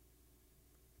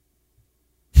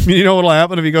 You know what'll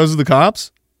happen if he goes to the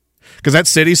cops? Because that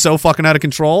city's so fucking out of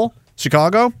control,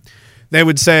 Chicago. They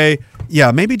would say,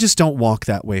 yeah, maybe just don't walk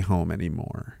that way home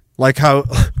anymore. Like how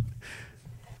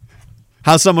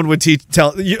someone would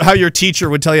how your teacher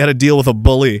would tell you how to deal with a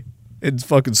bully in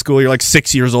fucking school. You're like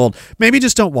 6 years old. Maybe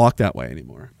just don't walk that way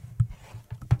anymore.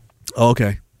 Oh,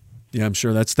 okay. Yeah, I'm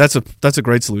sure that's a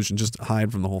great solution. Just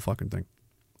hide from the whole fucking thing.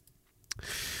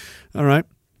 All right.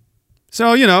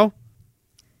 So, you know,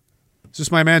 it's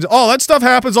just my man. Oh, that stuff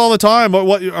happens all the time.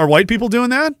 What are white people doing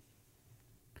that?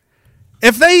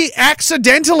 If they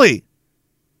accidentally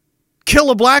kill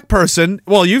a black person,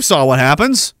 well, you saw what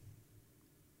happens.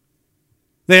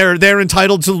 They're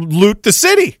entitled to loot the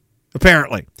city,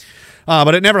 apparently.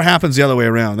 But it never happens the other way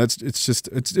around.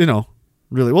 It's you know,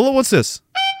 really. Well, what's this?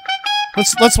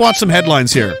 Let's watch some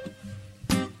headlines here.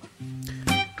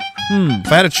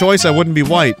 If I had a choice, I wouldn't be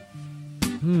white.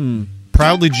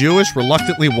 Proudly Jewish,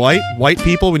 reluctantly white. White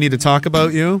people, we need to talk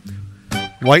about you.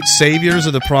 White saviors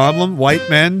are the problem. White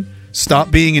men,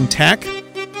 stop being in tech.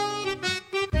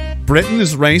 Britain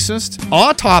is racist.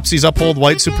 Autopsies uphold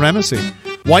white supremacy.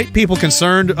 White people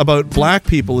concerned about black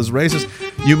people is racist.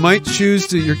 You might choose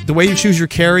the way you choose your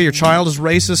carrier. Your child is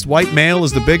racist. White male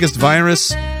is the biggest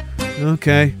virus.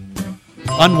 Okay.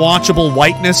 Unwatchable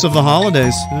whiteness of the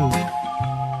holidays. Yeah.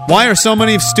 Why are so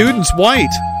many students white?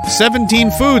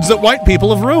 17 foods that white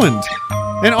people have ruined.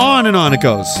 And on it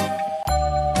goes.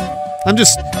 I'm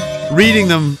just reading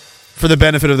them for the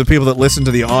benefit of the people that listen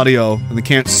to the audio and they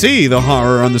can't see the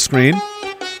horror on the screen.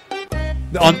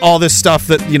 On all this stuff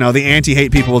that, you know, the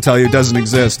anti-hate people will tell you doesn't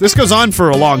exist. This goes on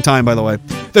for a long time, by the way.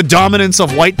 The dominance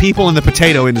of white people in the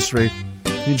potato industry.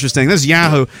 Interesting. This is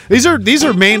Yahoo. These are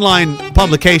mainline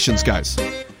publications, guys.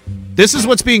 This is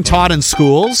what's being taught in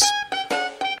schools.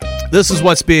 This is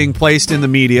what's being placed in the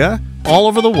media all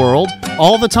over the world,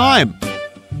 all the time.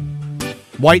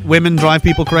 White women drive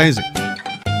people crazy.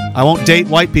 I won't date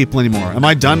white people anymore. Am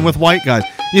I done with white guys?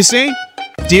 You see?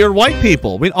 Dear white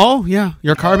people. Oh, yeah,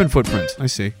 your carbon footprint. I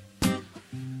see.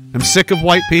 I'm sick of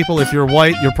white people. If you're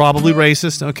white, you're probably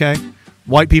racist. Okay.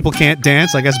 White people can't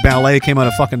dance. I guess ballet came out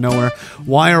of fucking nowhere.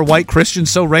 Why are white Christians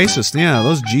so racist? Yeah,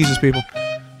 those Jesus people.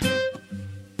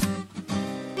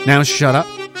 Now shut up.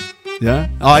 Yeah?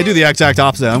 Oh, I do the exact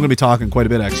opposite. I'm going to be talking quite a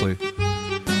bit, actually.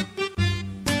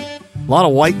 A lot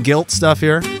of white guilt stuff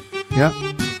here. Yeah.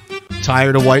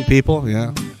 Tired of white people.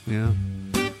 Yeah. Yeah.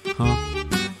 Huh.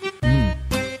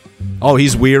 Oh,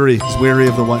 he's weary. He's weary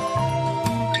of the white.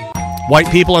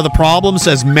 White people are the problem,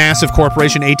 says massive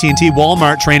corporation AT&T,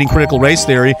 Walmart training critical race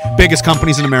theory. Biggest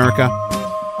companies in America.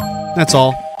 That's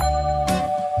all.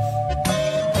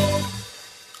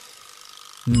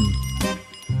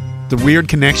 The weird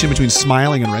connection between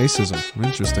smiling and racism.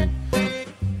 Interesting.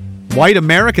 White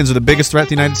Americans are the biggest threat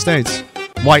to the United States.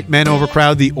 White men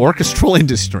overcrowd the orchestral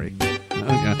industry.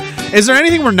 Okay. Is there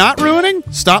anything we're not ruining?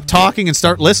 Stop talking and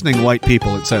start listening, white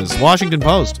people, it says. Washington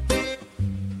Post.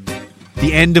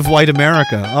 The end of white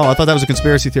America. Oh, I thought that was a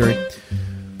conspiracy theory.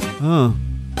 Oh.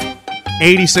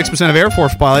 86% of Air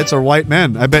Force pilots are white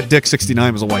men. I bet Dick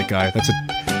 69 was a white guy.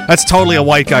 That's totally a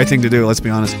white guy thing to do, let's be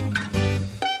honest.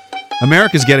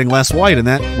 America's getting less white, and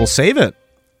that will save it.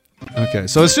 Okay,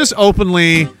 so it's just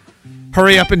openly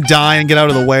hurry up and die and get out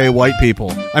of the way, white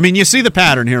people. I mean, you see the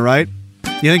pattern here, right?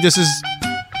 You think this is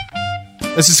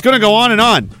going to go on and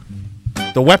on?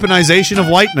 The weaponization of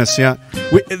whiteness, yeah.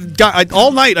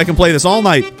 All night, I can play this all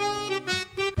night.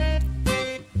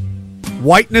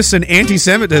 Whiteness and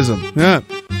anti-Semitism, yeah.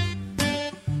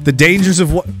 The dangers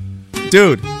of what...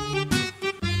 Dude.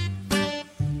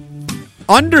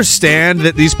 Understand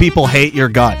that these people hate your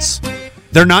guts.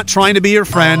 They're not trying to be your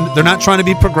friend. They're not trying to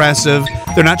be progressive.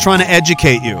 They're not trying to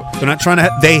educate you. They're not trying to...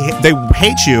 They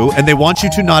hate you, and they want you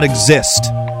to not exist.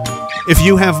 If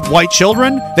you have white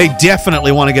children, they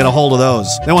definitely want to get a hold of those.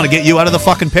 They want to get you out of the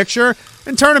fucking picture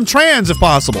and turn them trans if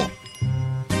possible.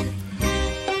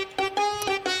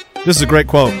 This is a great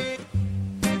quote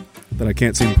that I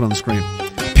can't seem to put on the screen.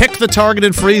 Pick the target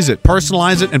and freeze it.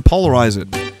 Personalize it and polarize it.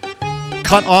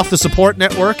 Cut off the support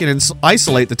network and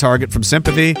isolate the target from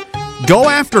sympathy. Go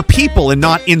after people and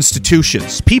not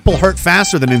institutions. People hurt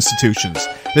faster than institutions.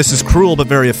 This is cruel but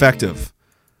very effective.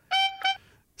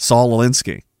 Saul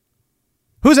Alinsky.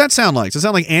 Who's that sound like? Does it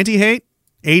sound like anti-hate?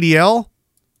 ADL?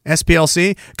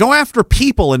 SPLC? Go after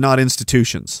people and not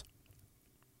institutions.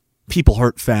 People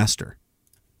hurt faster.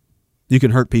 You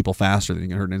can hurt people faster than you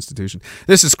can hurt an institution.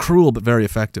 This is cruel but very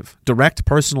effective. Direct,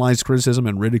 personalized criticism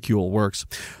and ridicule works.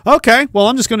 Okay, well,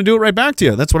 I'm just going to do it right back to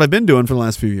you. That's what I've been doing for the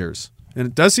last few years. And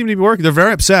it does seem to be working. They're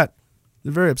very upset.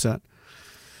 They're very upset.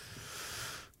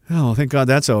 Oh, thank God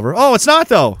that's over. Oh, it's not,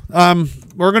 though.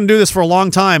 We're going to do this for a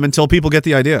long time until people get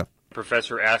the idea.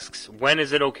 Professor asks, when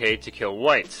is it okay to kill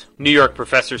whites? New York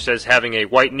professor says having a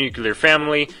white nuclear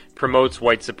family promotes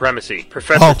white supremacy.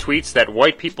 Professor tweets that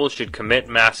white people should commit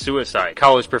mass suicide.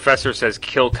 College professor says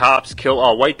kill cops, kill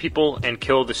all white people, and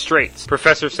kill the straights.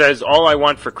 Professor says all I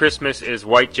want for Christmas is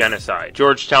white genocide.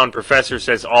 Georgetown professor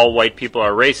says all white people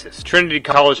are racist. Trinity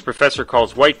College professor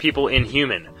calls white people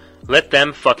inhuman. Let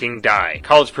them fucking die.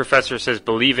 College professor says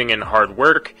believing in hard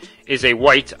work is a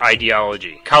white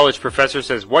ideology. College professor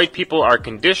says white people are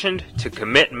conditioned to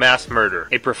commit mass murder.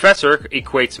 A professor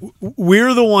equates...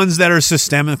 We're the ones that are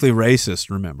systemically racist,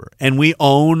 remember. And we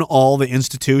own all the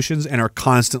institutions and are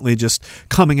constantly just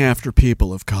coming after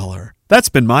people of color. That's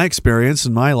been my experience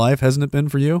in my life, hasn't it been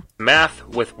for you? Math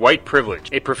with white privilege.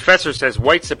 A professor says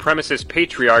white supremacist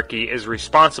patriarchy is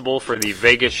responsible for the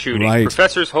Vegas shooting. Right.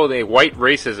 Professors hold a white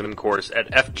racism course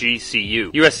at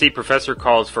FGCU. USC professor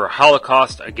calls for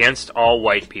Holocaust against all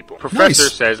white people. Professor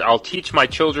says I'll teach my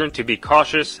children to be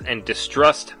cautious and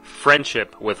distrust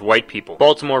friendship with white people.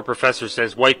 Baltimore professor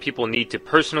says white people need to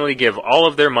personally give all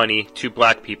of their money to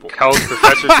black people. College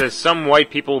professor says some white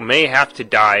people may have to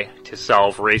die to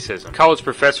solve racism. College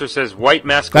professor says white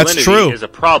masculinity is a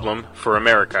problem for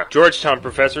America. Georgetown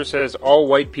professor says all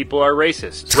white people are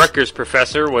racist. Rutgers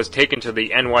professor was taken to the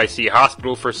NYC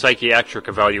hospital for psychiatric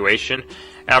evaluation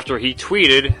after he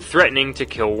tweeted threatening to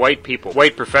kill white people.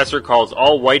 White professor calls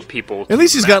all white people... At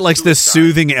least he's got like this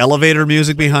soothing elevator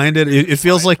music behind it. It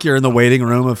feels like you're in the waiting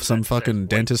room of some fucking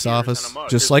dentist's office.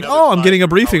 Just like, oh, I'm getting a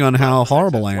briefing on how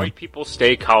horrible I am. White people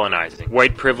stay colonizing.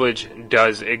 White privilege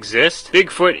does exist.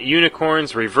 Bigfoot,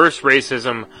 unicorns, reverse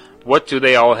racism, what do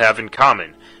they all have in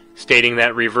common? Stating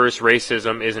that reverse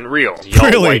racism isn't real.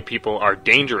 Y'all white people are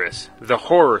dangerous. The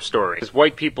horror story is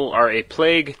white people are a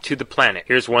plague to the planet.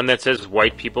 Here's one that says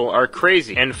white people are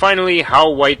crazy. And finally, how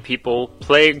white people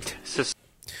plagued society.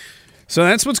 So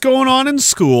that's what's going on in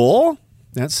school.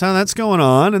 That's how that's going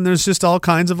on. And there's just all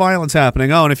kinds of violence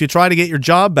happening. Oh, and if you try to get your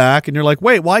job back and you're like,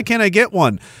 wait, why can't I get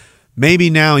one? Maybe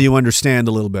now you understand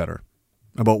a little better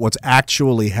about what's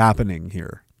actually happening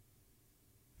here.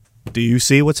 Do you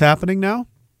see what's happening now?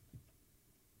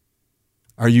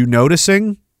 Are you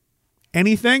noticing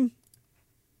anything?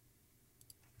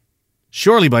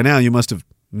 Surely by now you must have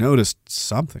noticed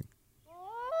something.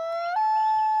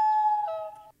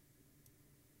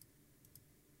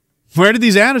 Where did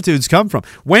these attitudes come from?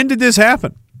 When did this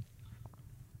happen?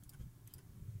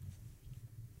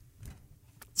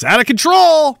 It's out of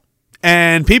control,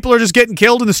 and people are just getting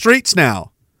killed in the streets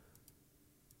now.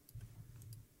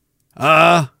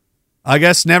 I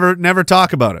guess never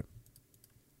talk about it.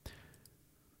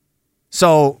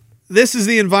 So this is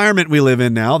the environment we live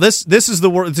in now. This is the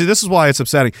world. This is why it's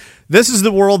upsetting. This is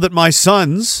the world that my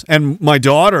sons and my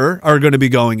daughter are going to be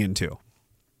going into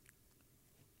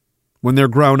when they're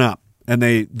grown up, and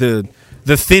the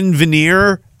thin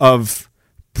veneer of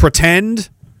pretend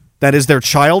that is their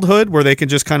childhood, where they can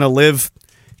just kind of live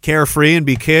carefree and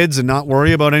be kids and not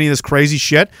worry about any of this crazy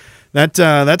shit.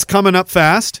 That's coming up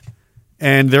fast,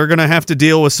 and they're going to have to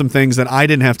deal with some things that I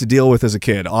didn't have to deal with as a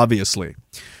kid, obviously.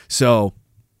 So,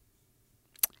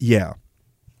 yeah,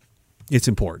 it's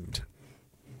important.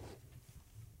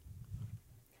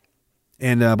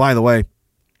 And by the way,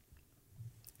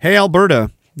 hey, Alberta,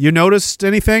 you noticed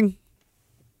anything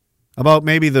about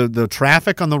maybe the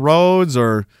traffic on the roads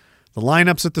or the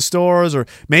lineups at the stores, or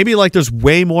maybe like there's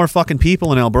way more fucking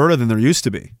people in Alberta than there used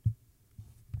to be?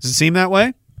 Does it seem that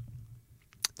way?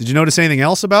 Did you notice anything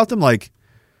else about them? Like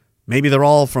maybe they're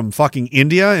all from fucking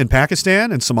India and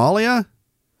Pakistan and Somalia?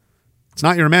 It's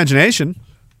not your imagination.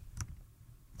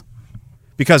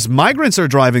 Because migrants are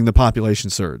driving the population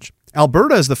surge.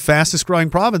 Alberta is the fastest growing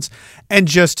province, and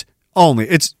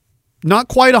it's not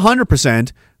quite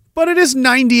 100%, but it is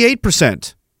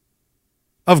 98%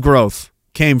 of growth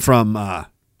came from,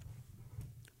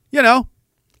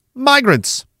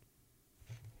 migrants.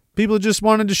 People just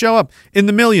wanted to show up in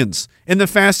the millions, in the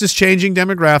fastest changing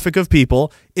demographic of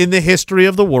people in the history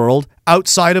of the world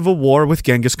outside of a war with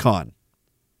Genghis Khan.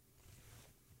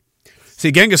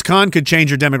 See, Genghis Khan could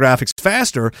change your demographics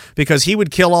faster because he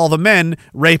would kill all the men,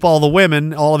 rape all the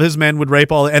women, all of his men would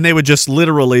rape and they would just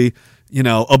literally,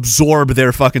 absorb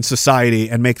their fucking society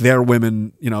and make their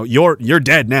women, you're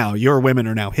dead now. Your women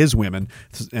are now his women.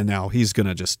 And now he's going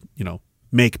to just,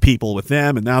 make people with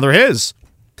them. And now they're his.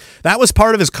 That was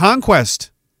part of his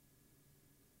conquest.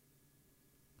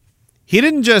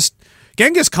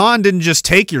 Genghis Khan didn't just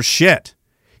take your shit.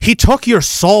 He took your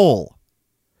soul.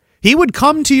 He would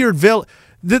come to your village.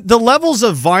 The levels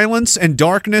of violence and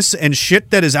darkness and shit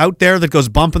that is out there that goes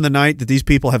bump in the night that these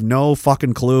people have no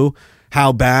fucking clue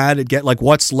how bad it get. Like,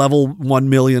 what's level 1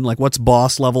 million? Like, what's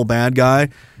boss level bad guy?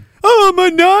 Oh, my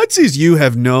Nazis! You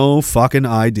have no fucking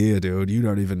idea, dude. You're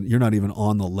not even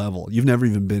on the level. You've never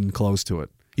even been close to it.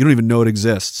 You don't even know it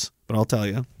exists. But I'll tell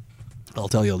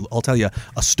you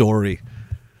a story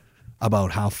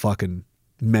about how fucking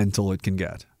mental it can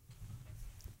get.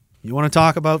 You want to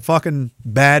talk about fucking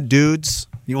bad dudes?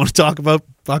 You want to talk about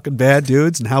fucking bad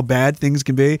dudes and how bad things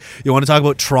can be? You want to talk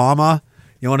about trauma?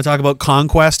 You want to talk about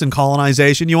conquest and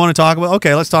colonization? You want to talk about...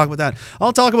 Okay, let's talk about that.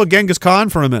 I'll talk about Genghis Khan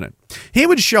for a minute. He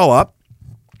would show up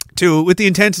with the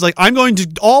intent, it's like, I'm going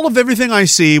to... All of everything I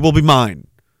see will be mine.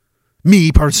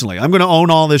 Me, personally. I'm going to own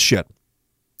all this shit.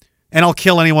 And I'll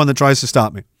kill anyone that tries to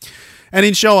stop me. And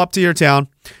he'd show up to your town,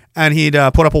 and he'd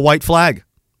put up a white flag.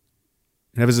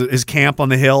 He'd have his camp on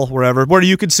the hill, where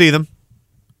you could see them,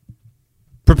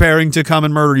 preparing to come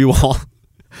and murder you all.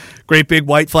 Great big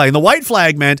white flag. And the white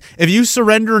flag meant, if you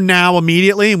surrender now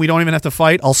immediately and we don't even have to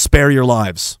fight, I'll spare your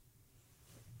lives.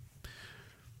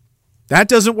 That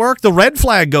doesn't work. The red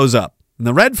flag goes up. And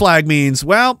the red flag means,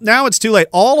 well, now it's too late.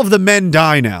 All of the men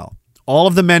die now. All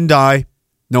of the men die,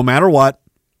 no matter what.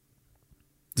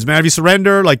 Doesn't matter if you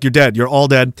surrender, like, you're dead. You're all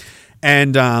dead.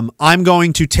 And I'm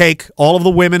going to take all of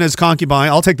the women as concubine.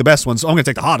 I'll take the best ones. I'm going to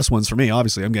take the hottest ones for me.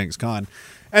 Obviously, I'm Genghis Khan.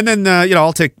 And then,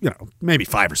 I'll take, maybe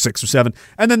 5 or 6 or 7.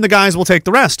 And then the guys will take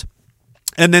the rest.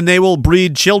 And then they will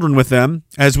breed children with them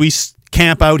as we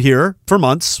camp out here for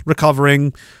months,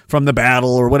 recovering from the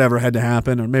battle or whatever had to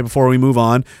happen, or maybe before we move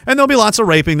on. And there'll be lots of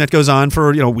raping that goes on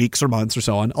for, weeks or months or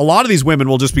so on. A lot of these women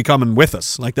will just be coming with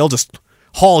us. Like, they'll just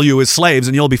haul you as slaves,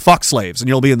 and you'll be fuck slaves, and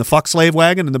you'll be in the fuck slave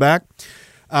wagon in the back.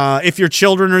 If your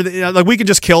children are, like, we can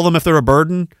just kill them if they're a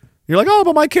burden. You're like, oh,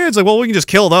 but my kids. Like, well, we can just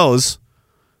kill those.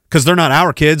 Because they're not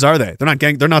our kids, are they?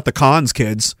 They're not the Khan's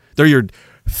kids. They're your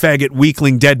faggot,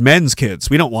 weakling, dead men's kids.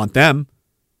 We don't want them.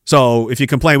 So if you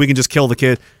complain, we can just kill the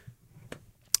kid.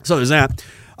 So there's that.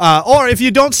 Or if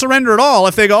you don't surrender at all,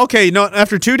 if they go, okay,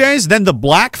 after 2 days, then the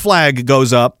black flag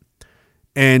goes up,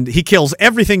 and he kills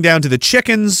everything down to the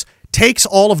chickens, takes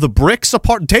all of the bricks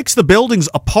apart, takes the buildings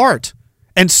apart,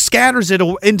 and scatters it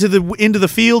into the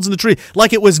fields and the tree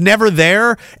like it was never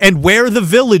there. And where the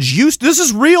village this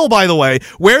is real, by the way,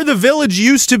 where the village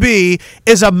used to be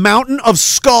is a mountain of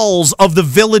skulls of the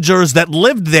villagers that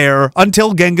lived there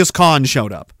until Genghis Khan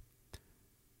showed up.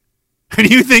 And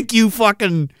you think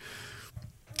can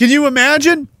you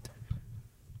imagine?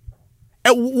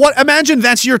 Imagine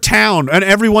that's your town and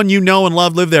everyone you know and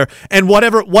love live there, and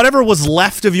whatever was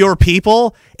left of your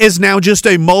people is now just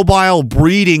a mobile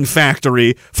breeding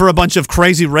factory for a bunch of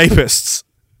crazy rapists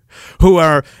who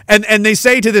are, and they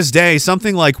say to this day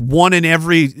something like 1 in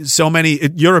every so many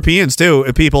Europeans too,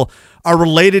 people are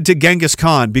related to Genghis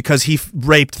Khan because he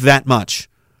raped that much.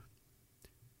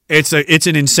 It's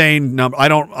an insane number.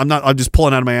 I'm just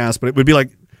pulling out of my ass, but it would be like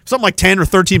something like 10 or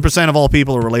 13% of all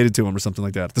people are related to him or something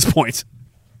like that at this point.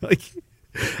 Like,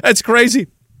 that's crazy.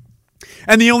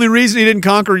 And the only reason he didn't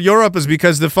conquer Europe is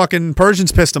because the fucking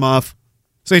Persians pissed him off.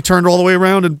 So he turned all the way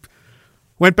around and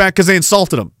went back because they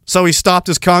insulted him. So he stopped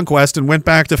his conquest and went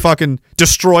back to fucking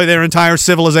destroy their entire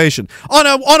civilization.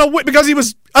 Because he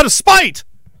was out of spite.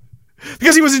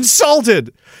 Because he was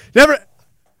insulted.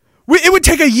 It would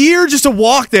take a year just to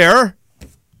walk there.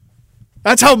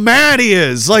 That's how mad he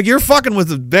is. Like, you're fucking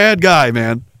with a bad guy,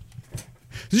 man.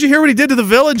 Did you hear what he did to the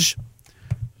village?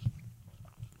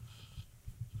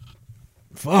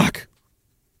 Fuck.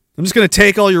 I'm just going to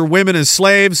take all your women as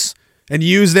slaves and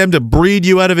use them to breed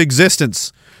you out of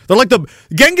existence. They're like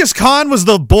Genghis Khan was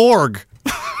the Borg.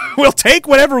 We'll take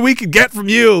whatever we can get from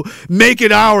you, make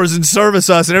it ours, and service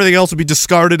us, and everything else will be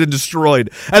discarded and destroyed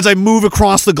as I move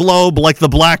across the globe like the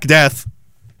Black Death.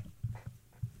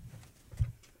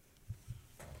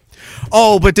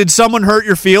 Oh, but did someone hurt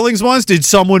your feelings once? Did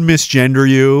someone misgender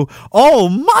you? Oh,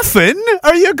 Muffin,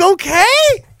 are you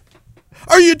okay?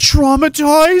 Are you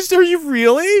traumatized? Are you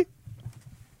really?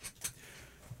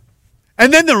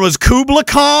 And then there was Kublai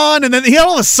Khan, and then he had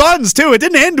all the sons, too. It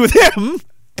didn't end with him.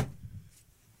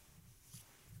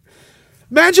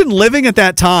 Imagine living at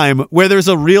that time where there's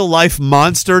a real-life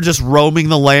monster just roaming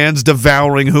the lands,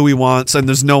 devouring who he wants, and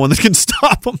there's no one that can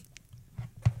stop him.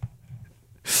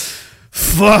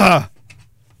 Fuck.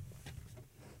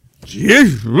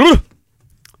 Good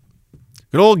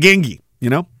old Genghis,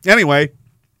 Anyway.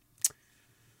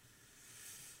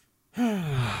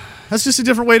 That's just a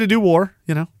different way to do war,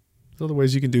 There's other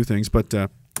ways you can do things, but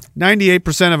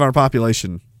 98% of our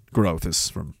population growth is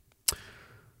from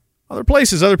other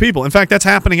places, other people. In fact, that's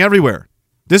happening everywhere.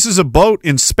 This is a boat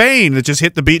in Spain that just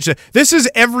hit the beach. This is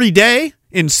every day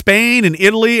in Spain and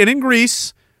Italy and in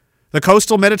Greece, the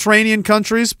coastal Mediterranean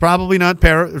countries, probably not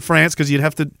France, because you'd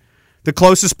have to, the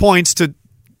closest points to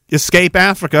escape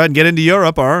Africa and get into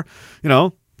Europe are,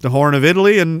 the Horn of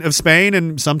Italy and of Spain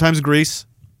and sometimes Greece.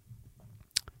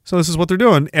 So this is what they're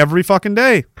doing every fucking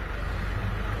day.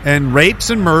 And rapes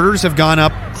and murders have gone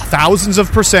up thousands of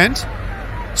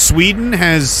 %. Sweden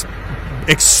has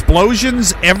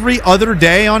explosions every other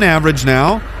day on average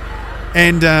now.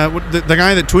 And the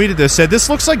guy that tweeted this said, this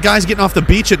looks like guys getting off the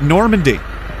beach at Normandy.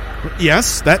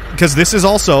 Yes, because this is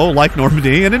also, like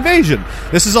Normandy, an invasion.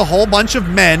 This is a whole bunch of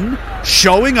men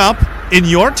showing up in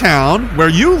your town where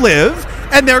you live,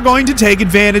 and they're going to take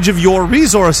advantage of your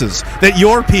resources that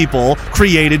your people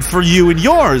created for you and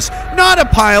yours. Not a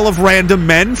pile of random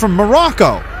men from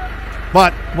Morocco.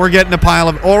 But we're getting a pile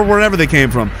of, or wherever they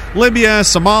came from. Libya,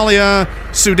 Somalia,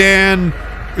 Sudan,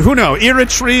 who knows?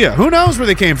 Eritrea, who knows where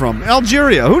they came from?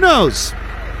 Algeria, who knows?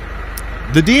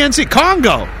 The DNC,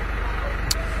 Congo.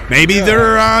 Maybe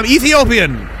they're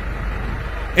Ethiopian.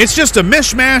 It's just a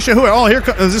mishmash of who. Oh, here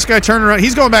comes this guy turning around.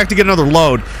 He's going back to get another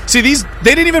load. See, they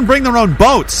didn't even bring their own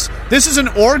boats. This is an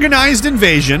organized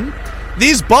invasion.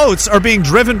 These boats are being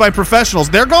driven by professionals.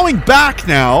 They're going back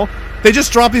now. They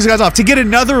just drop these guys off to get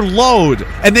another load,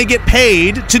 and they get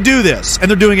paid to do this,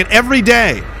 and they're doing it every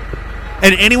day.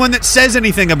 And anyone that says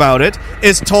anything about it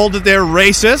is told that they're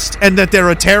racist and that they're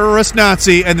a terrorist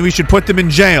Nazi and we should put them in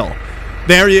jail.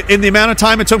 There, in the amount of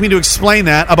time it took me to explain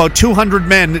that, about 200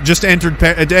 men just entered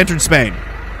Spain.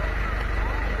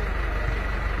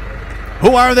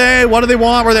 Who are they? What do they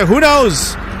want? Who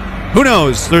knows? Who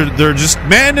knows? They're just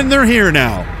men, and they're here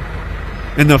now.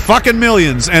 In the fucking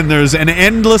millions, and there's an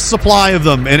endless supply of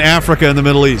them in Africa and the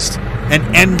Middle East. An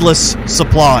endless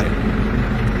supply.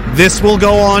 This will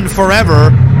go on forever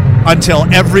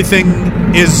until everything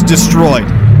is destroyed.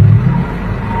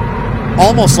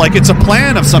 Almost like it's a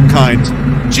plan of some kind.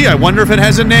 Gee, I wonder if it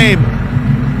has a name.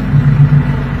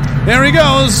 There he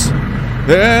goes.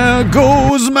 There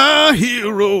goes my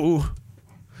hero.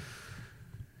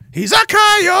 He's a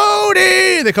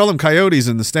coyote. They call them coyotes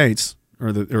in the States.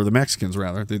 Or the Mexicans,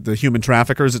 rather. The human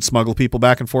traffickers that smuggle people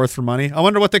back and forth for money. I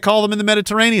wonder what they call them in the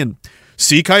Mediterranean.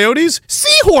 Sea coyotes?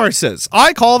 Seahorses.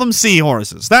 I call them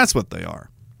seahorses. That's what they are.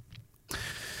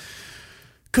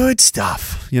 Good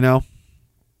stuff,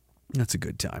 That's a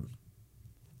good time.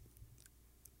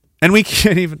 And we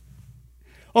can't even...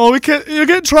 you get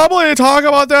in trouble when you talk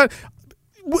about that.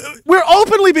 We're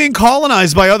openly being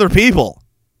colonized by other people.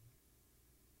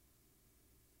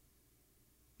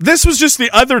 This was just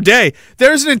the other day.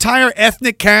 There's an entire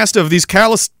ethnic cast of these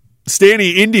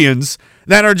Khalistani Indians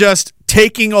that are just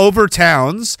taking over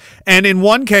towns. And in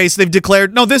one case, they've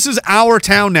declared, no, this is our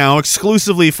town now,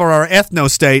 exclusively for our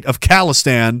ethno-state of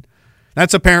Khalistan.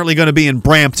 That's apparently going to be in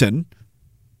Brampton.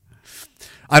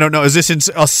 I don't know. Is this in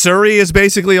Surrey is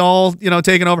basically all,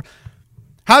 taken over?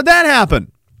 How'd that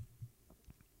happen?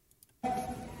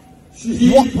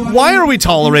 Why are we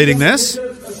tolerating this?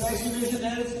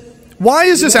 Why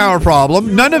is this our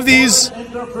problem? None of these...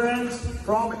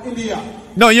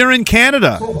 No, you're in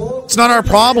Canada. It's not our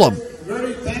problem.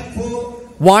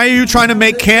 Why are you trying to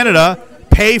make Canada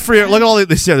pay for your... Look at all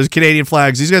this. There's Canadian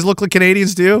flags. These guys look like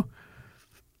Canadians to you?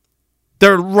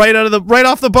 They're right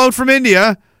off the boat from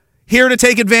India, here to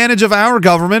take advantage of our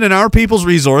government and our people's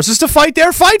resources to fight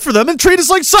their fight for them and treat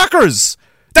us like suckers.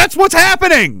 That's what's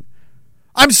happening.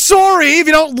 I'm sorry if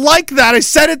you don't like that. I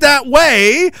said it that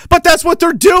way, but that's what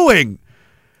they're doing.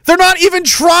 They're not even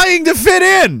trying to fit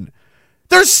in.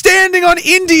 They're standing on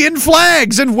Indian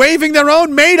flags and waving their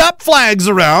own made-up flags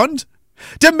around,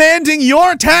 demanding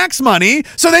your tax money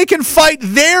so they can fight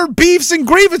their beefs and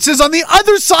grievances on the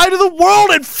other side of the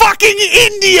world in fucking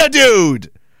India, dude.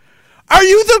 Are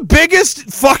you the biggest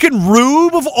fucking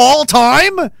rube of all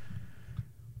time?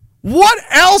 What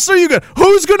else are you going to...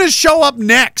 Who's going to show up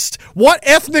next? What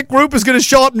ethnic group is going to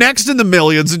show up next in the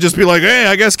millions and just be like, hey,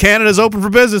 I guess Canada's open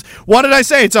for business? What did I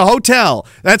say? It's a hotel.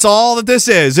 That's all that this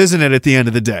is, isn't it, at the end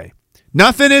of the day?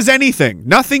 Nothing is anything.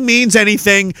 Nothing means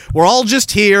anything. We're all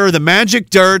just here, the magic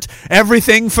dirt,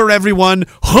 everything for everyone.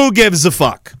 Who gives a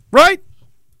fuck? Right?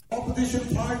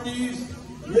 Opposition parties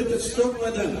with stood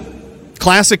with them.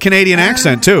 Classic Canadian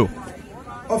accent, too.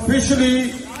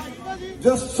 Officially,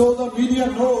 just so the media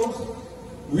knows,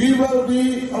 we will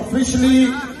be officially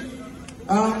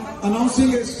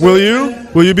announcing Will you?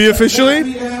 Will you be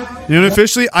officially?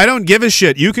 Unofficially? I don't give a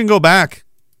shit. You can go back.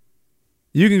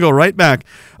 You can go right back.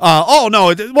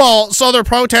 So they're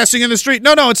protesting in the street.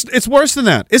 No, it's worse than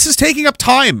that. This is taking up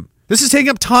time. This is taking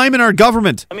up time in our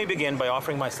government. Let me begin by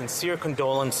offering my sincere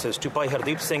condolences to Bhai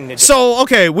Hardeep Singh Nijjar. So,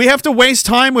 okay, we have to waste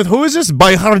time with, who is this?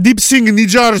 Bhai Hardeep Singh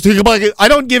Nijjar. I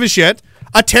don't give a shit.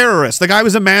 A terrorist. The guy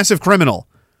was a massive criminal.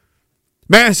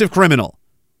 Massive criminal.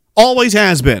 Always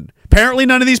has been. Apparently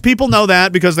none of these people know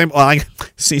that because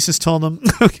CSIS told them.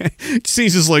 Okay.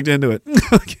 CSIS looked into it.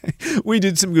 Okay. We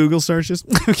did some Google searches.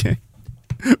 Okay.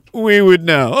 We would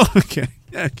know. Okay.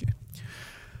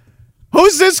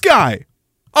 Who's this guy?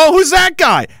 Oh, who's that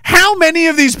guy? How many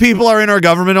of these people are in our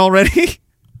government already?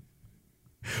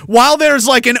 While there's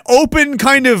like an open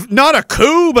kind of, not a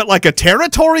coup, but like a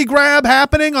territory grab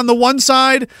happening on the one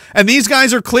side, and these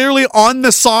guys are clearly on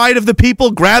the side of the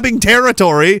people grabbing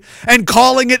territory and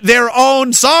calling it their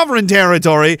own sovereign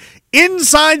territory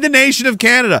inside the nation of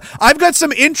Canada. I've got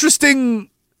some interesting,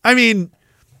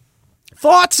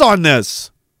 thoughts on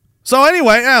this. So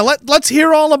anyway, let's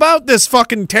hear all about this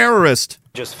fucking terrorist.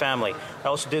 Just family. I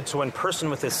also did so in person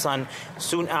with his son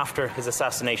soon after his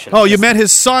assassination. Oh, you met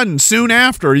his son soon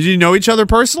after. Did you know each other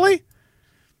personally?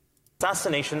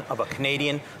 Assassination of a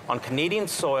Canadian on Canadian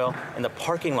soil in the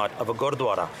parking lot of a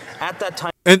Gurdwara. At that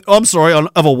time... I'm sorry,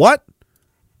 of a what?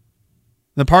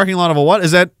 The parking lot of a what?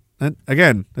 Is that...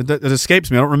 Again, it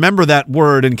escapes me. I don't remember that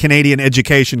word in Canadian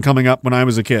education coming up when I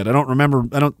was a kid. I don't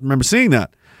remember seeing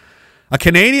that. A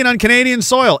Canadian on Canadian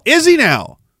soil. Is he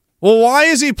now? Well, why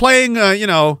is he playing,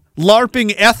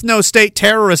 LARPing ethno-state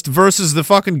terrorist versus the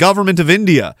fucking government of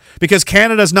India? Because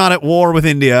Canada's not at war with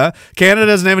India. Canada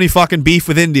doesn't have any fucking beef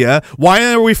with India.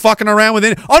 Why are we fucking around with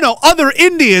India? Oh, no, other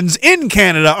Indians in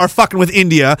Canada are fucking with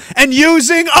India and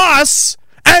using us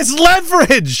as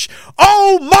leverage.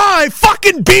 Oh, my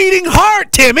fucking beating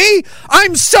heart, Timmy.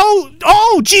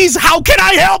 Geez, how can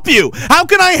I help you? How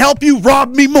can I help you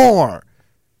rob me more?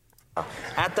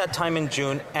 At that time in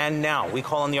June and now, we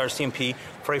call on the RCMP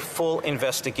for a full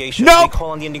investigation. Nope. We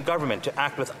call on the Indian government to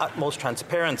act with utmost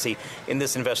transparency in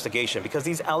this investigation because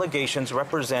these allegations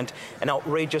represent an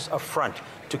outrageous affront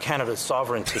to Canada's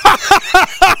sovereignty.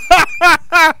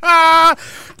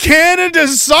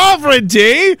 Canada's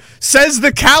sovereignty, says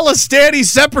the Khalistani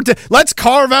separatist. Let's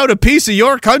carve out a piece of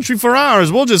your country for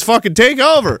ours. We'll just fucking take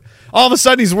over. All of a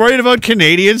sudden, he's worried about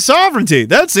Canadian sovereignty.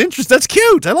 That's interesting. That's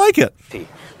cute. I like it.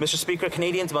 Mr. Speaker,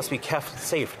 Canadians must be kept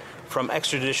safe from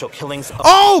extrajudicial killings.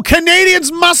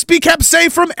 Canadians must be kept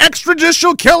safe from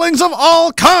extrajudicial killings of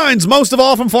all kinds, most of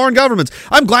all from foreign governments.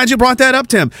 I'm glad you brought that up,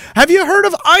 Tim. Have you heard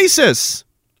of ISIS?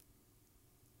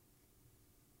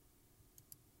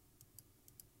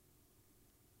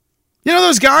 You know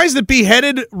those guys that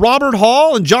beheaded Robert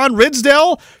Hall and John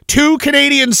Ridsdale, 2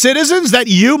 Canadian citizens that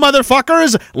you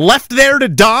motherfuckers left there to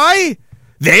die?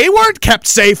 They weren't kept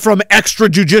safe from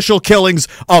extrajudicial killings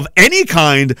of any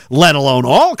kind, let alone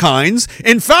all kinds.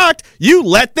 In fact, you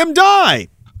let them die.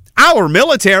 Our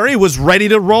military was ready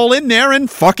to roll in there and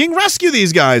fucking rescue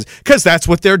these guys because that's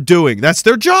what they're doing. That's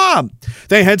their job.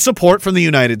 They had support from the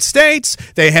United States.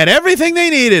 They had everything they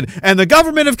needed. And the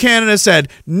government of Canada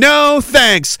said, no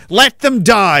thanks, let them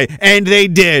die. And they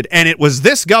did. And it was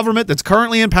this government that's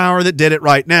currently in power that did it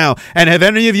right now. And have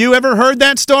any of you ever heard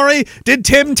that story? Did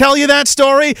Tim tell you that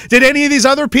story? Did any of these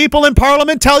other people in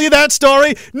Parliament tell you that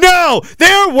story? No,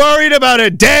 they're worried about a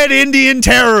dead Indian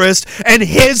terrorist and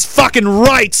his fucking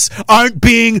rights aren't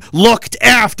being looked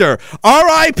after.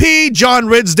 R.I.P. John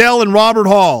Ridsdale and Robert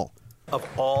Hall. Of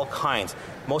all kinds,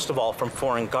 most of all from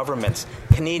foreign governments.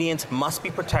 Canadians must be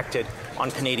protected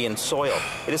on Canadian soil.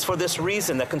 It is for this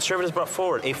reason that Conservatives brought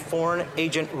forward a foreign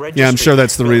agent registry. Yeah, I'm sure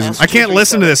that's the reason. I can't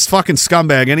listen to this fucking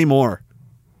scumbag anymore.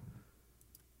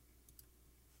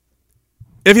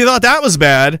 If you thought that was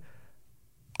bad,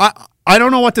 I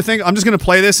don't know what to think. I'm just going to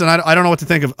play this, and I don't know what to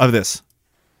think of this.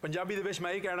 Punjabi ਦੇ ਵਿੱਚ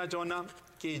ਮੈਂ ਇਹ ਕਹਿਣਾ ਚਾਹੁੰਦਾ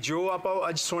ਕਿ ਜੋ ਆਪਾਂ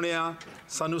ਅੱਜ ਸੁਣਿਆ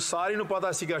ਸਾਨੂੰ ਸਾਰਿਆਂ ਨੂੰ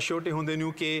ਪਤਾ ਸੀਗਾ ਛੋਟੇ ਹੁੰਦੇ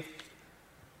ਨੂੰ ਕਿ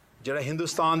ਜਿਹੜਾ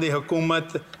ਹਿੰਦੁਸਤਾਨ ਦੀ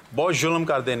ਹਕੂਮਤ ਬਹੁਤ ਜ਼ੁਲਮ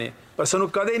ਕਰਦੇ ਨੇ ਪਰ ਸਾਨੂੰ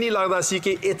ਕਦੇ ਨਹੀਂ ਲੱਗਦਾ ਸੀ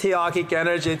ਕਿ ਇੱਥੇ ਆ ਕੇ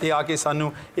ਕੈਨੇਡਾ 'ਚ ਇੱਥੇ ਆ ਕੇ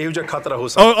ਸਾਨੂੰ ਇਹੋ ਜਿਹਾ ਖਤਰਾ ਹੋ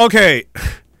ਸਕਦਾ Oh, okay.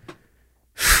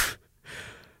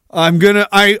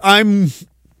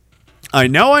 I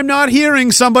know I'm not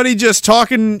hearing somebody just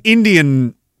talking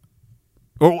Indian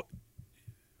or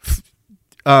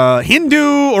Hindu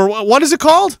or what is it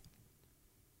called?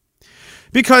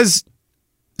 Because,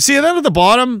 see, then at the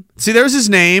bottom, see, there's his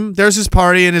name, there's his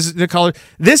party, and the color.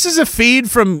 This is a feed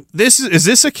from, is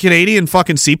this a Canadian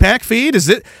fucking CPAC feed?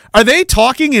 Are they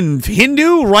talking in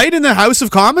Hindu right in the House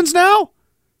of Commons now?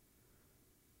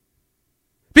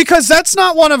 Because that's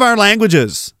not one of our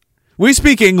languages. We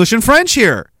speak English and French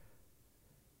here.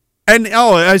 And,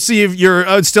 I see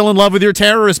you're still in love with your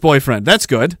terrorist boyfriend. That's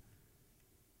good.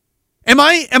 Am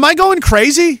I going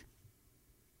crazy?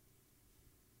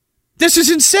 This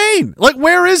is insane. Like,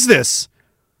 where is this?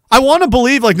 I want to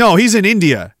believe, like, no, he's in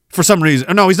India for some reason.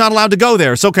 Or no, he's not allowed to go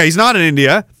there. It's okay. He's not in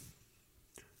India.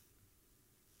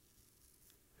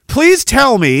 Please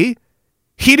tell me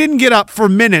he didn't get up for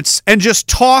minutes and just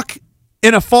talk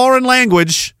in a foreign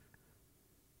language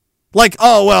like,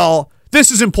 oh, well,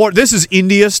 this is important. This is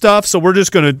India stuff, so we're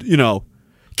just going to,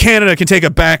 Canada can take a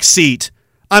back seat.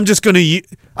 I'm just going to...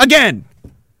 Again,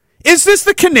 is this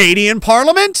the Canadian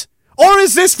Parliament? Or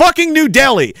is this fucking New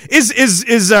Delhi?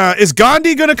 Is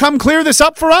Gandhi going to come clear this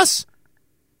up for us?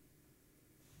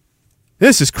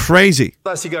 This is crazy.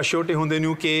 No,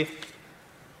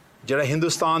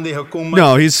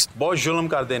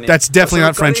 that's definitely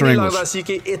not French or English.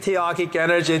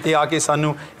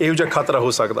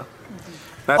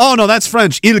 Oh, no, that's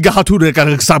French.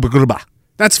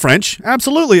 That's French.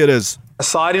 Absolutely it is.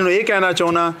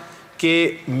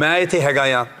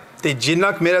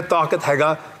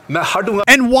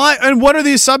 And why? And what are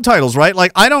these subtitles, right?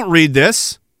 Like, I don't read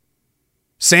this.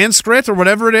 Sanskrit or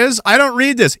whatever it is. I don't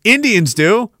read this. Indians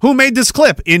do. Who made this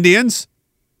clip? Indians?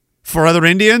 For other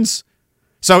Indians?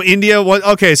 So India was...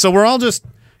 Okay, so we're all just...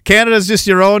 Canada's just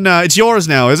your own... it's yours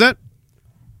now, is it?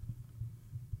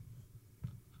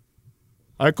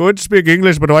 I could speak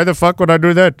English, but why the fuck would I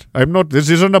do that? I'm not... This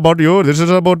isn't about you. This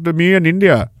is about me and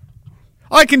India.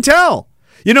 I can tell.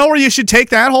 You know where you should take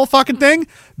that whole fucking thing?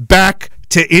 Back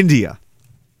to India.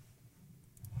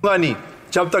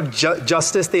 जब तक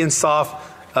justice ਤੇ इंसाफ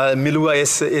मिलूगा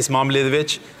इस मामले ਦੇ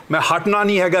ਵਿੱਚ मैं हटना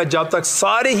नहीं हैगा जब तक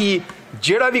सारे ही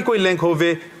ਜਿਹੜਾ ਵੀ ਕੋਈ ਲਿੰਕ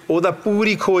ਹੋਵੇ ਉਹਦਾ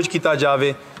ਪੂਰੀ ਖੋਜ ਕੀਤਾ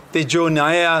ਜਾਵੇ ਤੇ ਜੋ ਨਿਆਂ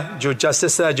ਹੈ ਜੋ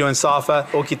justice ਹੈ ਜੋ इंसाफ ਹੈ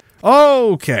ਉਹ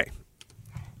Okay.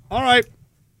 All right.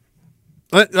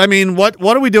 I mean, what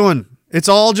are we doing? It's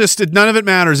all just... None of it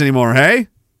matters anymore, hey?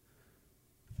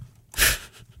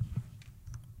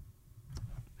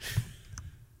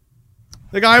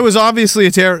 The guy was obviously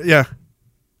a terrorist. Yeah.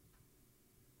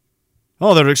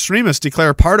 Oh, the extremists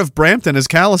declare part of Brampton as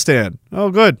Khalistan. Oh,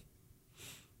 good.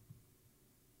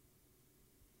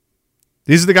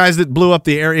 These are the guys that blew up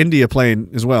the Air India plane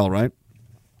as well, right?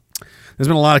 There's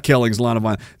been a lot of killings, a lot of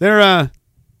violence.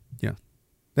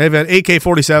 They've had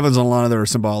AK-47s on a lot of their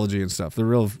symbology and stuff. They're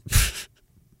real...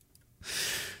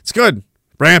 It's good.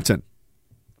 Brampton,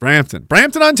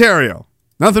 Ontario.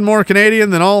 Nothing more Canadian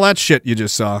than all that shit you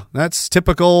just saw. That's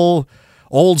typical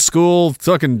old school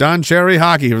fucking Don Cherry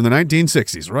hockey from the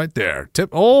 1960s right there.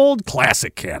 Old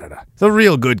classic Canada. The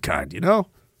real good kind, you know?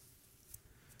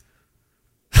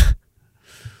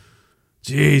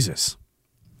 Jesus.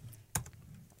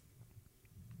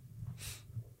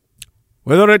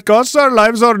 Whether it costs our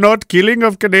lives or not, killing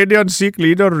of Canadian Sikh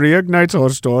leader reignites a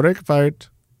historic fight.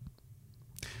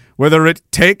 Whether it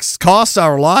costs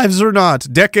our lives or not,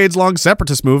 decades-long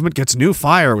separatist movement gets new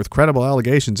fire with credible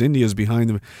allegations India's behind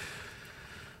them.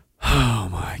 Oh,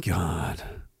 my God.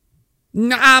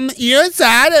 You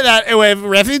said that with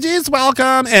refugees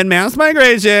welcome and mass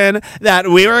migration, that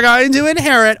we were going to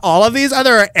inherit all of these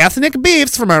other ethnic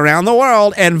beefs from around the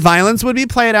world, and violence would be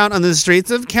played out on the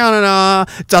streets of Canada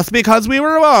just because we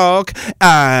were woke.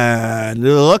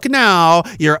 Look now,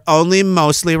 you're only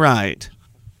mostly right.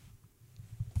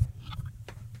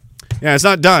 Yeah, it's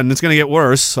not done. It's going to get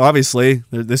worse, obviously.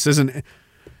 This isn't...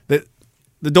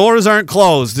 The doors aren't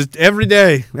closed. It's every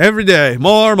day.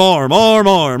 More.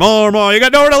 You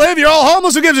got nowhere to live. You're all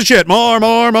homeless. Who gives a shit? More.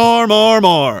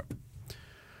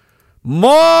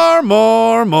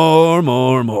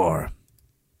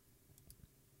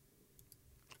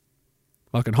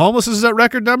 Fucking homeless is at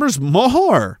record numbers.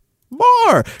 More.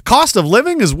 Cost of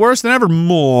living is worse than ever.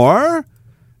 More.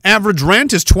 Average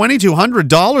rent is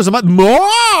 $2,200 a month.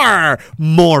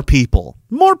 More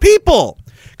people.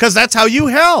 Because that's how you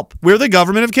help. We're the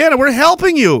government of Canada. We're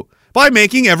helping you by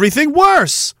making everything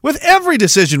worse with every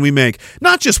decision we make.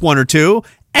 Not just one or two,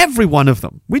 every one of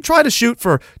them. We try to shoot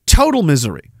for total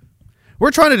misery. We're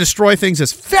trying to destroy things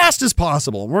as fast as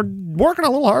possible. We're working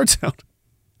a little hard out.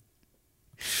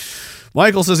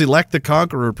 Michael says elect the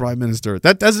conqueror prime minister.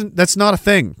 That's not a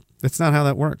thing. That's not how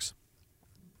that works.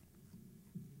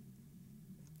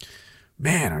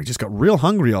 Man, I just got real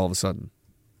hungry all of a sudden.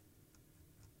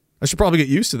 I should probably get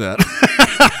used to that.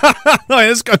 The way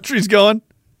this country's going.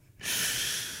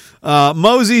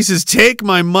 Mosey says, take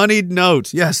my moneyed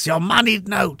note. Yes, your moneyed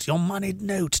note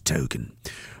token.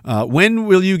 When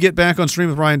will you get back on stream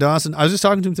with Ryan Dawson? I was just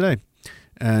talking to him today.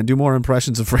 And do more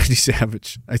impressions of Randy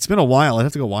Savage. It's been a while. I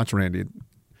have to go watch Randy.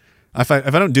 If I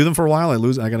don't do them for a while, I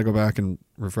lose. I got to go back and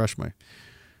refresh my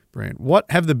brain. What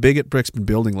have the bigot bricks been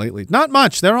building lately? Not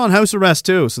much. They're on house arrest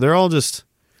too, so they're all just...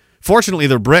 Fortunately,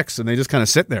 they're bricks, and they just kind of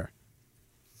sit there.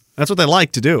 That's what they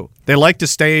like to do. They like to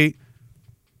stay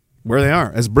where they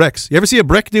are, as bricks. You ever see a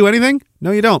brick do anything?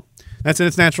 No, you don't. That's in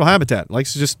its natural habitat. It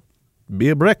likes to just be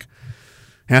a brick.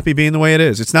 Happy being the way it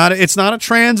is. It's not a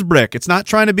trans brick. It's not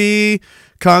trying to be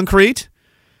concrete.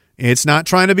 It's not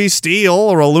trying to be steel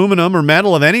or aluminum or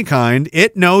metal of any kind.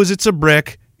 It knows it's a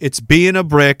brick. It's being a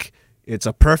brick. It's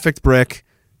a perfect brick.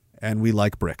 And we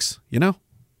like bricks, you know?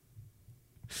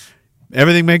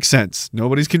 Everything makes sense.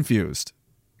 Nobody's confused.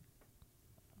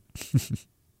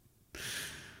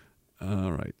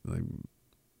 All right. I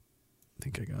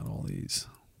think I got all these.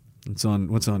 What's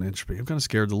on entropy? I'm kind of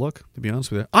scared to look, to be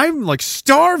honest with you. I'm like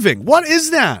starving. What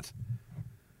is that?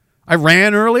 I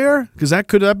ran earlier because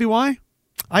could that be why?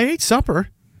 I ate supper.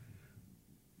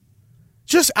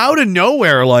 Just out of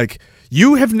nowhere, like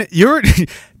you're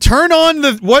turn on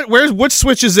the what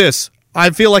switch is this?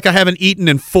 I feel like I haven't eaten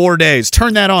in 4 days.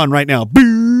 Turn that on right now.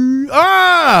 Boo!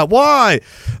 Why?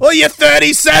 Well, you're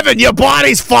 37. Your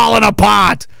body's falling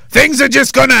apart. Things are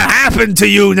just gonna happen to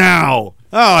you now.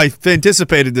 Oh, I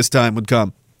anticipated this time would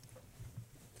come.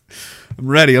 I'm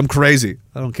ready. I'm crazy.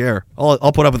 I don't care.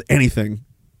 I'll put up with anything.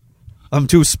 I'm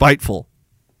too spiteful.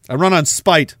 I run on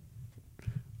spite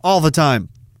all the time.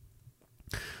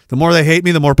 The more they hate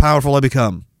me, the more powerful I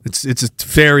become. It's a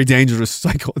very dangerous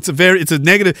cycle. It's a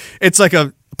negative. It's like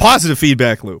a positive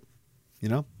feedback loop. You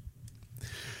know.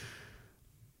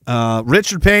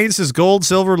 Richard Payne says gold,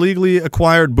 silver, legally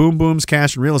acquired, boom booms,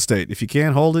 cash, and real estate. If you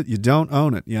can't hold it, you don't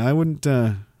own it. Yeah, I wouldn't.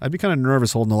 I'd be kind of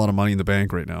nervous holding a lot of money in the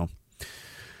bank right now.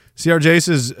 CRJ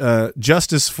says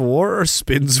justice for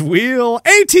spins wheel.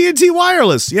 AT&T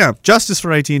Wireless. Yeah, justice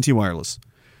for AT&T Wireless.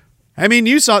 I mean,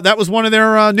 you saw that was one of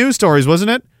their news stories, wasn't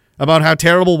it? About how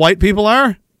terrible white people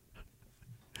are.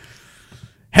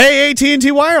 Hey,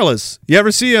 AT&T Wireless. You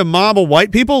ever see a mob of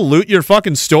white people loot your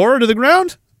fucking store to the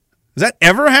ground? Has that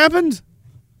ever happened?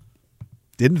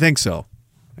 Didn't think so.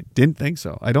 I didn't think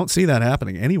so. I don't see that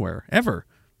happening anywhere, ever.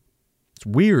 It's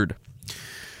weird.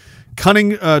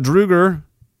 Cunning Druger,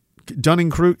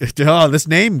 Dunning-Kruger. Oh, this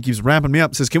name keeps ramping me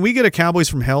up. Says, can we get a Cowboys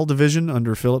from Hell division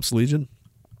under Philip's Legion?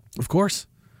 Of course.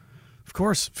 Of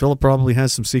course. Philip probably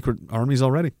has some secret armies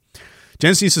already.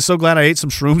 Jensen says, so glad I ate some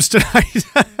shrooms tonight.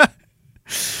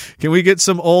 Can we get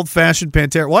some old-fashioned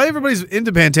Pantera? Why everybody's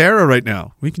into Pantera right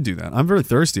now? We can do that. I'm very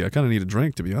thirsty. I kind of need a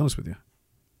drink, to be honest with you.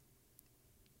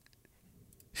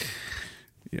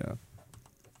 Yeah.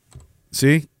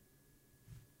 See?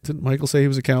 Didn't Michael say he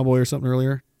was a cowboy or something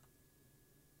earlier?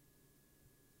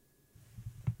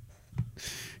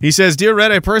 He says, Dear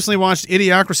Red, I personally watched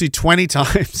Idiocracy 20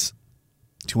 times.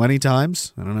 20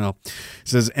 times? I don't know. He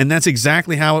says, and that's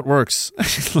exactly how it works.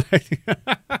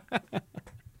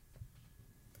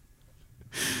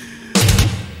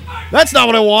 That's not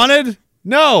what I wanted.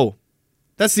 No.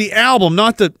 That's the album,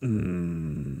 not the...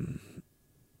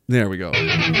 There we go.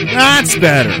 That's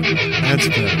better. That's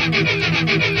better.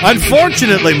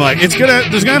 Unfortunately, Mike, there's gonna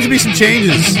have to be some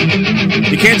changes.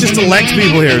 You can't just elect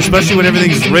people here, especially when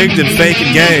everything's rigged and fake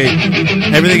and gay.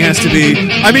 Everything has to be...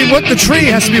 I mean, what? The tree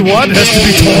has to be what? It has to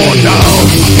be torn down.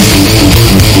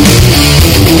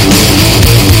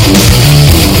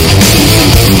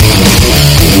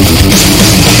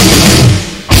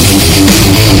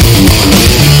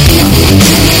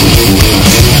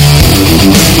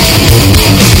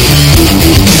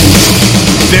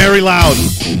 Very loud.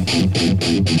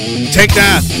 Take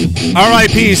that.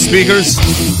 R.I.P. speakers.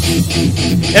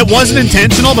 It wasn't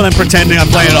intentional, but I'm pretending I'm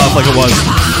playing it off like it was.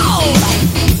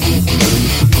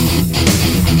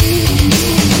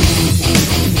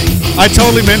 I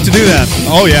totally meant to do that.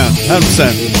 Oh yeah,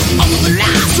 100%.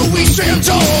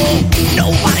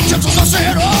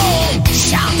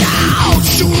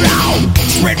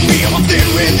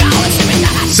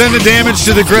 Send the damage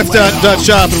to the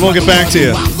grift.shop and we'll get back to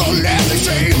you.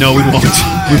 No, we won't.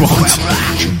 We won't.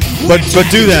 But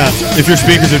do that if your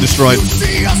speakers are destroyed.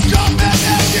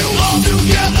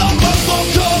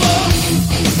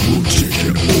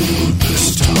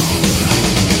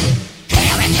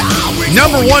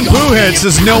 Number one boohead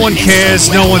says no one cares,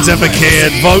 no one's ever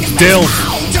cared. Vote Dill.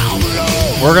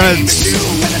 We're gonna...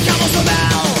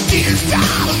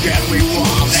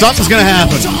 Something's gonna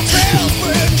happen.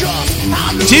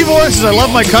 T-Voice says I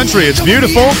love my country. It's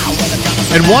beautiful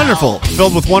and wonderful.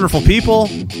 Filled with wonderful people.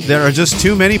 There are just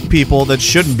too many people that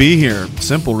shouldn't be here.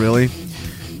 Simple, really.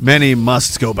 Many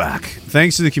must go back.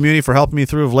 Thanks to the community for helping me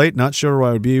through of late. Not sure where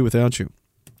I would be without you.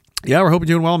 Yeah, we're hoping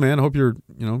you're doing well, man. I hope you're,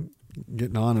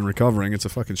 getting on and recovering. It's a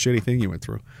fucking shitty thing you went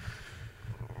through.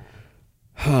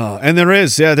 And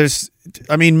there's,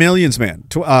 millions, man.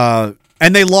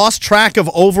 And they lost track of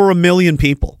over 1 million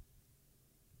people.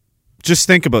 Just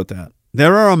think about that.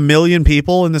 There are 1 million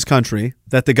people in this country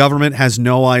that the government has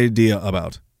no idea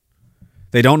about.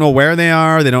 They don't know where they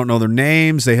are. They don't know their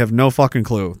names. They have no fucking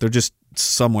clue. They're just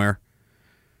somewhere.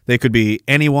 They could be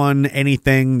anyone,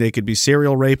 anything. They could be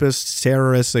serial rapists,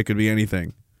 terrorists. They could be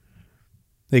anything.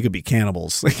 They could be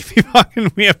cannibals.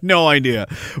 We have no idea.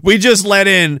 We just let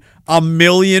in 1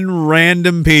 million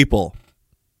random people.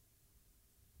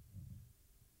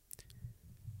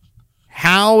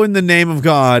 How in the name of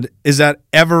God is that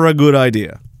ever a good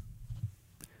idea?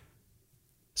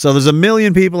 So there's 1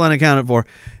 million people unaccounted for,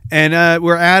 and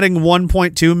we're adding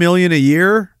 1.2 million a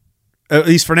year, at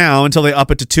least for now, until they up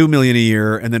it to 2 million a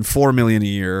year, and then 4 million a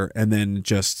year, and then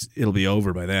it'll be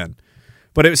over by then.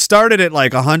 But it started at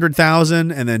like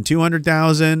 100,000, and then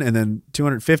 200,000, and then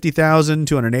 250,000,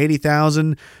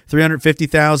 280,000,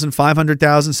 350,000,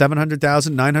 500,000,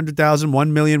 700,000, 900,000,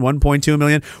 1 million, 1.2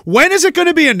 million. When is it going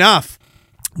to be enough?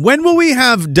 When will we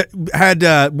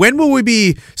when will we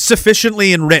be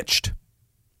sufficiently enriched?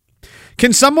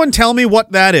 Can someone tell me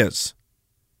what that is?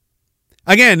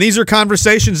 Again, these are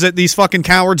conversations that these fucking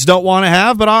cowards don't want to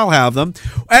have, but I'll have them.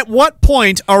 At what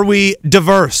point are we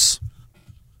diverse?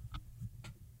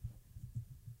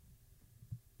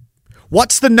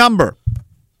 What's the number?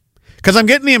 Because I'm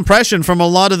getting the impression from a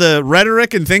lot of the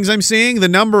rhetoric and things I'm seeing, the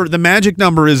magic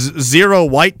number is 0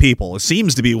 white people. It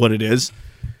seems to be what it is.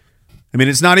 I mean,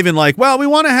 it's not even like, well, we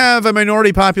want to have a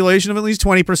minority population of at least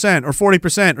 20% or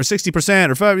 40% or 60%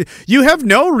 or 50%. You have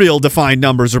no real defined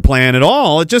numbers or plan at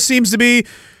all. It just seems to be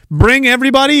bring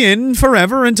everybody in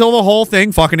forever until the whole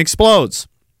thing fucking explodes.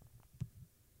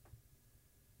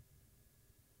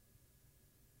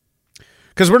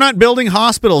 Because we're not building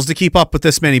hospitals to keep up with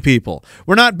this many people.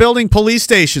 We're not building police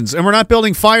stations, and we're not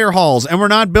building fire halls, and we're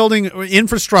not building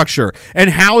infrastructure and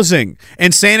housing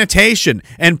and sanitation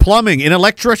and plumbing and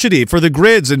electricity for the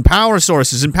grids and power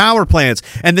sources and power plants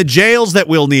and the jails that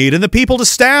we'll need and the people to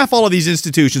staff all of these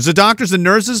institutions, the doctors, the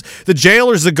nurses, the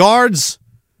jailers, the guards.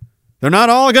 They're not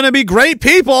all going to be great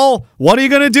people. What are you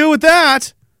going to do with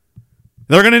that?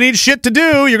 They're going to need shit to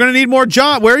do. You're going to need more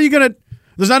jobs. Where are you going to...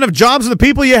 There's not enough jobs for the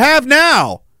people you have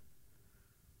now.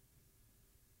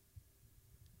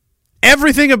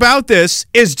 Everything about this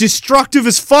is destructive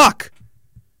as fuck.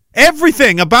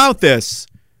 Everything about this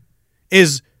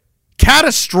is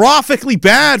catastrophically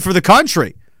bad for the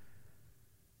country.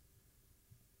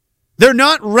 They're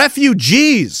not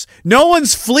refugees. No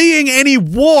one's fleeing any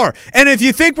war. And if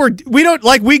you think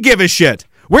we give a shit.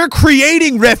 We're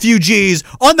creating refugees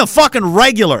on the fucking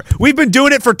regular. We've been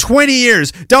doing it for 20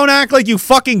 years. Don't act like you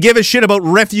fucking give a shit about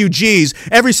refugees.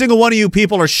 Every single one of you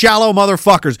people are shallow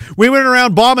motherfuckers. We went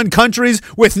around bombing countries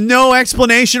with no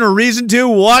explanation or reason to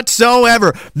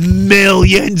whatsoever.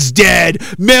 Millions dead.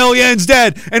 Millions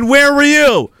dead. And where were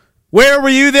you? Where were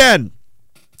you then?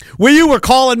 Well, you were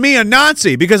calling me a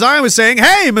Nazi because I was saying,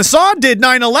 hey, Mossad did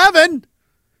 9/11.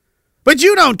 But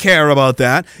you don't care about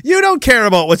that. You don't care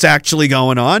about what's actually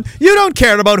going on. You don't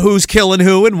care about who's killing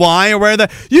who and why or where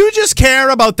you just care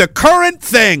about the current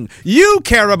thing. You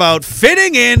care about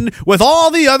fitting in with all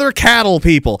the other cattle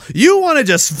people. You want to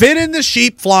just fit in the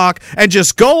sheep flock and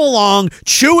just go along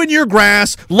chewing your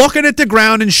grass, looking at the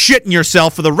ground and shitting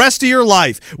yourself for the rest of your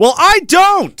life. Well, I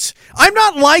don't. I'm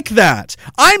not like that.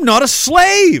 I'm not a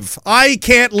slave. I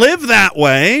can't live that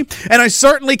way. And I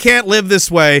certainly can't live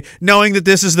this way knowing that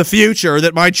this is the future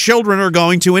that my children are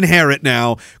going to inherit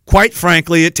now. Quite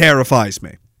frankly, it terrifies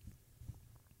me.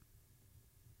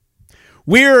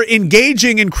 We're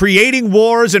engaging in creating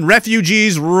wars and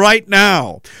refugees right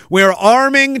now. We're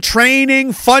arming,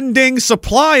 training, funding,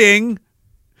 supplying,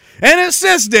 and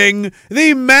assisting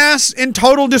the mass and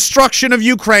total destruction of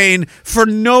Ukraine for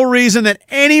no reason that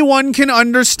anyone can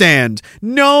understand.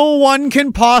 No one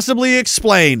can possibly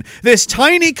explain. This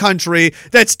tiny country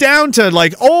that's down to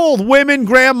like old women,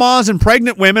 grandmas, and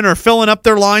pregnant women are filling up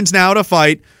their lines now to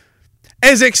fight,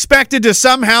 is expected to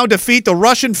somehow defeat the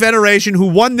Russian Federation, who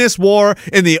won this war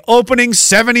in the opening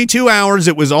 72 hours.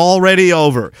 It was already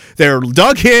over. They're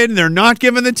dug in. They're not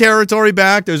giving the territory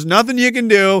back. There's nothing you can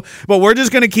do, but we're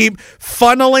just going to keep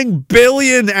funneling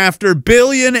billion after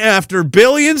billion after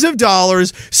billions of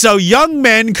dollars so young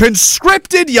men,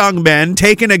 conscripted young men,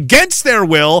 taken against their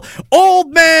will,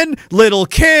 old men, little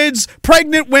kids,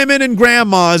 pregnant women, and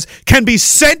grandmas can be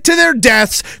sent to their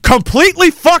deaths completely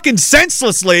fucking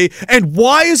senselessly. And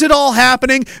why is it all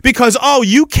happening? Because,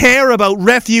 you care about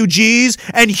refugees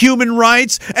and human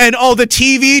rights, and, the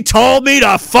TV told me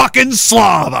to fucking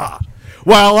slava.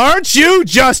 Well, aren't you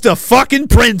just a fucking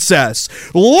princess?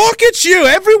 Look at you.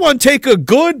 Everyone take a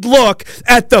good look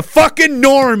at the fucking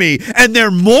normie and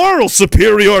their moral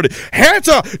superiority. Hands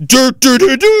up.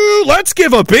 Let's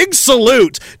give a big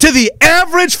salute to the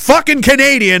average fucking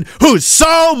Canadian who's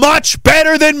so much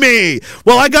better than me.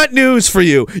 Well, I got news for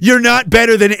you. You're not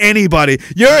better than anybody.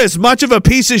 You're as much of a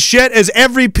piece of shit as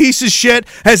every piece of shit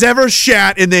has ever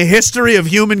shat in the history of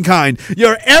humankind.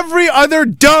 You're every other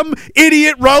dumb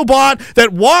idiot robot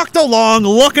that walked along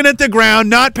looking at the ground,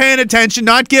 not paying attention,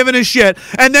 not giving a shit.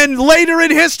 And then later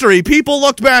in history, people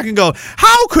looked back and go,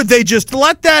 how could they just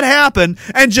let that happen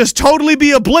and just totally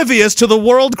be oblivious to the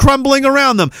world crumbling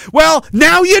around them? Well,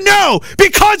 now you know,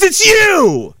 because it's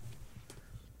you!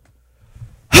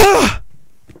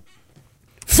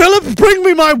 Philip, bring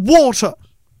me my water.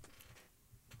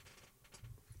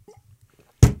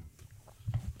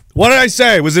 What did I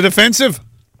say? Was it offensive?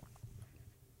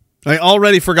 I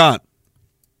already forgot.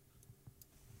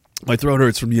 My throat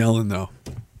hurts from yelling, though.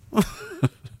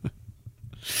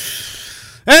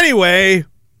 Anyway,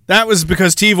 that was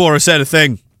because Tivor said a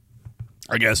thing,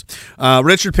 I guess.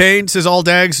 Richard Payne says all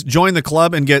dags join the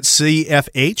club and get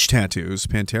CFH tattoos.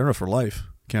 Pantera for life.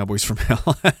 Cowboys from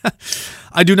Hell.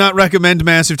 I do not recommend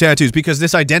massive tattoos because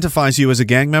this identifies you as a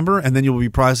gang member, and then you'll be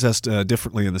processed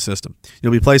differently in the system.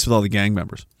 You'll be placed with all the gang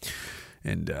members.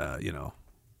 And,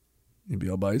 you'll be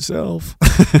all by yourself.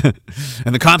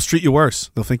 And the cops treat you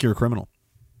worse. They'll think you're a criminal.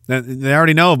 They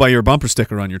already know by your bumper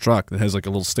sticker on your truck that has like a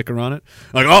little sticker on it.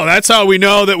 Like, oh, that's how we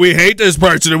know that we hate this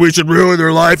person and we should ruin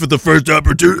their life at the first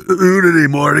opportunity,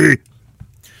 Morty.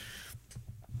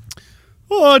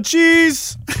 Oh,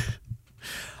 jeez.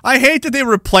 I hate that they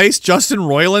replaced Justin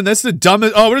Roiland. That's the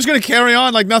dumbest. Oh, we're just going to carry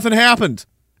on like nothing happened.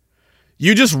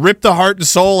 You just ripped the heart and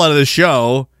soul out of the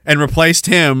show and replaced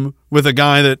him with a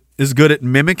guy that is good at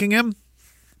mimicking him.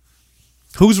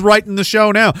 Who's writing the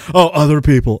show now? Oh, other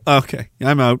people. Okay,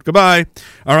 I'm out. Goodbye.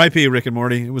 R.I.P. Rick and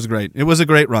Morty. It was great. It was a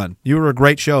great run. You were a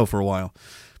great show for a while.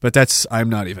 But I'm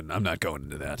not going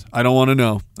into that. I don't want to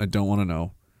know. I don't want to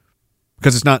know.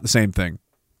 Because it's not the same thing.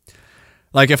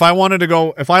 Like if I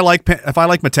like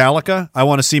Metallica, I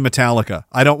want to see Metallica.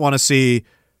 I don't want to see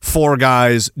four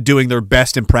guys doing their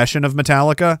best impression of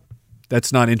Metallica.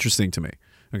 That's not interesting to me.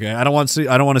 Okay? I don't want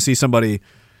to see somebody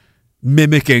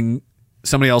mimicking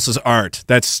somebody else's art.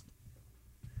 That's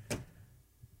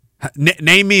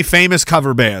name me famous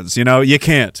cover bands. You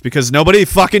can't because nobody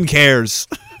fucking cares.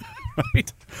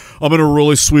 Right? I'm in a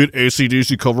really sweet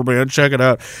AC/DC cover band. Check it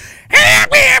out.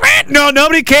 No,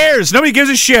 nobody cares. Nobody gives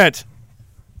a shit.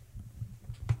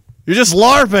 You're just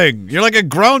LARPing. You're like a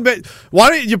grown bit. Why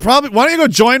don't you go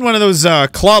join one of those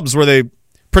clubs where they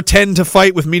pretend to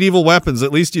fight with medieval weapons?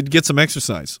 At least you'd get some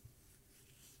exercise.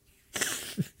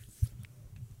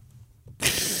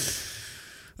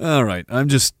 All right, I'm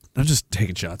just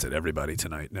taking shots at everybody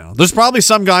tonight now. There's probably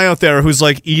some guy out there who's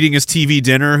like eating his TV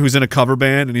dinner, who's in a cover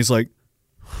band, and he's like,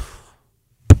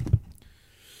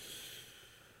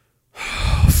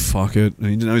 fuck it.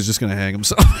 And he's just gonna hang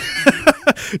himself.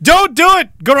 Don't do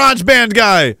it, garage band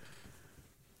guy.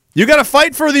 You got to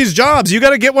fight for these jobs. You got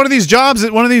to get one of these jobs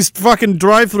at one of these fucking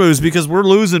drive-thrus because we're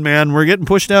losing, man. We're getting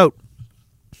pushed out.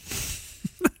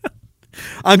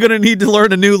 I'm going to need to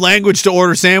learn a new language to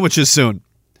order sandwiches soon.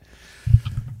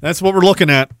 That's what we're looking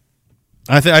at.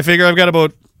 I figure I've got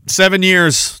about 7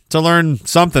 years to learn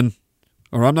something,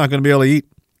 or I'm not going to be able to eat.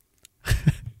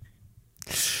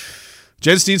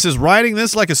 Jenstein says, riding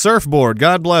this like a surfboard.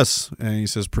 God bless. And he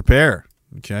says, prepare.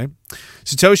 Okay.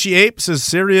 Satoshi Ape says,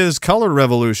 Syria's color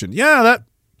revolution. Yeah,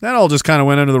 that all just kind of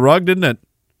went under the rug, didn't it?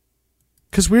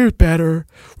 Because we're better.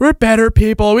 We're better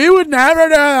people. We would never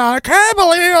do that. I can't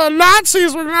believe the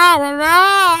Nazis were now.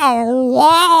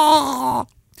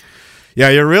 Yeah,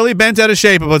 you're really bent out of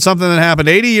shape about something that happened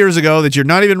 80 years ago that you're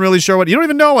not even really sure you don't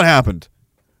even know what happened.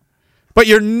 But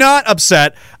you're not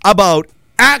upset about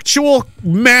actual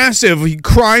massive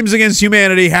crimes against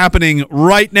humanity happening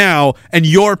right now, and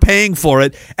you're paying for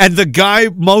it, and the guy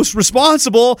most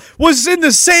responsible was in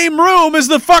the same room as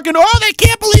the fucking, they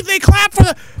can't believe they clapped for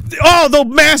the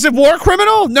massive war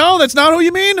criminal? No, that's not who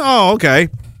you mean? Oh, okay.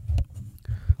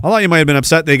 I thought you might have been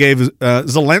upset they gave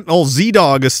old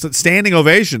Z-Dog a standing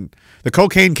ovation, the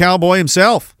cocaine cowboy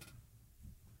himself,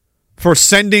 for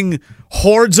sending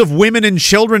hordes of women and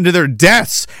children to their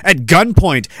deaths at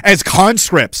gunpoint as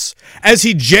conscripts, as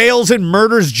he jails and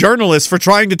murders journalists for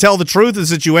trying to tell the truth of the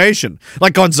situation,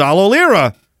 like Gonzalo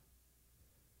Lira.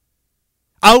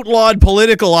 Outlawed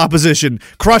political opposition,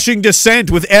 crushing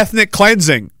dissent with ethnic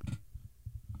cleansing.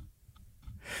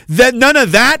 That none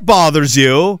of that bothers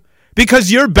you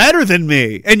because you're better than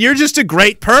me and you're just a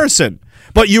great person.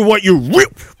 But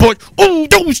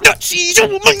those Nazis,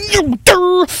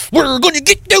 we're gonna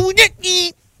get those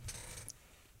Nazis.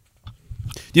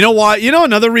 You know why? You know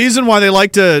another reason why they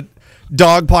like to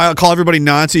dogpile, call everybody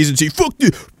Nazis and say, fuck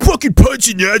you, fucking punch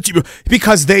a Nazi.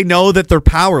 Because they know that they're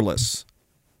powerless.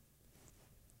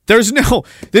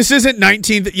 This isn't go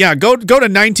to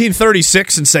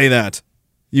 1936 and say that.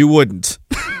 You wouldn't.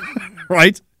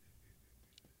 Right?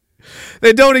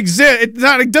 They don't exist.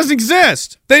 It doesn't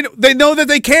exist. They know that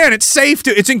they can. It's safe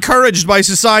to. It's encouraged by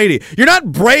society. You're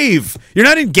not brave. You're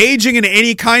not engaging in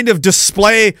any kind of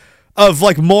display of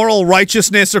like moral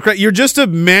righteousness or you're just a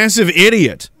massive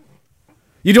idiot.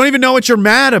 You don't even know what you're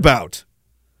mad about.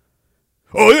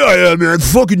 Oh yeah, man,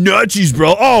 fucking Nazis,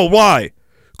 bro. Oh, why?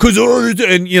 Because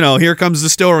and here comes the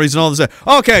stories and all this.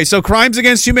 Okay, so crimes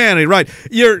against humanity, right?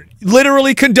 You're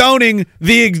literally condoning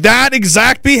that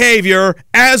exact behavior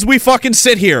as we fucking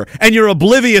sit here, and you're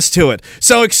oblivious to it.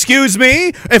 So excuse me,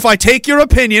 if I take your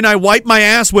opinion, I wipe my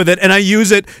ass with it, and I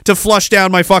use it to flush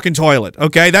down my fucking toilet.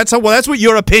 Okay, that's what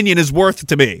your opinion is worth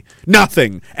to me.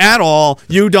 Nothing at all.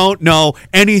 You don't know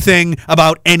anything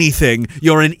about anything.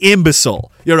 You're an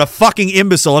imbecile. You're a fucking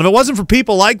imbecile. And if it wasn't for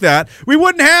people like that, we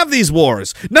wouldn't have these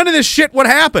wars. None of this shit would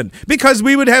happen because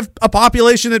we would have a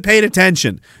population that paid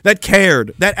attention, that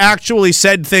cared, that actually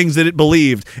said things that it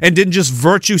believed and didn't just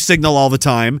virtue signal all the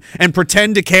time and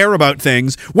pretend to care about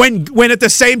things when at the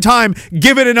same time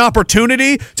give it an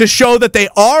opportunity to show that they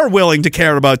are willing to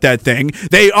care about that thing.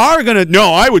 They are going to,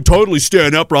 no, I would totally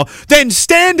stand up, bro. Then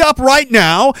stand up right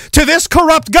now to this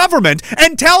corrupt government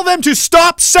and tell them to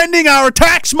stop sending our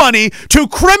tax money to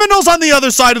criminals on the other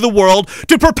side of the world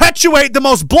to perpetuate the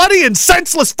most bloody and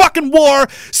senseless fucking war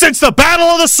since the Battle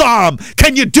of the Somme.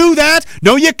 Can you do that?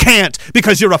 No, you can't,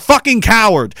 because you're a fucking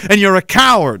coward, and you're a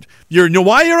coward. You know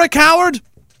why you're a coward?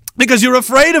 Because you're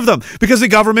afraid of them. Because the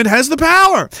government has the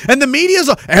power. And the media's,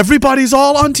 everybody's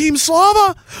all on Team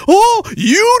Slava. Oh,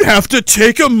 you'd have to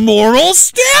take a moral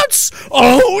stance.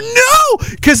 Oh, no.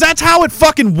 Because that's how it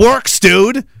fucking works,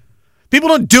 dude. People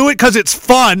don't do it because it's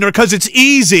fun or because it's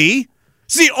easy.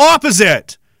 It's the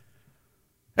opposite.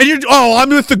 And I'm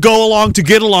with the go along to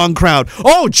get along crowd.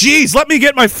 Oh, geez, let me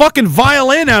get my fucking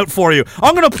violin out for you.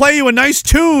 I'm going to play you a nice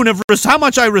tune of how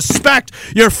much I respect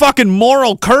your fucking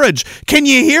moral courage. Can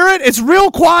you hear it? It's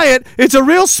real quiet. It's a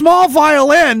real small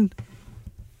violin.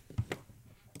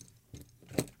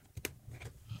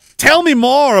 Tell me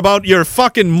more about your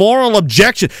fucking moral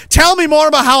objection. Tell me more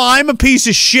about how I'm a piece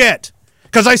of shit.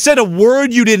 Because I said a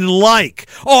word you didn't like.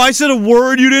 Oh, I said a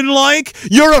word you didn't like?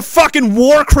 You're a fucking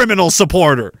war criminal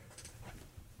supporter.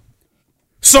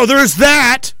 So there's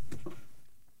that.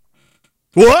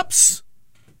 Whoops.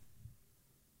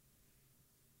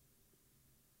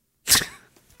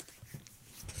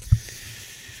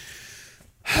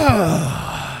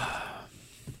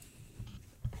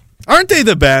 Aren't they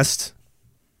the best?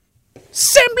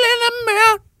 Simply them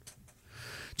out.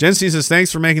 Jen C says,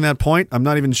 thanks for making that point. I'm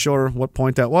not even sure what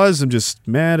point that was. I'm just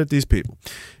mad at these people.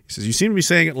 He says, you seem to be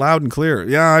saying it loud and clear.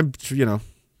 Yeah,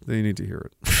 they need to hear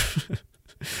it.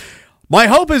 My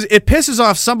hope is it pisses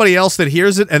off somebody else that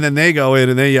hears it, and then they go in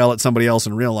and they yell at somebody else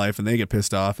in real life, and they get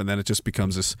pissed off, and then it just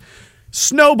becomes this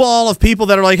snowball of people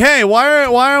that are like, hey, why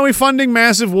are we funding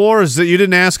massive wars that you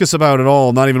didn't ask us about at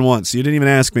all? Not even once. You didn't even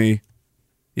ask me.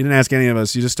 You didn't ask any of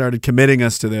us. You just started committing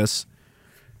us to this.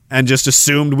 And just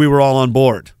assumed we were all on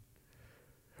board.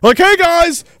 Like, hey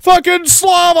guys, fucking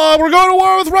Slava, we're going to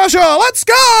war with Russia, let's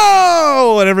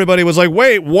go! And everybody was like,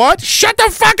 wait, what? Shut the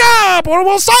fuck up, or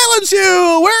we'll silence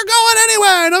you! We're going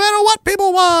anyway, no matter what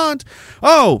people want!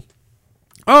 Oh,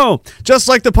 just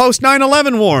like the post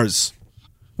 9/11 wars.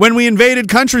 When we invaded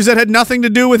countries that had nothing to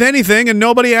do with anything and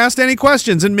nobody asked any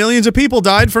questions and millions of people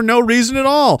died for no reason at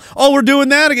all. Oh, we're doing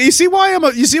that again. You see why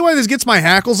this gets my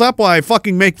hackles up? Why I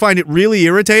fucking find it really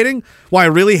irritating? Why I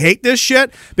really hate this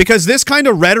shit? Because this kind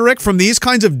of rhetoric from these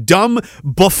kinds of dumb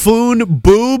buffoon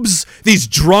boobs, these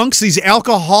drunks, these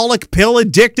alcoholic pill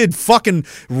addicted fucking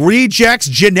rejects,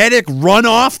 genetic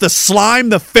runoff, the slime,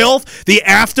 the filth, the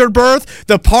afterbirth,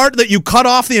 the part that you cut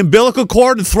off the umbilical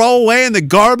cord and throw away in the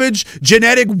garbage,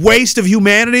 genetic waste of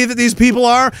humanity that these people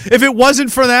are. If it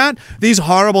wasn't for that, these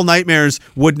horrible nightmares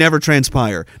would never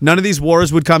transpire. None of these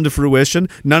wars would come to fruition.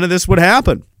 None of this would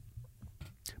happen.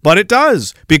 But it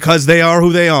does, because they are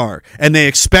who they are. And they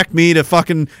expect me to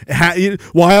fucking...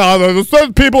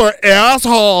 people are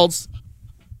assholes.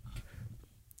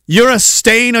 You're a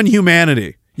stain on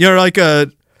humanity. You're like a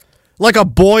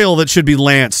boil that should be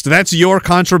lanced. That's your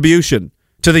contribution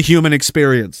to the human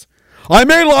experience. I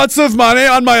made lots of money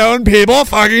on my own people,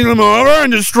 fucking them over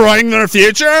and destroying their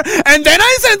future, and then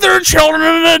I sent their children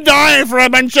to die for a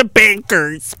bunch of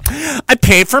bankers. I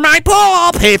pay for my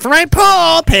pool, pay for my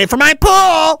pool, pay for my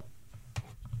pool.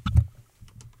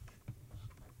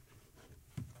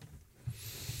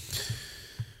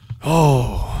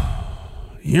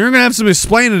 Oh, you're going to have some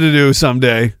explaining to do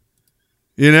someday.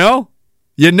 You know?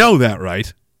 You know that,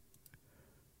 right?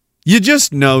 You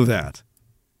just know that.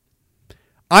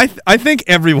 I think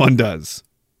everyone does.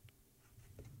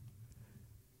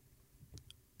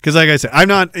 Because like I said, I'm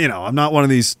not one of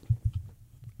these,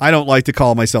 I don't like to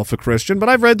call myself a Christian, but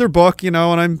I've read their book, and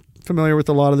I'm familiar with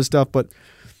a lot of the stuff, but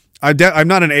I'm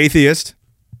not an atheist.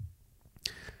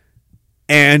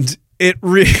 And it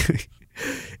really,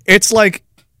 it's like,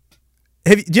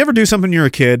 do you ever do something when you're a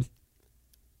kid?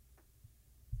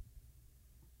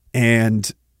 And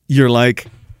you're like,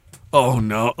 oh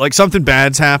no, like something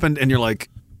bad's happened, and you're like,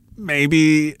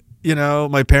 maybe,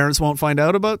 my parents won't find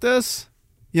out about this.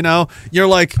 You're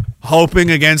like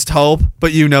hoping against hope,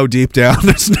 but deep down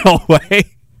there's no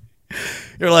way.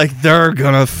 You're like, they're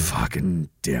gonna fucking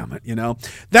damn it,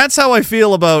 That's how I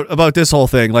feel about this whole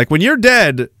thing. Like when you're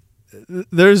dead,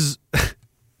 there's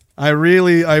I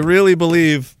really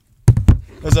believe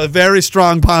there's a very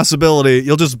strong possibility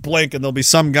you'll just blink and there'll be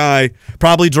some guy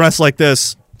probably dressed like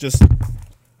this just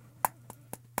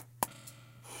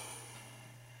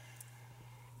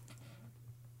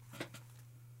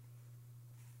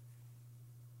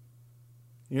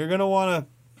You're going to want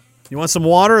to... You want some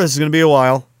water? This is going to be a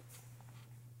while.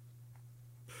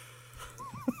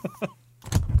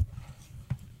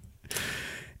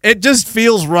 It just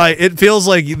feels right. It feels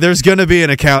like there's going to be an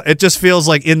account. It just feels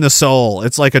like in the soul.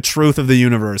 It's like a truth of the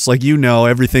universe. Like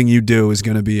everything you do is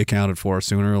going to be accounted for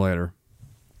sooner or later.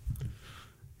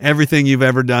 Everything you've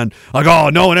ever done. Like, oh,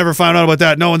 no one ever found out about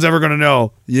that. No one's ever going to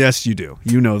know. Yes, you do.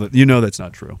 You know that's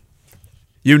not true.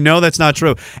 You know that's not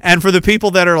true. And for the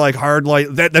people that are like hard, like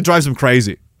that drives them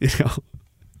crazy.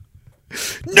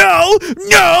 No.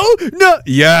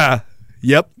 Yeah.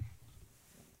 Yep.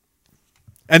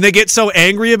 And they get so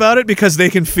angry about it because they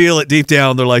can feel it deep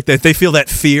down. They're like, they feel that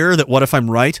fear that what if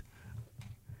I'm right?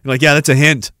 You're like, yeah, that's a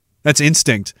hint. That's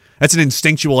instinct. That's an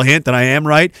instinctual hint that I am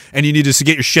right. And you need to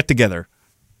get your shit together.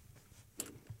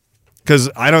 Because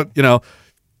I don't,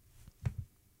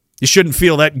 you shouldn't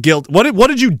feel that guilt. What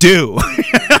did you do?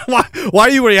 Why are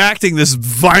you reacting this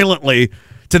violently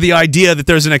to the idea that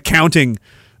there's an accounting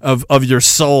of your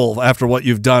soul after what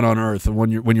you've done on Earth and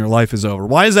when your life is over?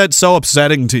 Why is that so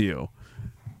upsetting to you?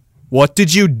 What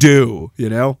did you do?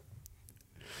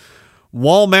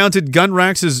 Wall-mounted gun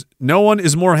rack says, no one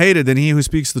is more hated than he who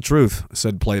speaks the truth,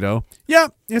 said Plato. Yeah,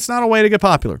 it's not a way to get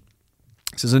popular.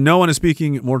 He says, and no one is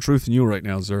speaking more truth than you right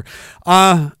now, sir.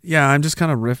 Yeah, I'm just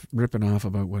kind of ripping off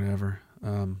about whatever.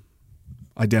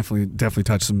 I definitely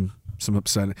touched some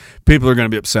upset. People are going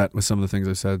to be upset with some of the things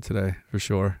I said today, for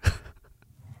sure.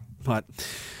 But,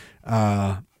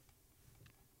 I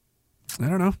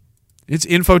don't know. It's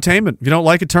infotainment. If you don't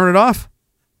like it, turn it off.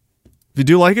 If you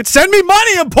do like it, send me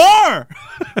money. I'm poor.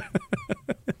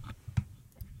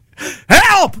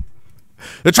 Help!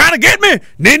 They're trying to get me.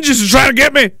 Ninjas are trying to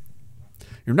get me.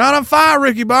 You're not on fire,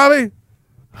 Ricky Bobby.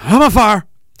 I'm on fire.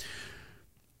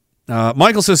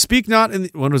 Michael says,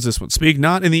 what was this one? Speak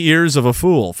not in the ears of a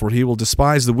fool, for he will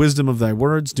despise the wisdom of thy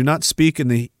words. Do not speak in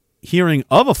the hearing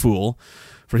of a fool,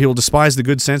 for he will despise the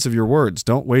good sense of your words.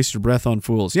 Don't waste your breath on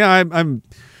fools. Yeah, I'm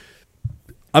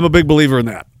a big believer in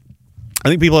that. I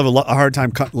think people have a hard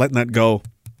time letting that go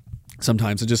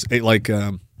sometimes. It's just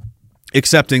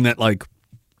accepting that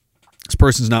this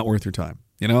person's not worth your time.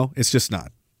 It's just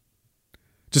not.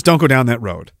 Just don't go down that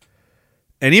road.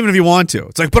 And even if you want to,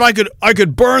 it's like, but I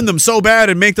could burn them so bad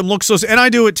and make them look so. And I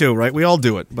do it too, right? We all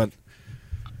do it, but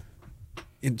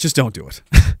just don't do it.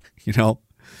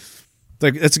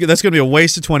 That's going to be a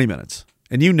waste of 20 minutes,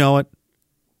 and you know it.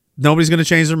 Nobody's going to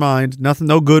change their mind. Nothing,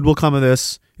 no good will come of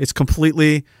this. It's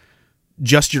completely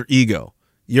just your ego.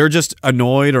 You're just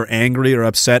annoyed or angry or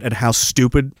upset at how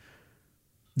stupid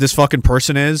this fucking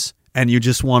person is. And you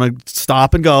just want to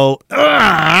stop and go,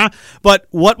 ah! But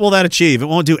what will that achieve? It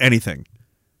won't do anything.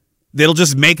 It'll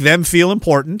just make them feel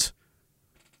important.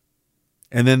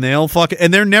 And then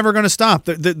and they're never going to stop.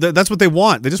 That's what they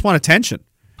want. They just want attention.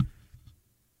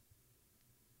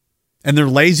 And they're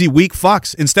lazy, weak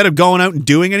fucks. Instead of going out and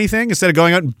doing anything, instead of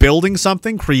going out and building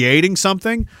something, creating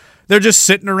something, they're just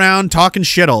sitting around talking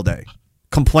shit all day,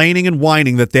 complaining and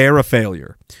whining that they're a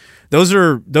failure.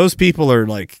 Those people are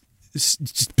like,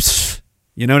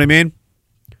 you know what I mean?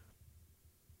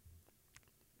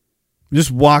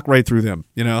 Just walk right through them.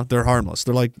 They're harmless.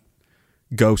 They're like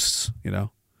ghosts,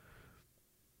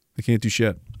 They can't do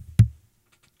shit.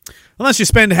 Unless you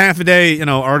spend half a day,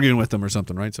 arguing with them or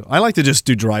something, right? So I like to just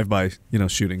do drive-by,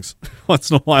 shootings once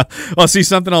in a while. I'll see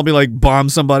something, I'll be like, bomb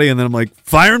somebody, and then I'm like,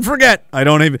 fire and forget. I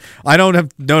don't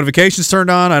have notifications turned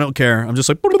on. I don't care. I'm just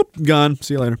like, gone.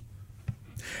 See you later.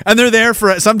 And they're there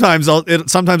for sometimes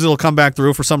it'll come back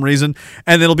through for some reason,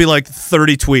 and it'll be like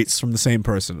 30 tweets from the same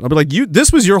person. I'll be like,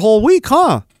 this was your whole week,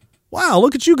 huh? Wow,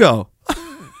 look at you go.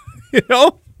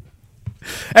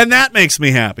 And that makes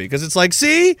me happy because it's like,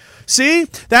 see,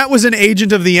 that was an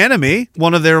agent of the enemy,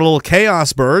 one of their little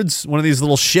chaos birds, one of these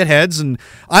little shitheads, and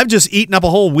I've just eaten up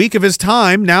a whole week of his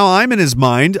time. Now I'm in his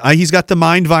mind. He's got the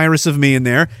mind virus of me in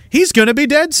there. He's going to be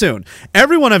dead soon.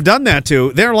 Everyone I've done that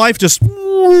to, their life just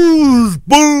boom,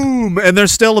 and they're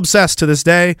still obsessed to this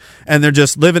day, and they're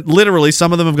just living, literally,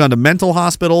 some of them have gone to mental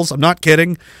hospitals. I'm not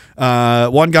kidding.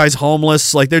 One guy's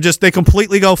homeless. Like, they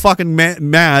completely go fucking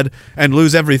mad and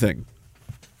lose everything.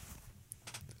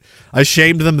 I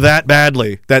shamed them that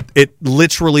badly that it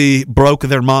literally broke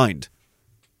their mind.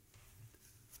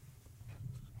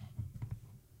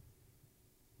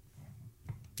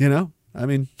 I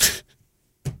mean,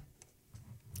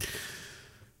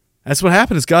 that's what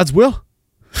happened. It's God's will.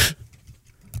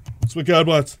 That's what God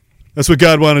wants. That's what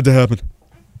God wanted to happen.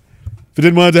 If it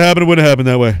didn't want it to happen, it wouldn't happen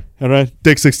that way. All right?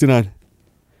 Dick69.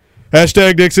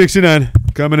 Hashtag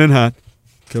Dick69. Coming in hot.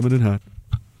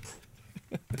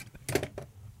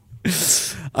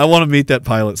 I want to meet that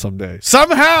pilot someday.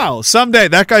 Someday.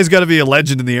 That guy's got to be a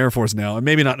legend in the Air Force now. And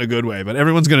maybe not in a good way, but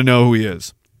everyone's going to know who he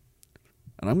is.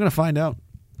 And I'm going to find out.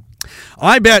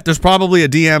 I bet there's probably a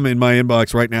DM in my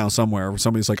inbox right now somewhere where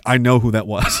somebody's like, I know who that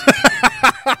was.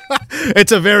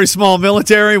 It's a very small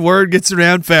military. Word gets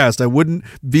around fast. I wouldn't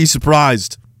be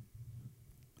surprised.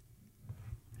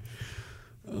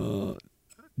 What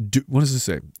does this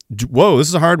say? Whoa, this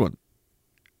is a hard one.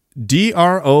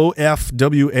 Drofwarc.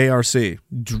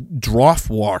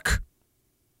 Drofwarc.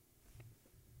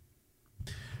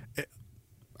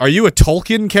 Are you a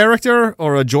Tolkien character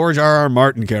or a George R.R.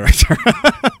 Martin character?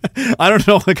 I don't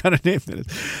know what kind of name that is.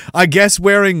 I guess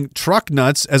wearing truck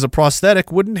nuts as a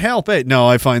prosthetic wouldn't help. Hey, no,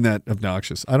 I find that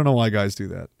obnoxious. I don't know why guys do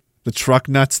that. The truck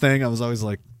nuts thing, I was always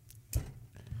like,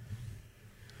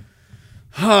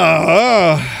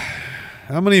 how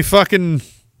many fucking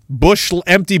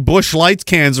empty Bush Lights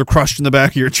cans are crushed in the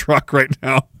back of your truck right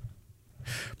now?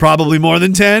 Probably more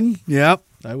than 10. Yep,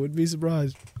 I wouldn't be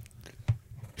surprised.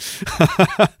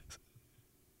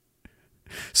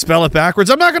 Spell it backwards.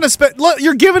 I'm not going to spell. Look,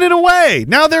 you're giving it away.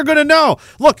 Now they're going to know.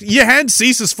 Look, your head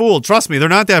ceases fooled. Trust me, they're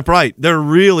not that bright. They're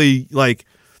really like,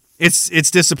 it's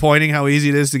disappointing how easy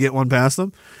it is to get one past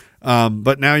them.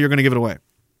 But now you're going to give it away.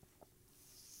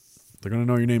 They're going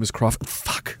to know your name is Crawford.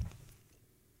 Fuck.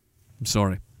 I'm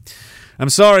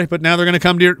sorry, but now they're going to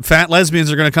come to your fat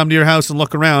lesbians are going to come to your house and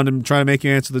look around and try to make you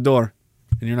answer the door.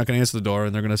 And you're not going to answer the door,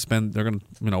 and they're going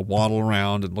to waddle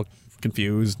around and look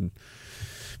confused, and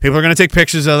people are going to take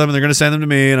pictures of them, and they're going to send them to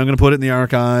me, and I'm going to put it in the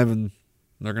archive, and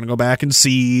they're going to go back and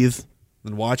seethe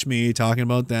and watch me talking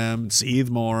about them, and seethe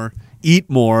more,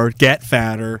 eat more, get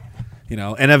fatter,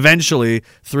 and eventually,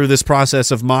 through this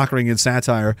process of mockery and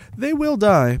satire, they will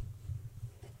die.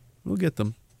 We'll get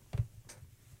them.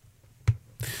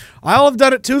 I'll have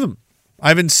done it to them.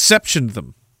 I've inceptioned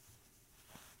them.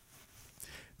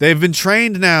 They've been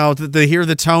trained now that they hear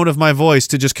the tone of my voice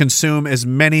to just consume as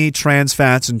many trans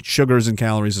fats and sugars and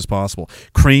calories as possible.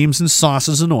 Creams and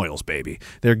sauces and oils, baby.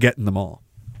 They're getting them all.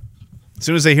 As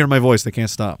soon as they hear my voice, they can't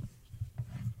stop.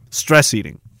 Stress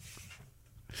eating.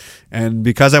 And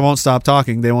because I won't stop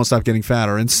talking, they won't stop getting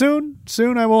fatter. And soon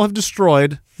I will have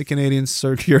destroyed the Canadian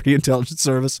Security Intelligence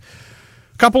Service.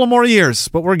 A couple of more years,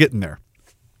 but we're getting there.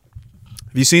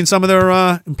 Have you seen some of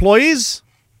their employees?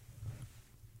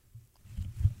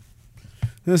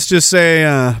 Let's just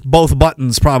say both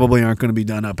buttons probably aren't going to be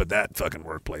done up at that fucking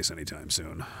workplace anytime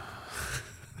soon.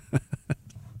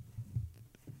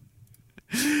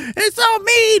 It's so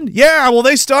mean! Yeah, well,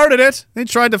 they started it. They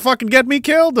tried to fucking get me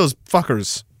killed, those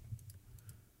fuckers.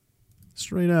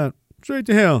 Straight out. Straight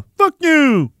to hell. Fuck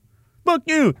you! Fuck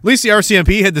you! At least the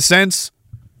RCMP had the sense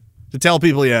to tell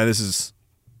people, yeah, this is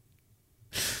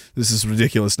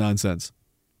ridiculous nonsense.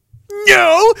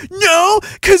 No,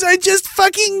 because I just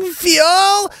fucking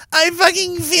feel.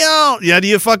 Yeah, do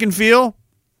you fucking feel?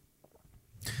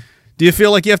 Do you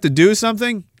feel like you have to do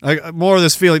something? Like, more of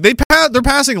this feeling. They're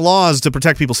passing laws to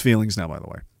protect people's feelings now, by the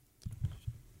way.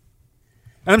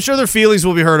 And I'm sure their feelings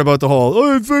will be heard about the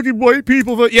whole, fucking white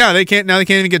people. But yeah, they can't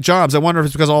even get jobs. I wonder if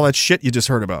it's because of all that shit you just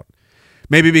heard about.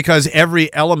 Maybe because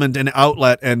every element and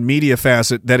outlet and media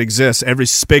facet that exists, every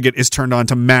spigot is turned on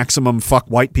to maximum fuck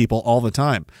white people all the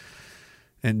time.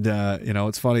 And,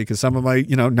 it's funny because some of my,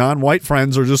 non-white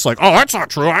friends are just like, oh, that's not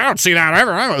true. I don't see that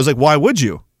ever. I was like, why would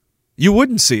you? You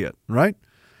wouldn't see it, right?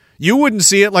 You wouldn't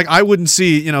see it like I wouldn't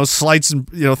see, slights and,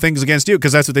 things against you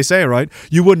because that's what they say, right?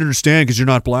 You wouldn't understand because you're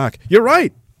not black. You're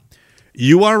right.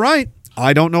 You are right.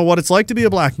 I don't know what it's like to be a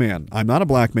black man. I'm not a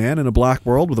black man in a black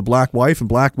world with a black wife and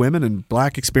black women and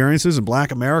black experiences and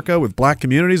black America with black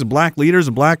communities and black leaders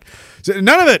and black...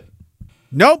 None of it.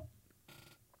 Nope.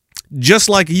 Just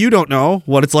like you don't know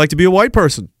what it's like to be a white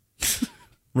person.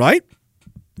 Right?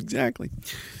 Exactly.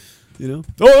 Oh,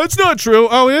 it's not true.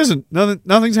 Oh, it isn't.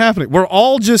 Nothing's happening. We're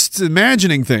all just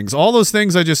imagining things. All those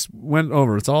things I just went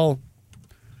over. It's all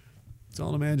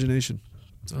imagination.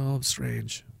 It's all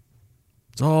strange.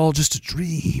 It's all just a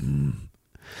dream.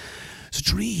 It's a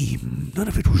dream. None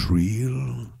of it was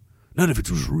real. None of it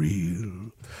was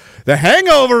real. The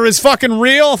hangover is fucking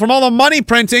real from all the money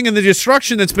printing and the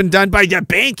destruction that's been done by the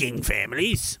banking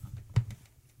families.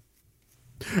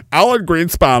 Alan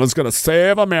Greenspan is going to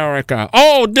save America.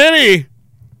 Oh, did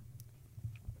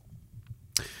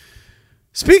he?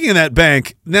 Speaking of that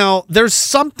bank, now there's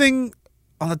something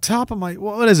on the top of my...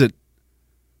 What is it?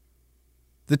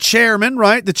 The chairman,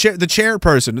 right? The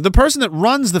chairperson. The person that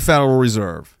runs the Federal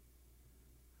Reserve.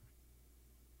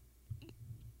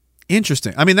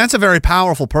 Interesting. I mean, that's a very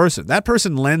powerful person. That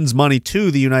person lends money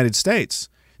to the United States.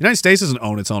 The United States doesn't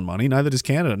own its own money. Neither does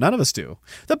Canada. None of us do.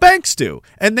 The banks do.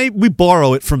 And we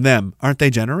borrow it from them. Aren't they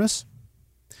generous?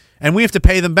 And we have to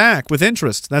pay them back with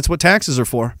interest. That's what taxes are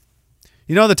for.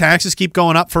 The taxes keep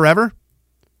going up forever?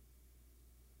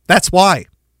 That's why.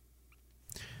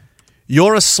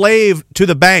 You're a slave to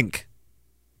the bank.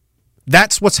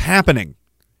 That's what's happening.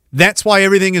 That's why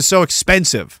everything is so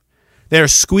expensive. They're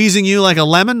squeezing you like a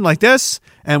lemon, like this,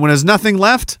 and when there's nothing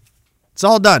left, it's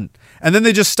all done. And then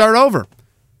they just start over.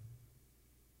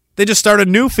 They just start a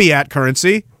new fiat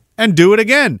currency and do it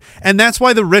again. And that's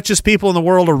why the richest people in the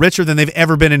world are richer than they've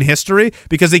ever been in history,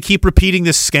 because they keep repeating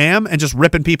this scam and just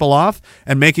ripping people off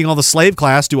and making all the slave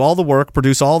class do all the work,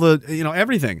 produce all the,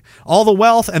 everything, all the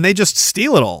wealth, and they just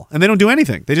steal it all. And they don't do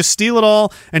anything. They just steal it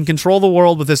all and control the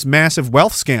world with this massive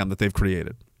wealth scam that they've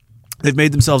created. They've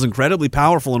made themselves incredibly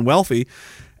powerful and wealthy,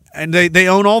 and they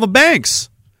own all the banks.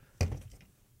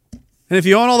 And if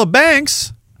you own all the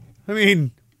banks, I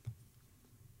mean...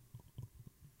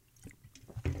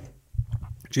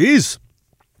 Geez,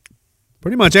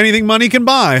 pretty much anything money can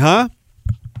buy, huh?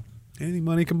 Anything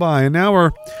money can buy. And now I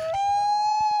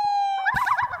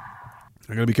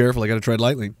got to be careful. I got to tread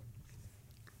lightly.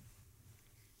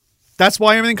 That's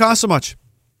why everything costs so much.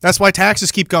 That's why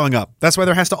taxes keep going up. That's why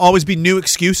there has to always be new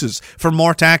excuses for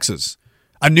more taxes.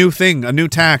 A new thing, a new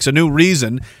tax, a new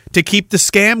reason to keep the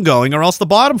scam going, or else the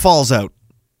bottom falls out.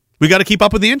 We got to keep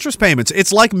up with the interest payments.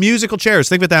 It's like musical chairs.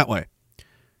 Think of it that way.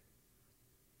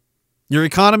 Your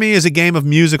economy is a game of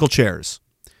musical chairs.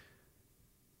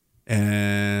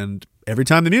 And every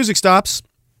time the music stops,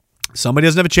 somebody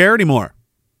doesn't have a chair anymore.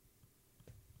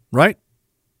 Right?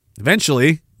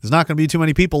 Eventually, there's not going to be too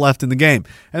many people left in the game.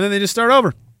 And then they just start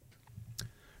over.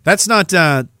 That's not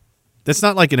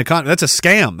like an economy. That's a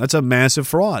scam. That's a massive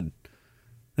fraud.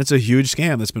 That's a huge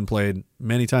scam that's been played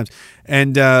many times.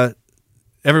 And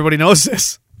everybody knows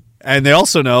this. And they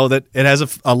also know that it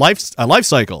has a life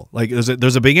cycle. Like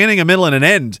there's a beginning, a middle, and an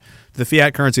end to the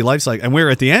fiat currency life cycle. And we're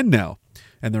at the end now.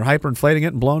 And they're hyperinflating it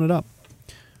and blowing it up.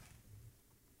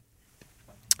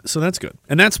 So that's good.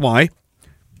 And that's why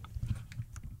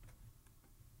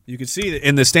you can see that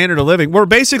in the standard of living, we're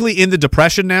basically in the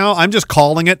depression now. I'm just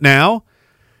calling it now.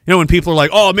 When people are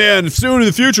like, oh man, soon in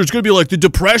the future it's going to be like the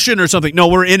depression or something. No,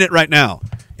 we're in it right now.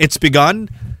 It's begun.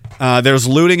 There's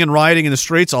looting and rioting in the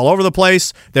streets all over the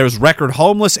place. There's record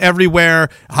homeless everywhere,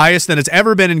 highest than it's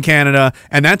ever been in Canada,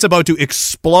 and that's about to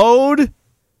explode.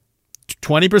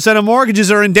 20% of mortgages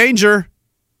are in danger.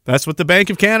 That's what the Bank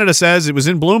of Canada says. It was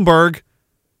in Bloomberg.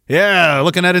 Yeah,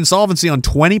 looking at insolvency on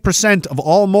 20% of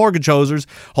all mortgage holders.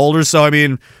 So, I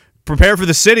mean, prepare for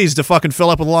the cities to fucking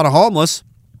fill up with a lot of homeless.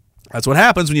 That's what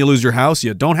happens when you lose your house.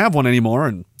 You don't have one anymore,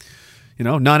 and,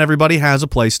 not everybody has a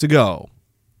place to go.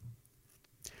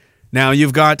 Now,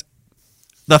 you've got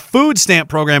the food stamp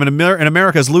program in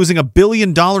America is losing $1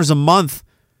 billion a month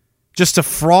just to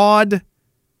fraud.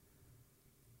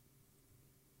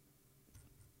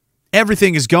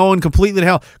 Everything is going completely to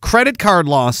hell. Credit card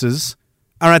losses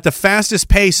are at the fastest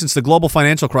pace since the global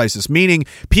financial crisis, meaning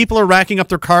people are racking up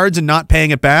their cards and not paying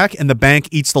it back, and the bank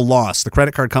eats the loss. The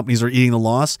credit card companies are eating the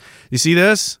loss. You see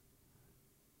this?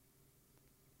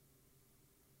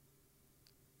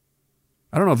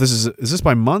 I don't know if this is this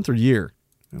by month or year?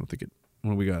 I don't think it.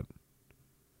 What do we got?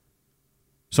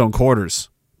 So in quarters.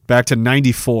 Back to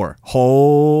 94.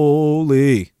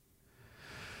 Holy.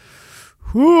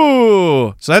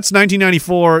 Whew. So that's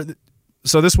 1994.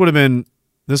 So this would have been,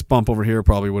 this bump over here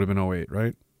probably would have been 08,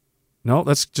 right? No,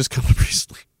 that's just coming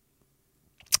recently.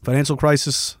 Financial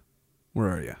crisis. Where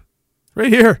are you?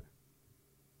 Right here.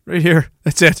 Right here.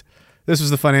 That's it. This was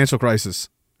the financial crisis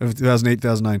of 2008,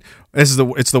 2009.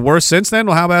 It's the worst since then?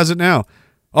 Well, how bad is it now?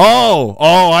 Oh,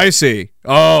 I see.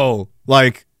 Oh,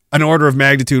 like an order of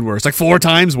magnitude worse. Like 4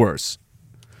 times worse.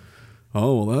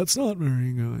 Oh, well, that's not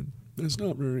very good. That's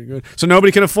not very good. So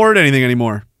nobody can afford anything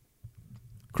anymore.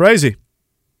 Crazy.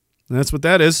 And that's what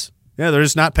that is. Yeah, they're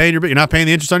just not paying you're not paying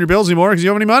the interest on your bills anymore because you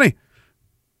don't have any money.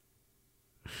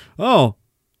 Oh.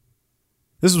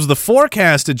 This was the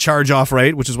forecasted charge-off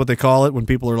rate, which is what they call it when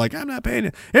people are like, I'm not paying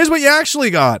it. Here's what you actually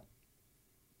got.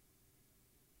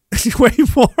 Way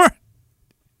more.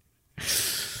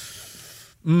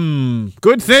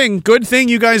 Good thing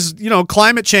you guys,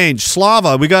 climate change,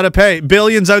 Slava, we got to pay.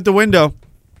 Billions out the window.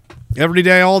 Every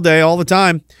day, all the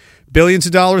time. Billions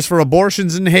of dollars for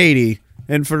abortions in Haiti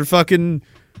and for fucking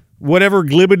whatever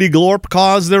glibbity-glorp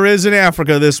cause there is in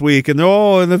Africa this week, and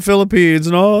in the Philippines,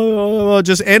 and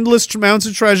just endless amounts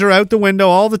of treasure out the window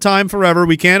all the time, forever.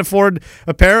 We can't afford,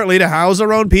 apparently, to house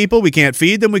our own people. We can't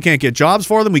feed them. We can't get jobs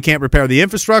for them. We can't repair the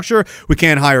infrastructure. We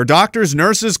can't hire doctors,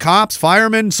 nurses, cops,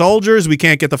 firemen, soldiers. We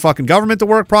can't get the fucking government to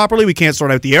work properly. We can't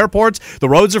sort out the airports. The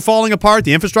roads are falling apart.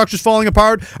 The infrastructure's falling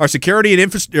apart. Our security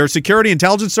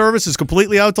intelligence service is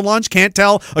completely out to lunch. Can't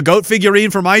tell a goat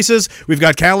figurine from ISIS. We've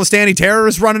got Khalistani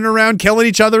terrorists running around killing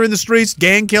each other in the streets,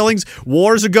 gang killings,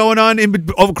 wars are going on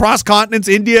across continents,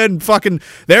 India and fucking,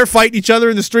 they're fighting each other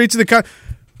in the streets of the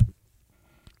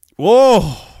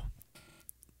Whoa.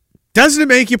 Doesn't it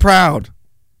make you proud?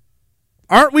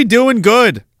 Aren't we doing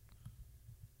good?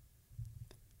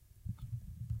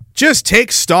 Just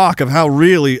take stock of how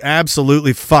really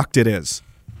absolutely fucked it is.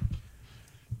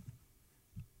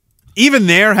 Even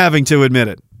they're having to admit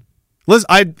it.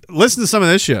 Listen to some of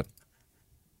this shit.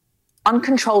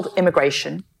 Uncontrolled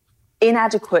immigration,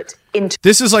 inadequate...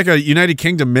 This is like a United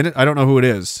Kingdom minute. I don't know who it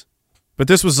is. But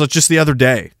this was just the other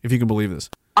day, if you can believe this.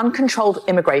 Uncontrolled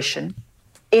immigration,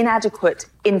 inadequate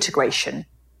integration,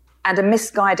 and a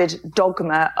misguided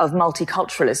dogma of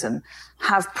multiculturalism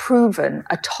have proven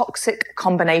a toxic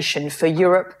combination for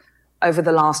Europe over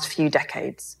the last few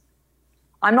decades.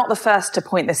 I'm not the first to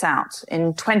point this out.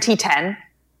 In 2010,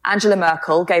 Angela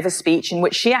Merkel gave a speech in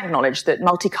which she acknowledged that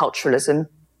multiculturalism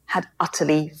had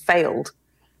utterly failed.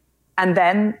 And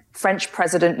then French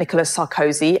President Nicolas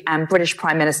Sarkozy and British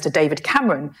Prime Minister David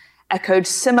Cameron echoed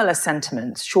similar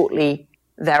sentiments shortly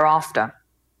thereafter.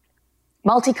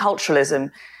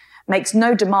 Multiculturalism makes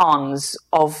no demands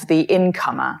of the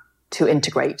incomer to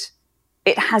integrate.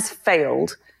 It has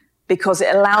failed because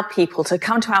it allowed people to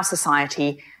come to our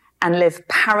society and live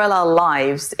parallel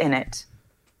lives in it.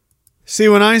 See,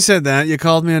 when I said that, you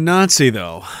called me a Nazi,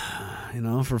 though.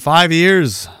 For 5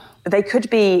 years. They could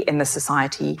be in the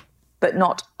society, but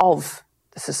not of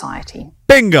the society.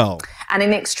 Bingo! And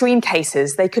in extreme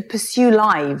cases, they could pursue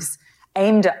lives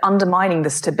aimed at undermining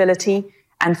the stability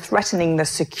and threatening the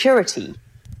security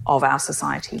of our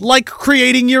society. Like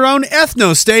creating your own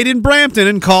ethno-state in Brampton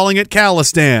and calling it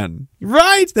Khalistan.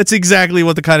 Right? That's exactly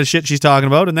what the kind of shit she's talking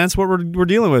about, and that's what we're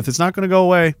dealing with. It's not going to go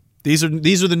away. These are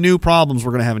the new problems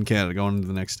we're going to have in Canada going into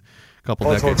the next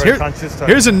couple decades.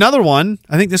 Here's another one.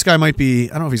 I think this guy might be,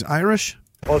 I don't know if he's Irish.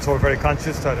 Also, we're very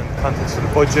conscious that in the context of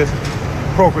the budget,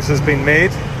 progress has been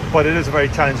made, but it is a very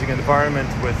challenging environment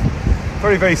with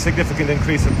very, very significant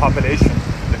increase in population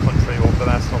in the country over the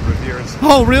last number of years.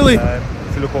 Oh, really?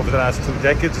 If you look over the last 2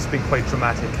 decades, it's been quite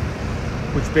dramatic,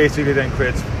 which basically then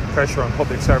creates pressure on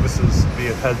public services, be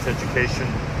it health, education,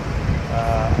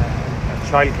 and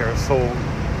childcare. So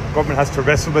government has to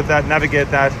wrestle with that,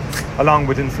 navigate that, along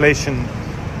with inflation,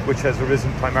 which has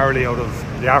arisen primarily out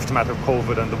of the aftermath of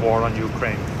COVID and the war on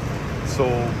Ukraine. So,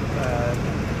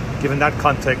 given that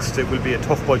context, it will be a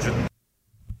tough budget.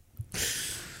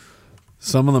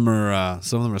 Some of them are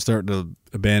starting to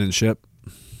abandon ship.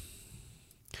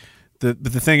 But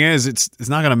the thing is, it's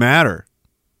not going to matter.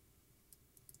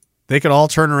 They could all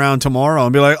turn around tomorrow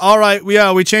and be like, "All right,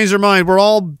 we changed our mind. We're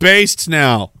all based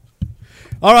now.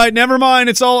 All right, never mind.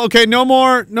 It's all okay. No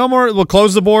more. We'll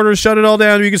close the borders, shut it all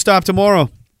down. You can stop tomorrow."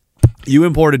 You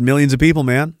imported millions of people,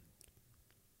 man.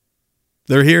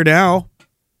 They're here now.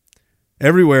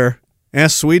 Everywhere.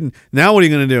 Ask Sweden. Now what are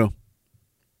you going to do?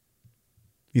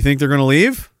 You think they're going to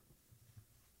leave?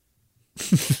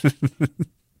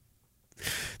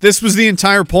 This was the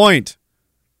entire point.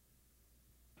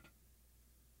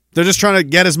 They're just trying to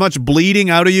get as much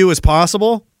bleeding out of you as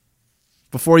possible.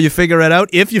 before you figure it out,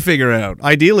 if you figure it out.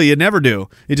 Ideally, you never do.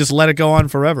 You just let it go on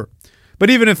forever. But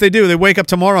even if they do, they wake up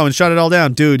tomorrow and shut it all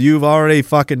down. Dude, you've already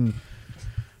fucking...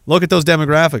 Look at those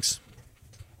demographics.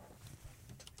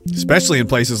 Especially in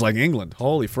places like England.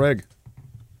 Holy frig.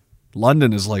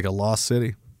 London is like a lost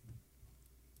city.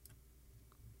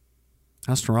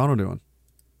 How's Toronto doing?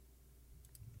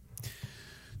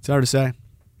 It's hard to say.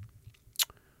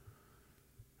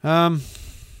 But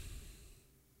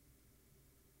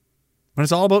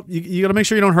it's all about, you got to make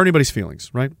sure you don't hurt anybody's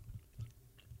feelings, right?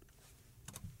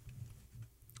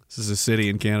 This is a city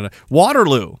in Canada.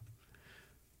 Waterloo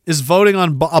is voting on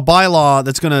a bylaw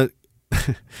that's going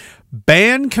to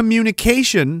ban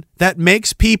communication that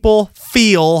makes people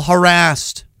feel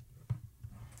harassed.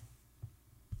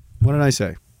 What did I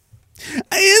say?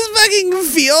 I just fucking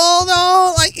feel,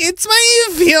 though, like, it's my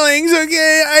feelings,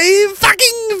 okay? I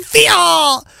fucking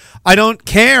feel. I don't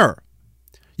care.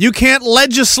 You can't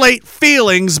legislate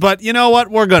feelings, but you know what?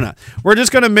 We're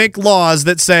just gonna make laws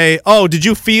that say, oh, did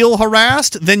you feel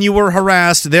harassed? Then you were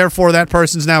harassed, therefore that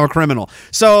person's now a criminal.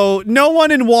 So no one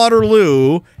in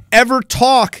Waterloo ever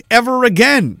talk ever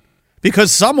again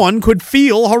because someone could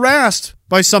feel harassed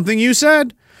by something you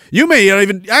said. You may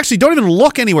even, actually, don't even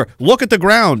look anywhere. Look at the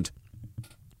ground.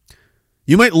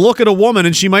 You might look at a woman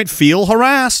and she might feel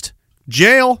harassed.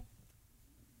 Jail.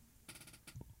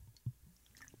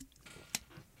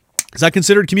 Is that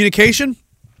considered communication?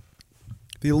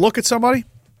 Do you look at somebody?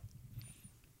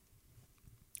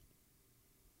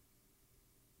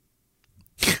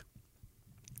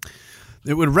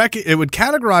 It would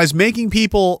categorize making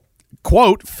people,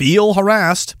 quote, feel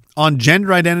harassed on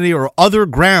gender identity or other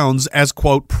grounds as,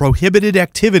 quote, prohibited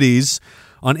activities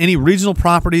on any regional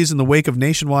properties in the wake of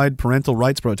nationwide parental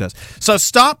rights protests. So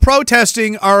stop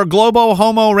protesting our Globo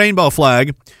Homo rainbow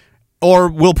flag or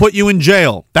we'll put you in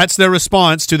jail. That's their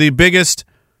response to the biggest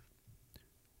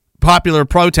popular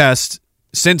protest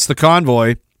since the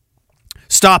convoy.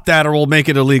 Stop that or we'll make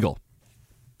it illegal.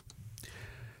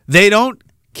 They don't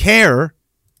care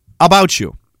about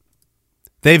you.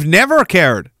 They've never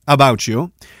cared about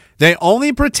you. They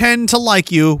only pretend to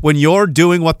like you when you're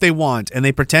doing what they want, and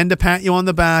they pretend to pat you on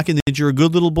the back and that you're a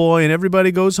good little boy, and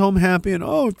everybody goes home happy, and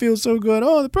oh, it feels so good.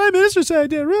 Oh, the Prime Minister said I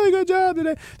did a really good job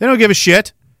today. They don't give a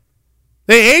shit.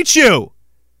 They hate you.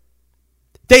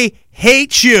 They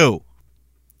hate you.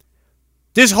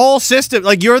 This whole system,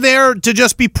 like, you're there to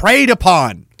just be preyed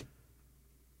upon.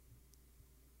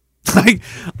 Like,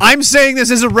 I'm saying this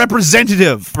as a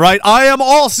representative, right? I am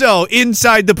also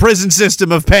inside the prison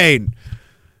system of pain.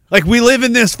 Like, we live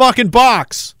in this fucking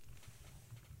box.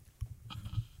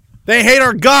 They hate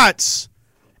our guts.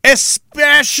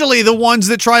 Especially the ones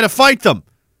that try to fight them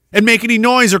and make any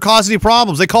noise or cause any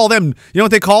problems. They call them, you know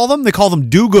what they call them? They call them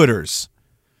do-gooders.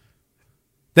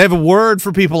 They have a word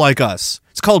for people like us.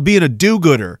 It's called being a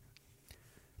do-gooder.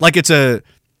 Like it's a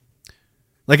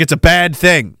bad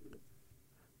thing.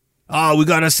 Oh, we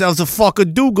got ourselves a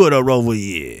fucking do-gooder over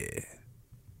here.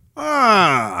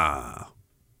 Ah.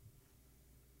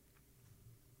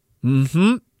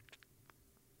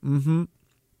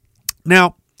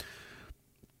 Now,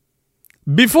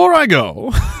 before I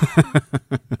go,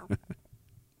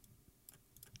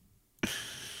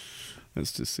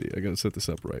 let's just see. I got to set this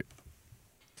up right.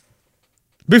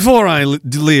 Before I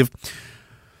leave,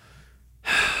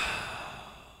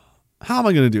 how am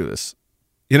I going to do this?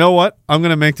 You know what? I'm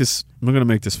going to make this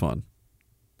fun.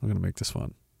 For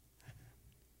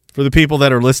the people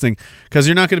that are listening, because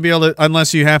you're not going to be able to,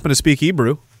 unless you happen to speak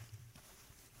Hebrew.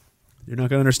 You're not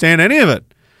going to understand any of it.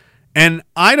 And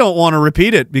I don't want to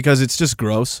repeat it because it's just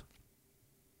gross.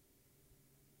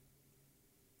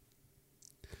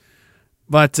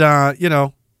 But,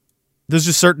 there's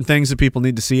just certain things that people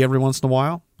need to see every once in a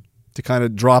while to kind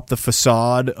of drop the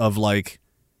facade of, like,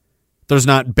 there's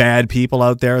not bad people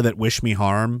out there that wish me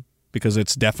harm, because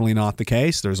it's definitely not the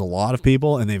case. There's a lot of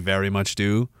people, and they very much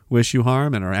do wish you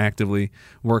harm and are actively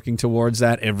working towards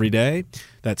that every day.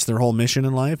 That's their whole mission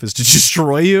in life, is to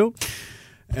destroy you.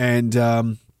 And,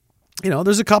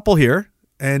 there's a couple here,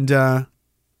 and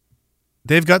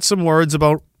they've got some words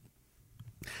about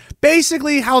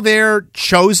basically how they're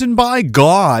chosen by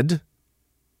God,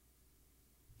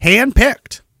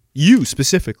 handpicked. You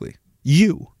specifically.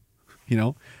 You.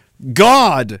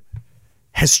 God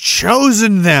has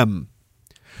chosen them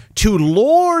to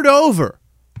lord over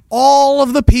all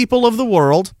of the people of the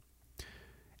world,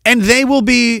 and they will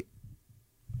be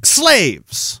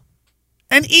slaves.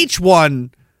 And each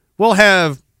one will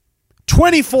have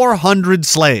 2,400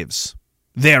 slaves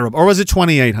there. Or was it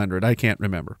 2,800? I can't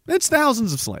remember. It's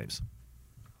thousands of slaves.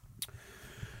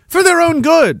 For their own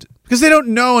good, because they don't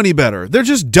know any better. They're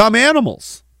just dumb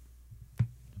animals.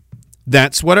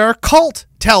 That's what our cult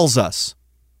tells us.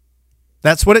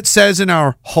 That's what it says in our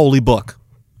holy book.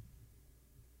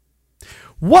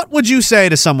 What would you say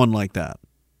to someone like that?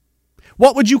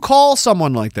 What would you call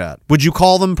someone like that? Would you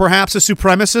call them perhaps a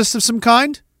supremacist of some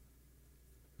kind?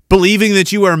 Believing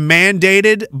that you are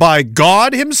mandated by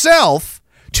God himself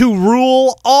to rule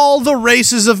all the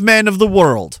races of men of the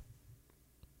world.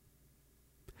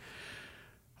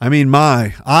 I mean,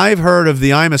 I've heard of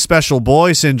the I'm a special boy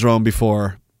syndrome before,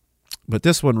 but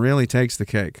this one really takes the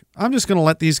cake. I'm just going to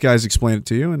let these guys explain it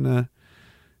to you, and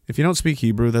if you don't speak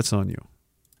Hebrew, that's on you.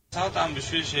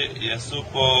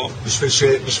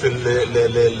 בשביל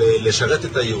לשרת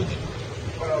את היהודים.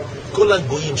 כל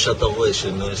הגויים שאתה רואה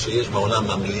שיש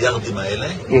בעולם המיליארדים האלה,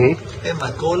 הם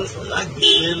הכל רק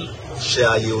בשביל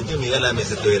שהיהודים יהיה להם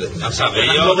איזה תועלת. עכשיו,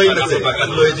 אנחנו לא רואים את זה,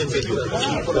 אנחנו לא יודעים בדיוק.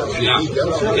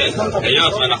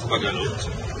 היות ואנחנו בגלות,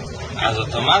 אז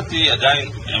אוטומטי עדיין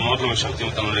הם עוד לא משרתים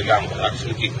אותנו לגמרי, רק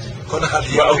חלקית. כל אחד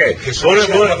יהיה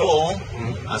לו,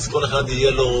 אז כל אחד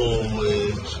יהיה לו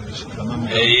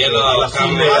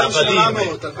אלפים עבדים.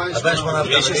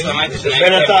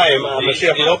 בינתיים,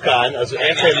 המשיח לא כאן, אז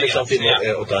איך הם משרתים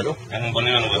אותנו? הם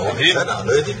בונים לנו רכבים,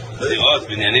 דירות,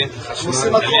 בניינים,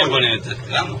 הם בונים את זה.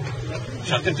 למה?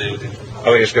 משרתים את היהודים.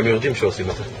 אבל יש גם יהודים שעושים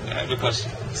את זה. בקושי.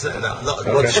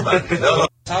 לא תשמע.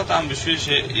 עשה אותם בשביל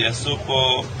שיעשו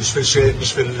פה... בשביל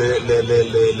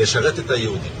לשרת את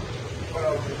היהודים.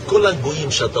 כל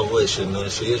הגויים שאתה רואה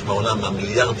שיש בעולם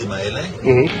המיליארדים האלה,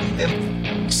 הם...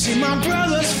 See my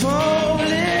brothers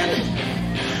falling,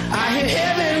 I hear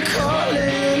heaven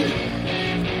calling,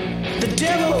 the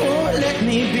devil won't let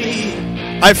me be.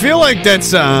 I feel like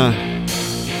that's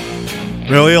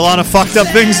really a lot of fucked up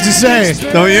things to say,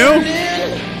 don't you?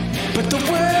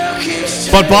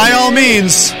 But by all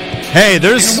means, hey,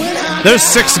 there's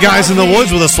 6 guys in the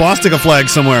woods with a swastika flag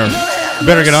somewhere.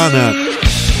 Better get on that.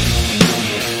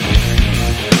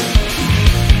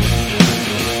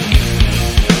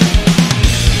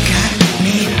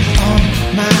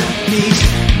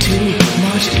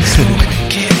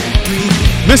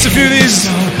 Missed a few of these.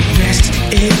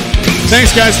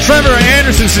 Thanks, guys. Trevor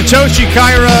Anderson, Satoshi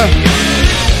Kyra,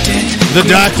 the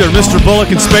Doctor, Mr.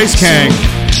 Bullock, and Space Kang.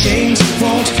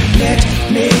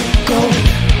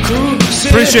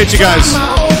 Appreciate you guys.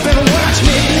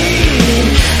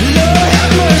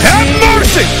 Have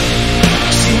mercy!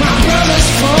 See my brothers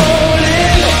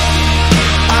falling.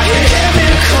 I hear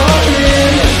heaven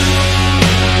calling.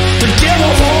 The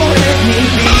devil won't let me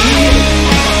be.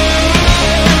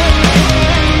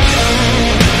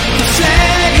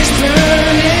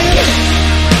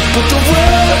 But the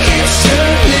world keeps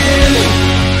turning.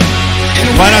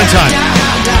 Right on time.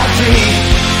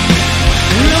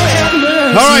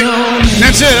 All right,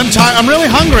 that's it. I'm tired. I'm really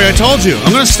hungry. I told you.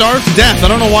 I'm going to starve to death. I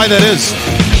don't know why that is.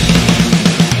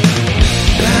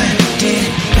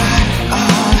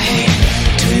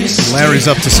 Larry's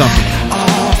up to something.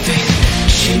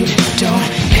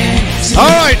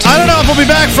 All right. I don't know if we'll be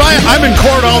back Friday. I'm in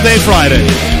court all day Friday.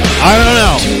 I don't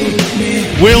know.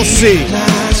 We'll see.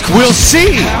 We'll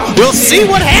see. We'll see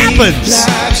what happens.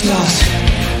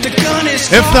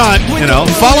 If not,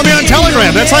 follow me on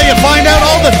Telegram. That's how you find out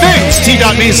all the things.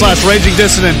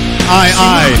 T.me/RagingDissident.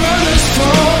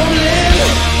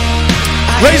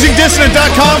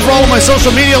 RagingDissident.com for all of my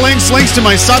social media links to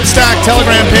my Substack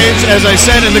Telegram page, as I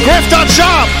said, and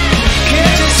thegrift.shop.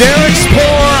 Derek's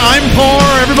poor, I'm poor,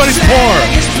 everybody's poor.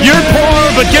 You're poor,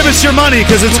 but give us your money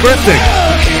because it's grifting.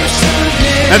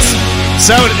 That's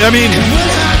so,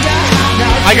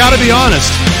 I gotta be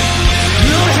honest.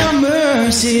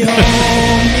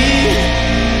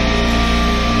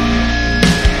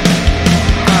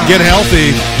 Get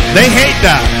healthy. They hate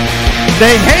that.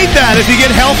 They hate that. If you get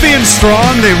healthy and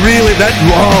strong,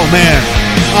 oh man.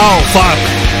 Oh, fuck.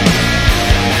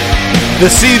 The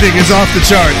seething is off the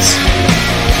charts.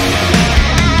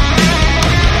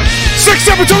 6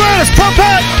 Semper Tyrannis, pump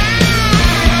hat!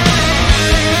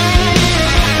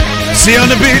 See you on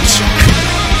the beach.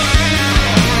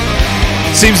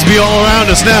 Seems to be all around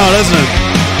us now, doesn't it?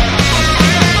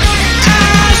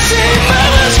 I see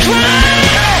brothers cry.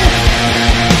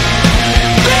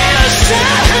 They're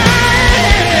sighing.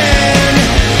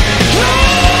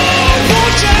 Lord,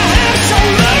 won't you have some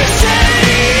mercy?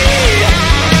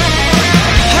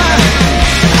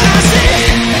 I see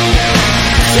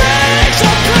flags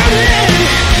are burning.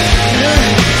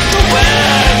 The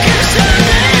world keeps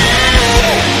turning.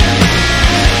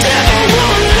 Devil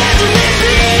won't let me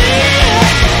be.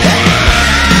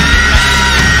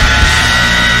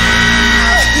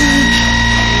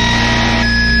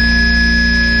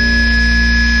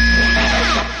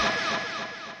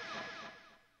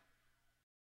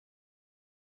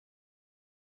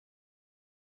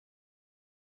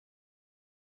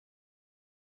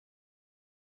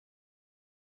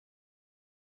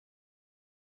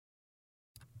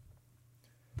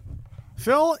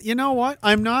 Phil, you know what?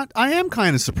 I am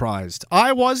kind of surprised.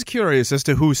 I was curious as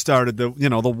to who started the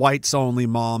whites only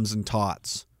moms and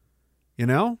tots. You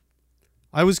know?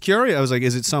 I was curious. I was like,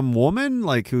 is it some woman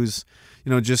like who's,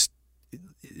 just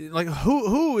like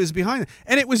who is behind it?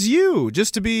 And it was you,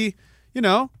 just to be,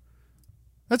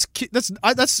 that's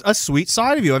a sweet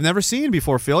side of you I've never seen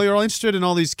before, Phil. You're all interested in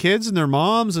all these kids and their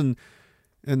moms and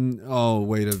Phil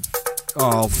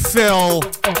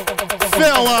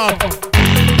up.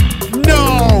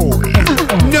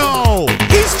 No.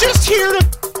 He's just here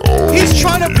he's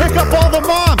trying to pick up all the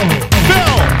moms.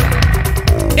 Phil,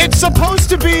 it's supposed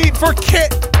to be for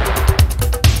kid.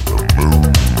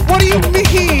 What do you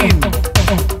mean?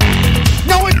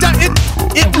 No,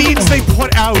 it means they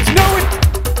put out.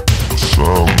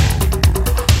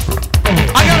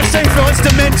 I gotta say, Phil, it's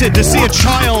demented to see a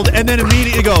child and then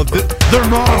immediately go, their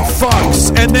mom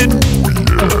fucks, and then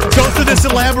go through this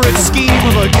elaborate scheme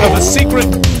of a secret.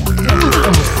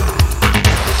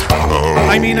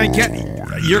 I mean, I get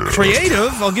you're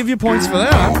creative. I'll give you points for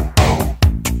that.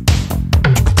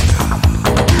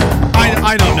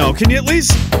 I don't know. Can you at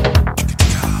least?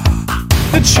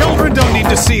 The children don't need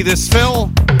to see this,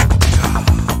 Phil.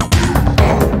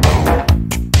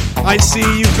 I see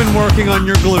you've been working on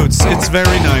your glutes. It's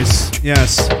very nice.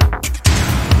 Yes.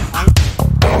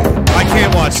 I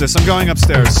can't watch this. I'm going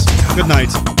upstairs. Good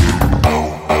night.